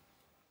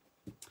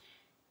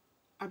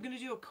going to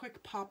do a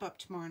quick pop-up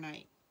tomorrow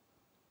night.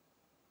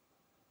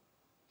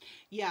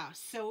 Yeah,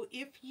 so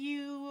if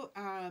you,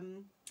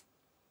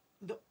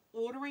 the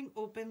ordering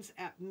opens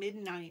at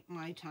midnight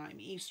my time,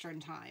 Eastern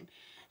time.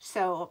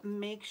 So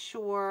make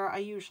sure, I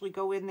usually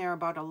go in there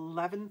about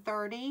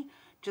 11:30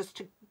 just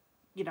to,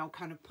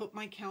 kind of put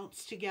my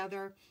counts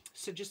together.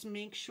 So just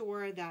make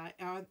sure that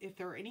if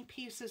there are any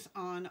pieces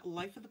on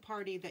Life of the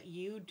Party that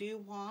you do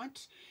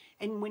want,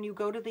 and when you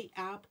go to the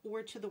app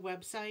or to the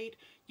website,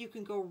 you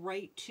can go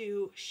right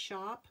to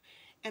shop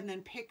and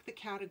then pick the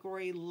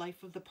category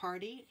Life of the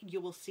Party.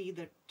 You will see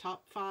the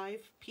top 5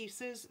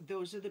 pieces.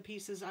 Those are the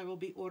pieces I will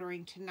be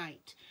ordering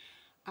tonight.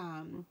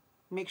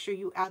 Make sure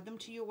you add them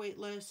to your wait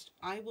list.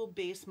 I will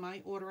base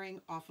my ordering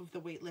off of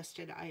the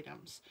waitlisted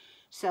items.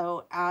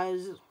 So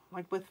as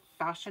like with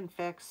Fashion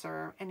Fix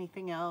or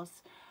anything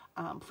else,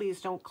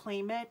 please don't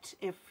claim it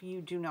if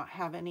you do not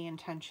have any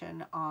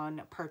intention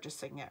on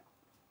purchasing it,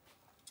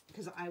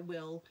 because I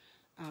will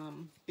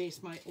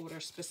base my order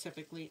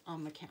specifically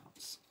on the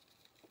counts.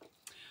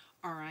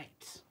 All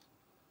right.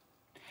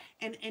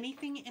 And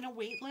anything in a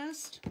wait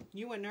list,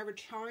 you are never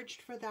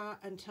charged for that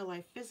until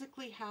I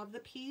physically have the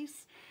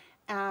piece.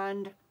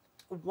 And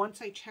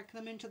once I check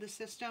them into the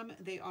system,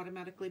 they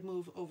automatically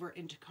move over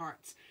into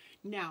carts.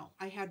 Now,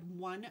 I had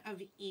one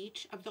of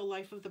each of the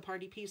Life of the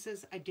Party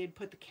pieces. I did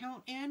put the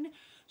count in.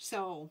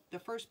 So the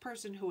first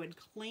person who had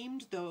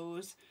claimed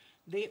those,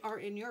 they are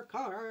in your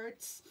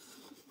carts.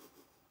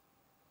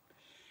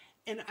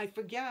 And I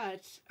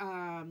forget,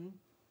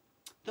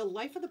 the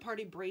Life of the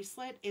Party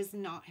bracelet is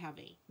not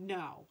heavy.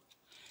 No.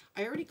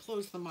 I already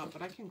closed them up,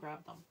 but I can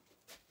grab them.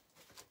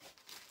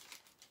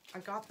 I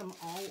got them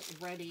all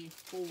ready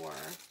for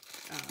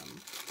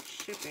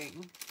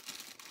shipping.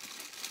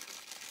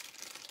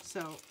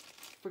 So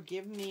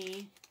forgive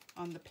me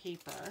on the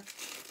paper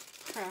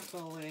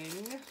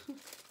crackling.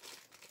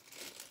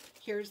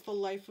 Here's the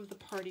Life of the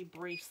Party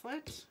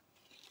bracelet.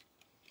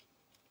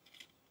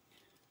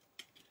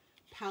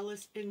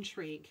 Palace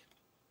Intrigue.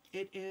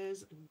 It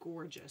is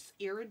gorgeous.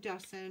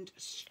 Iridescent,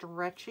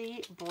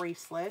 stretchy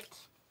bracelet.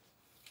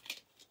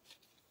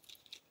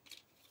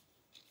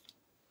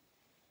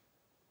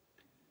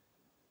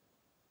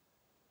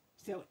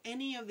 So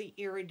any of the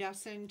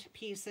iridescent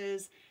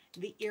pieces,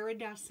 the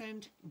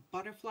iridescent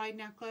butterfly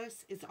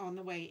necklace is on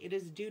the way. It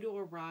is due to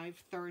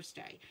arrive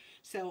Thursday.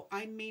 So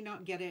I may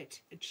not get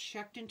it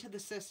checked into the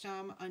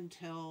system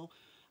until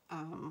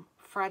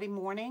Friday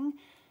morning,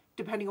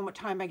 depending on what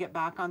time I get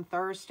back on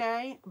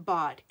Thursday,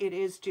 but it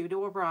is due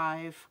to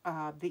arrive,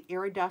 the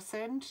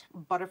iridescent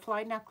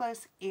butterfly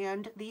necklace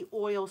and the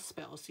oil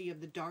spill. So you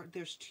have the dark,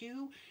 there's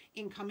 2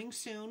 incoming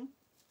soon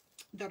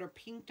that are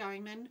pink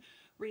diamond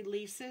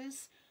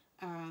releases.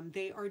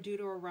 They are due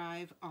to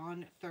arrive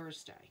on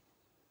Thursday.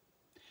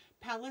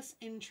 Palace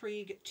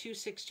Intrigue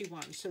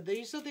 261. So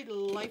these are the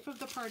Life of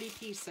the Party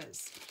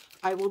pieces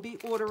I will be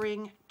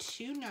ordering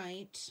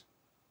tonight.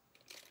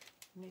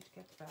 I need to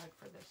get the bag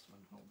for this one.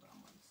 Hold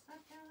on one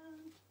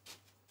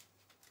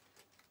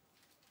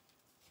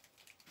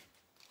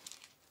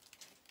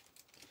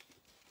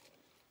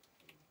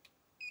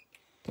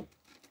second.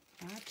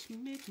 At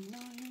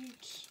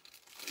midnight.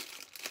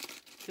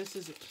 This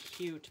is a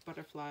cute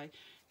butterfly.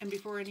 And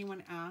before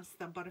anyone asks,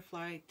 that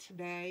butterfly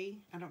today,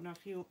 I don't know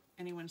if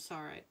anyone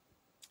saw it.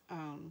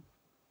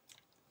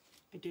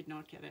 I did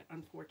not get it,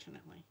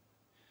 unfortunately.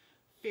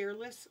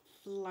 Fearless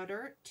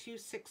Flutter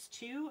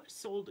 262,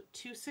 sold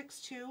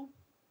 262.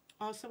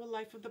 Also a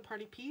Life of the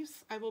Party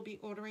piece I will be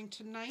ordering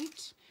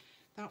tonight.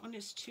 That one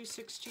is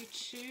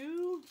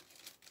 262.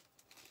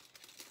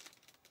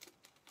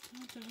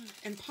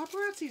 And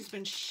Paparazzi's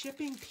been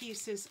shipping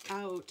pieces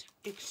out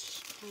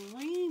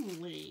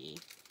extremely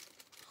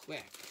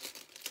quick.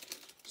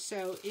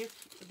 So if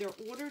they're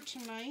ordered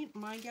tonight,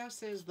 my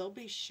guess is they'll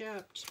be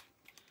shipped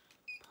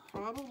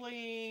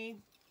probably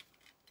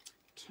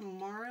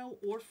tomorrow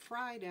or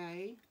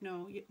Friday.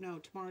 No,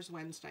 tomorrow's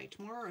Wednesday.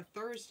 Tomorrow or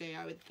Thursday,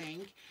 I would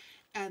think.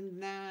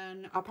 And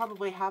then I'll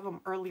probably have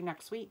them early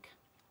next week.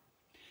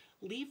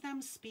 Leave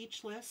Them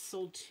Speechless,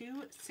 sold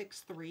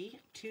 263.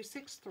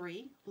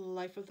 263,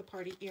 Life of the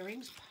Party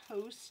earrings,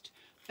 post,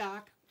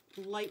 back,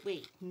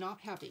 lightweight, not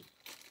heavy.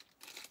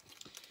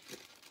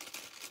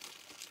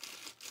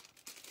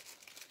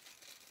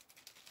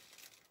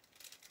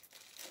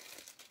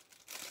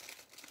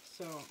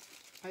 So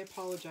I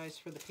apologize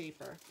for the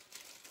paper.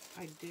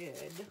 I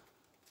did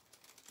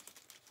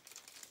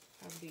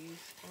have these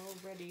all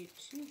ready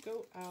to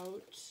go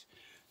out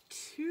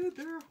to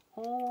their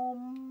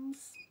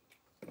homes.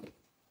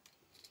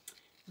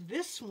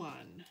 This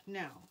one,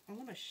 now, I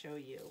want to show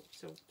you.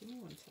 So give me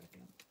 1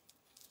 second.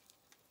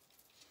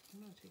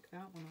 I'm going to take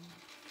that one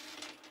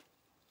off.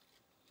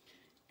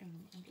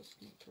 And I'm just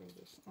going to throw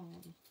this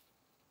on.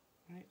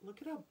 All right,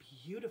 look at how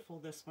beautiful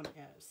this one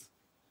is.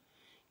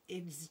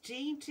 It's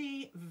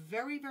dainty,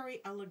 very, very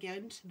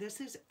elegant.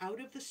 This is Out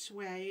of the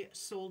Sway,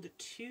 sold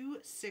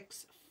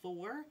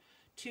 264.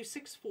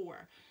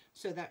 264.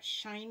 So that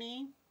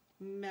shiny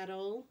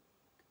metal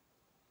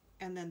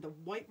and then the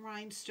white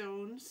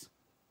rhinestones.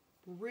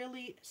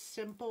 Really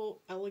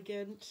simple,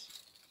 elegant.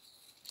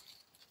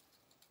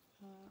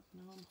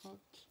 Now I'm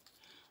hooked.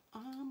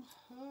 I'm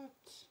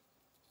hooked.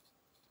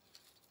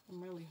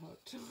 I'm really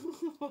hooked.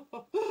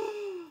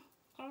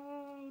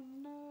 Oh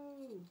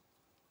no.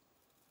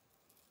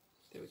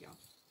 There we go.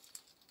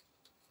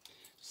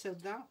 So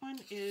that one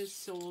is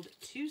sold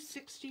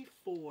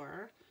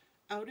 264.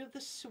 Out of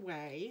the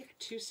Sway,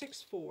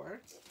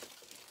 264.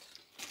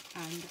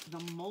 And the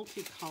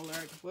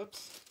multicolored,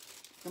 whoops,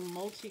 the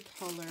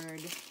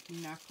multicolored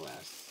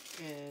necklace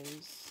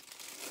is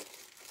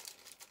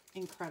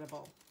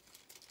incredible.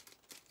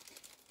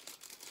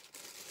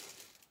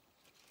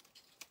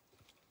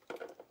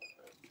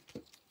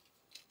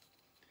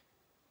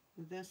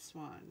 This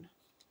one,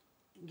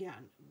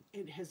 again,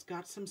 it has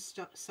got some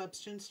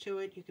substance to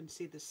it. You can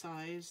see the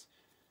size.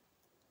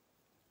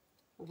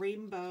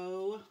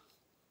 Rainbow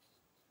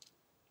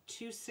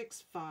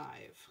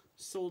 265,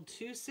 sold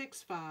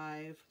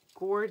 265.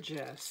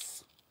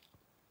 Gorgeous,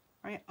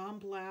 right? On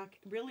black,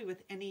 really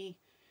with anything.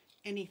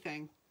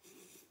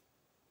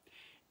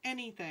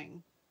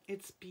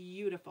 It's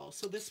beautiful.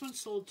 So this one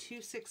sold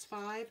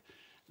 265.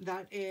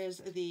 That is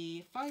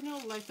the final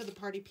Life of the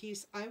Party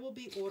piece I will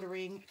be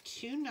ordering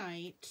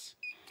tonight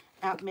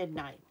at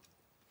midnight.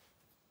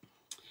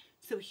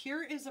 So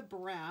here is a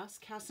brass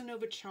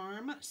Casanova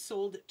charm,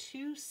 sold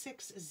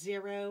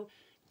 260.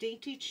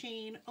 Dainty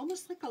chain,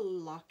 almost like a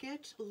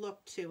locket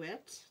look to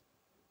it,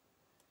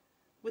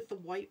 with the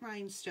white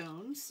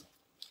rhinestones.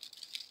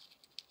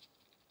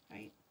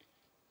 Right,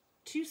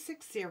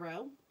 260,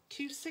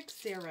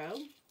 260.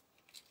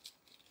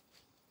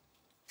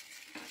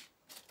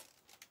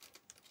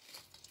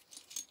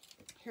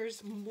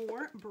 Here's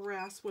more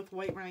brass with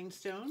white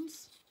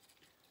rhinestones.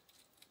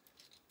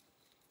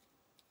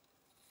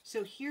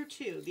 So here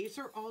too, these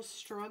are all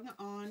strung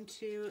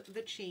onto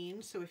the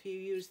chain. So if you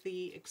use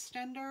the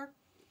extender,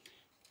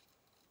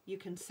 you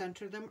can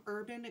center them.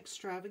 Urban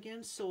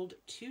Extravagance, sold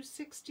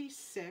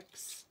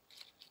 266.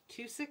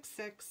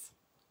 266.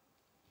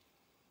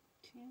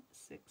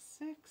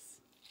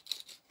 266.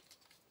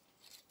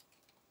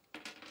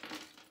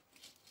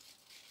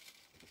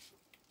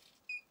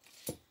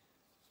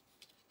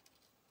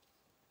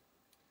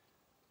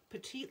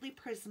 Petitely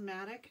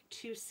Prismatic,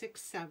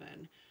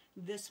 267.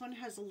 This one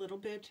has a little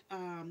bit,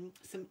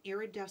 some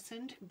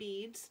iridescent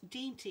beads,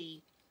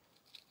 dainty,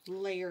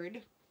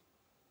 layered.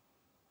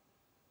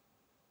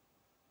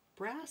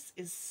 Brass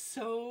is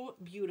so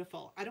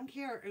beautiful. I don't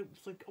care,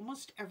 it's like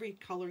almost every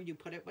color you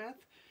put it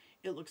with,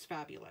 it looks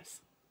fabulous.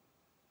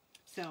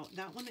 So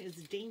that one is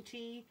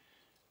dainty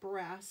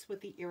brass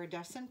with the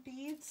iridescent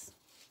beads.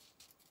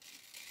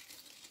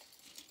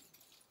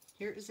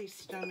 Here is a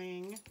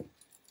stunning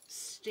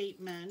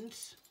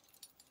statement,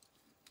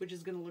 which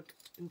is going to look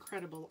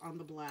incredible on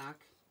the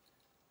black.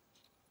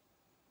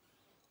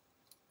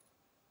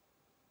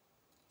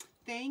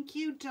 Thank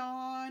you,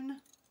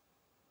 Dawn.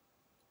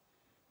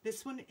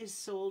 This one is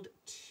sold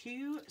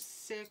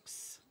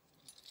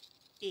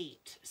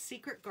 268.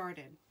 Secret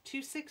Garden,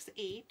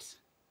 268.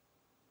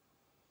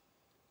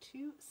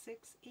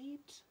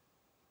 268.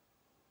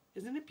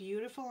 Isn't it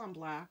beautiful on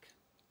black?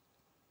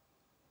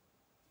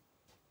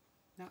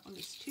 That one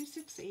is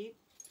 268.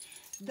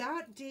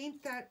 That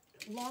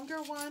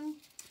longer one,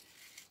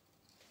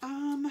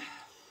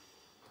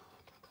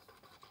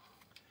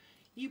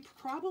 you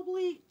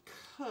probably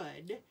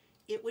could.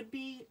 It would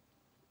be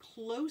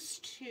close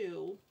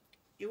to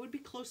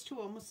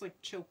almost like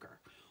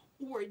choker.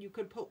 Or you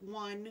could put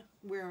one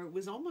where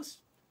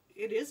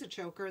it is a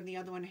choker, and the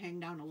other one hang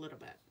down a little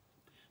bit.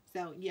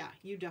 So yeah,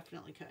 you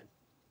definitely could.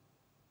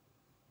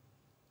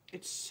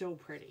 It's so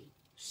pretty,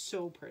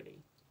 so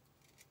pretty.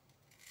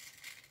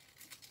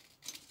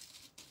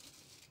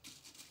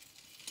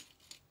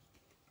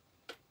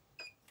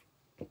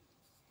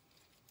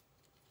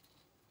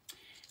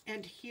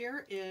 And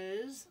here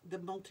is the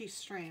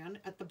multi-strand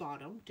at the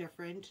bottom,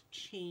 different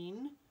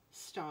chain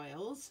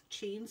styles.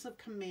 Chains of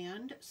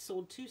Command,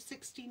 sold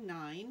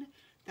 269.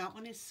 That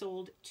one is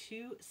sold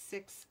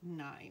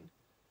 269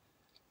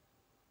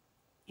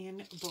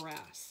 in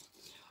brass.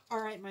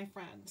 All right, my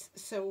friends.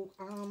 So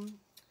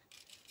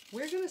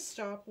we're going to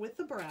stop with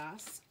the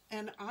brass,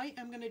 and I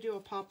am going to do a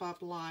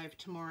pop-up live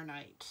tomorrow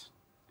night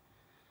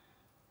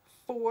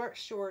for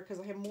sure, because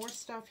I have more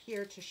stuff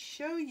here to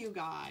show you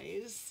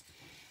guys.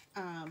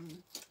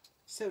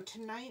 So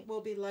tonight will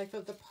be Life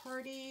of the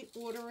Party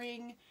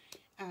ordering.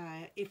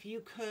 If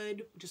you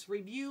could just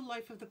review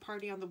Life of the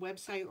Party on the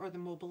website or the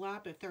mobile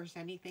app, if there's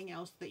anything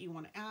else that you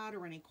want to add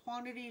or any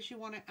quantities you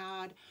want to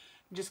add,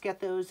 just get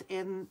those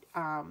in,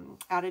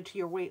 added to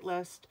your wait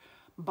list.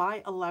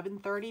 By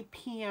 11:30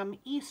 p.m.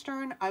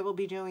 Eastern, I will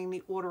be doing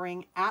the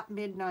ordering at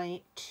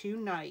midnight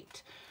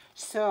tonight.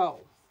 So,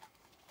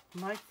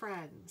 my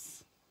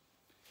friends,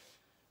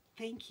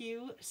 thank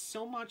you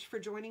so much for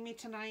joining me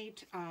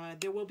tonight.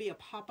 There will be a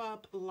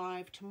pop-up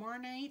live tomorrow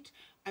night.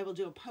 I will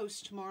do a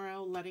post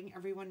tomorrow letting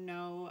everyone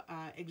know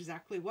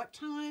exactly what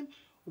time,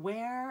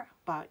 where,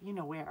 but you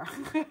know where,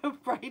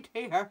 right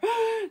here.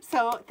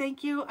 So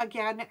thank you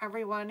again,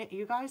 everyone.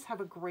 You guys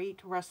have a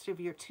great rest of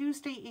your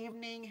Tuesday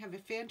evening. Have a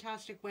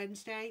fantastic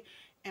Wednesday,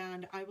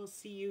 and I will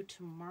see you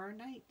tomorrow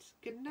night.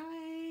 Good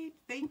night.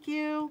 Thank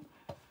you.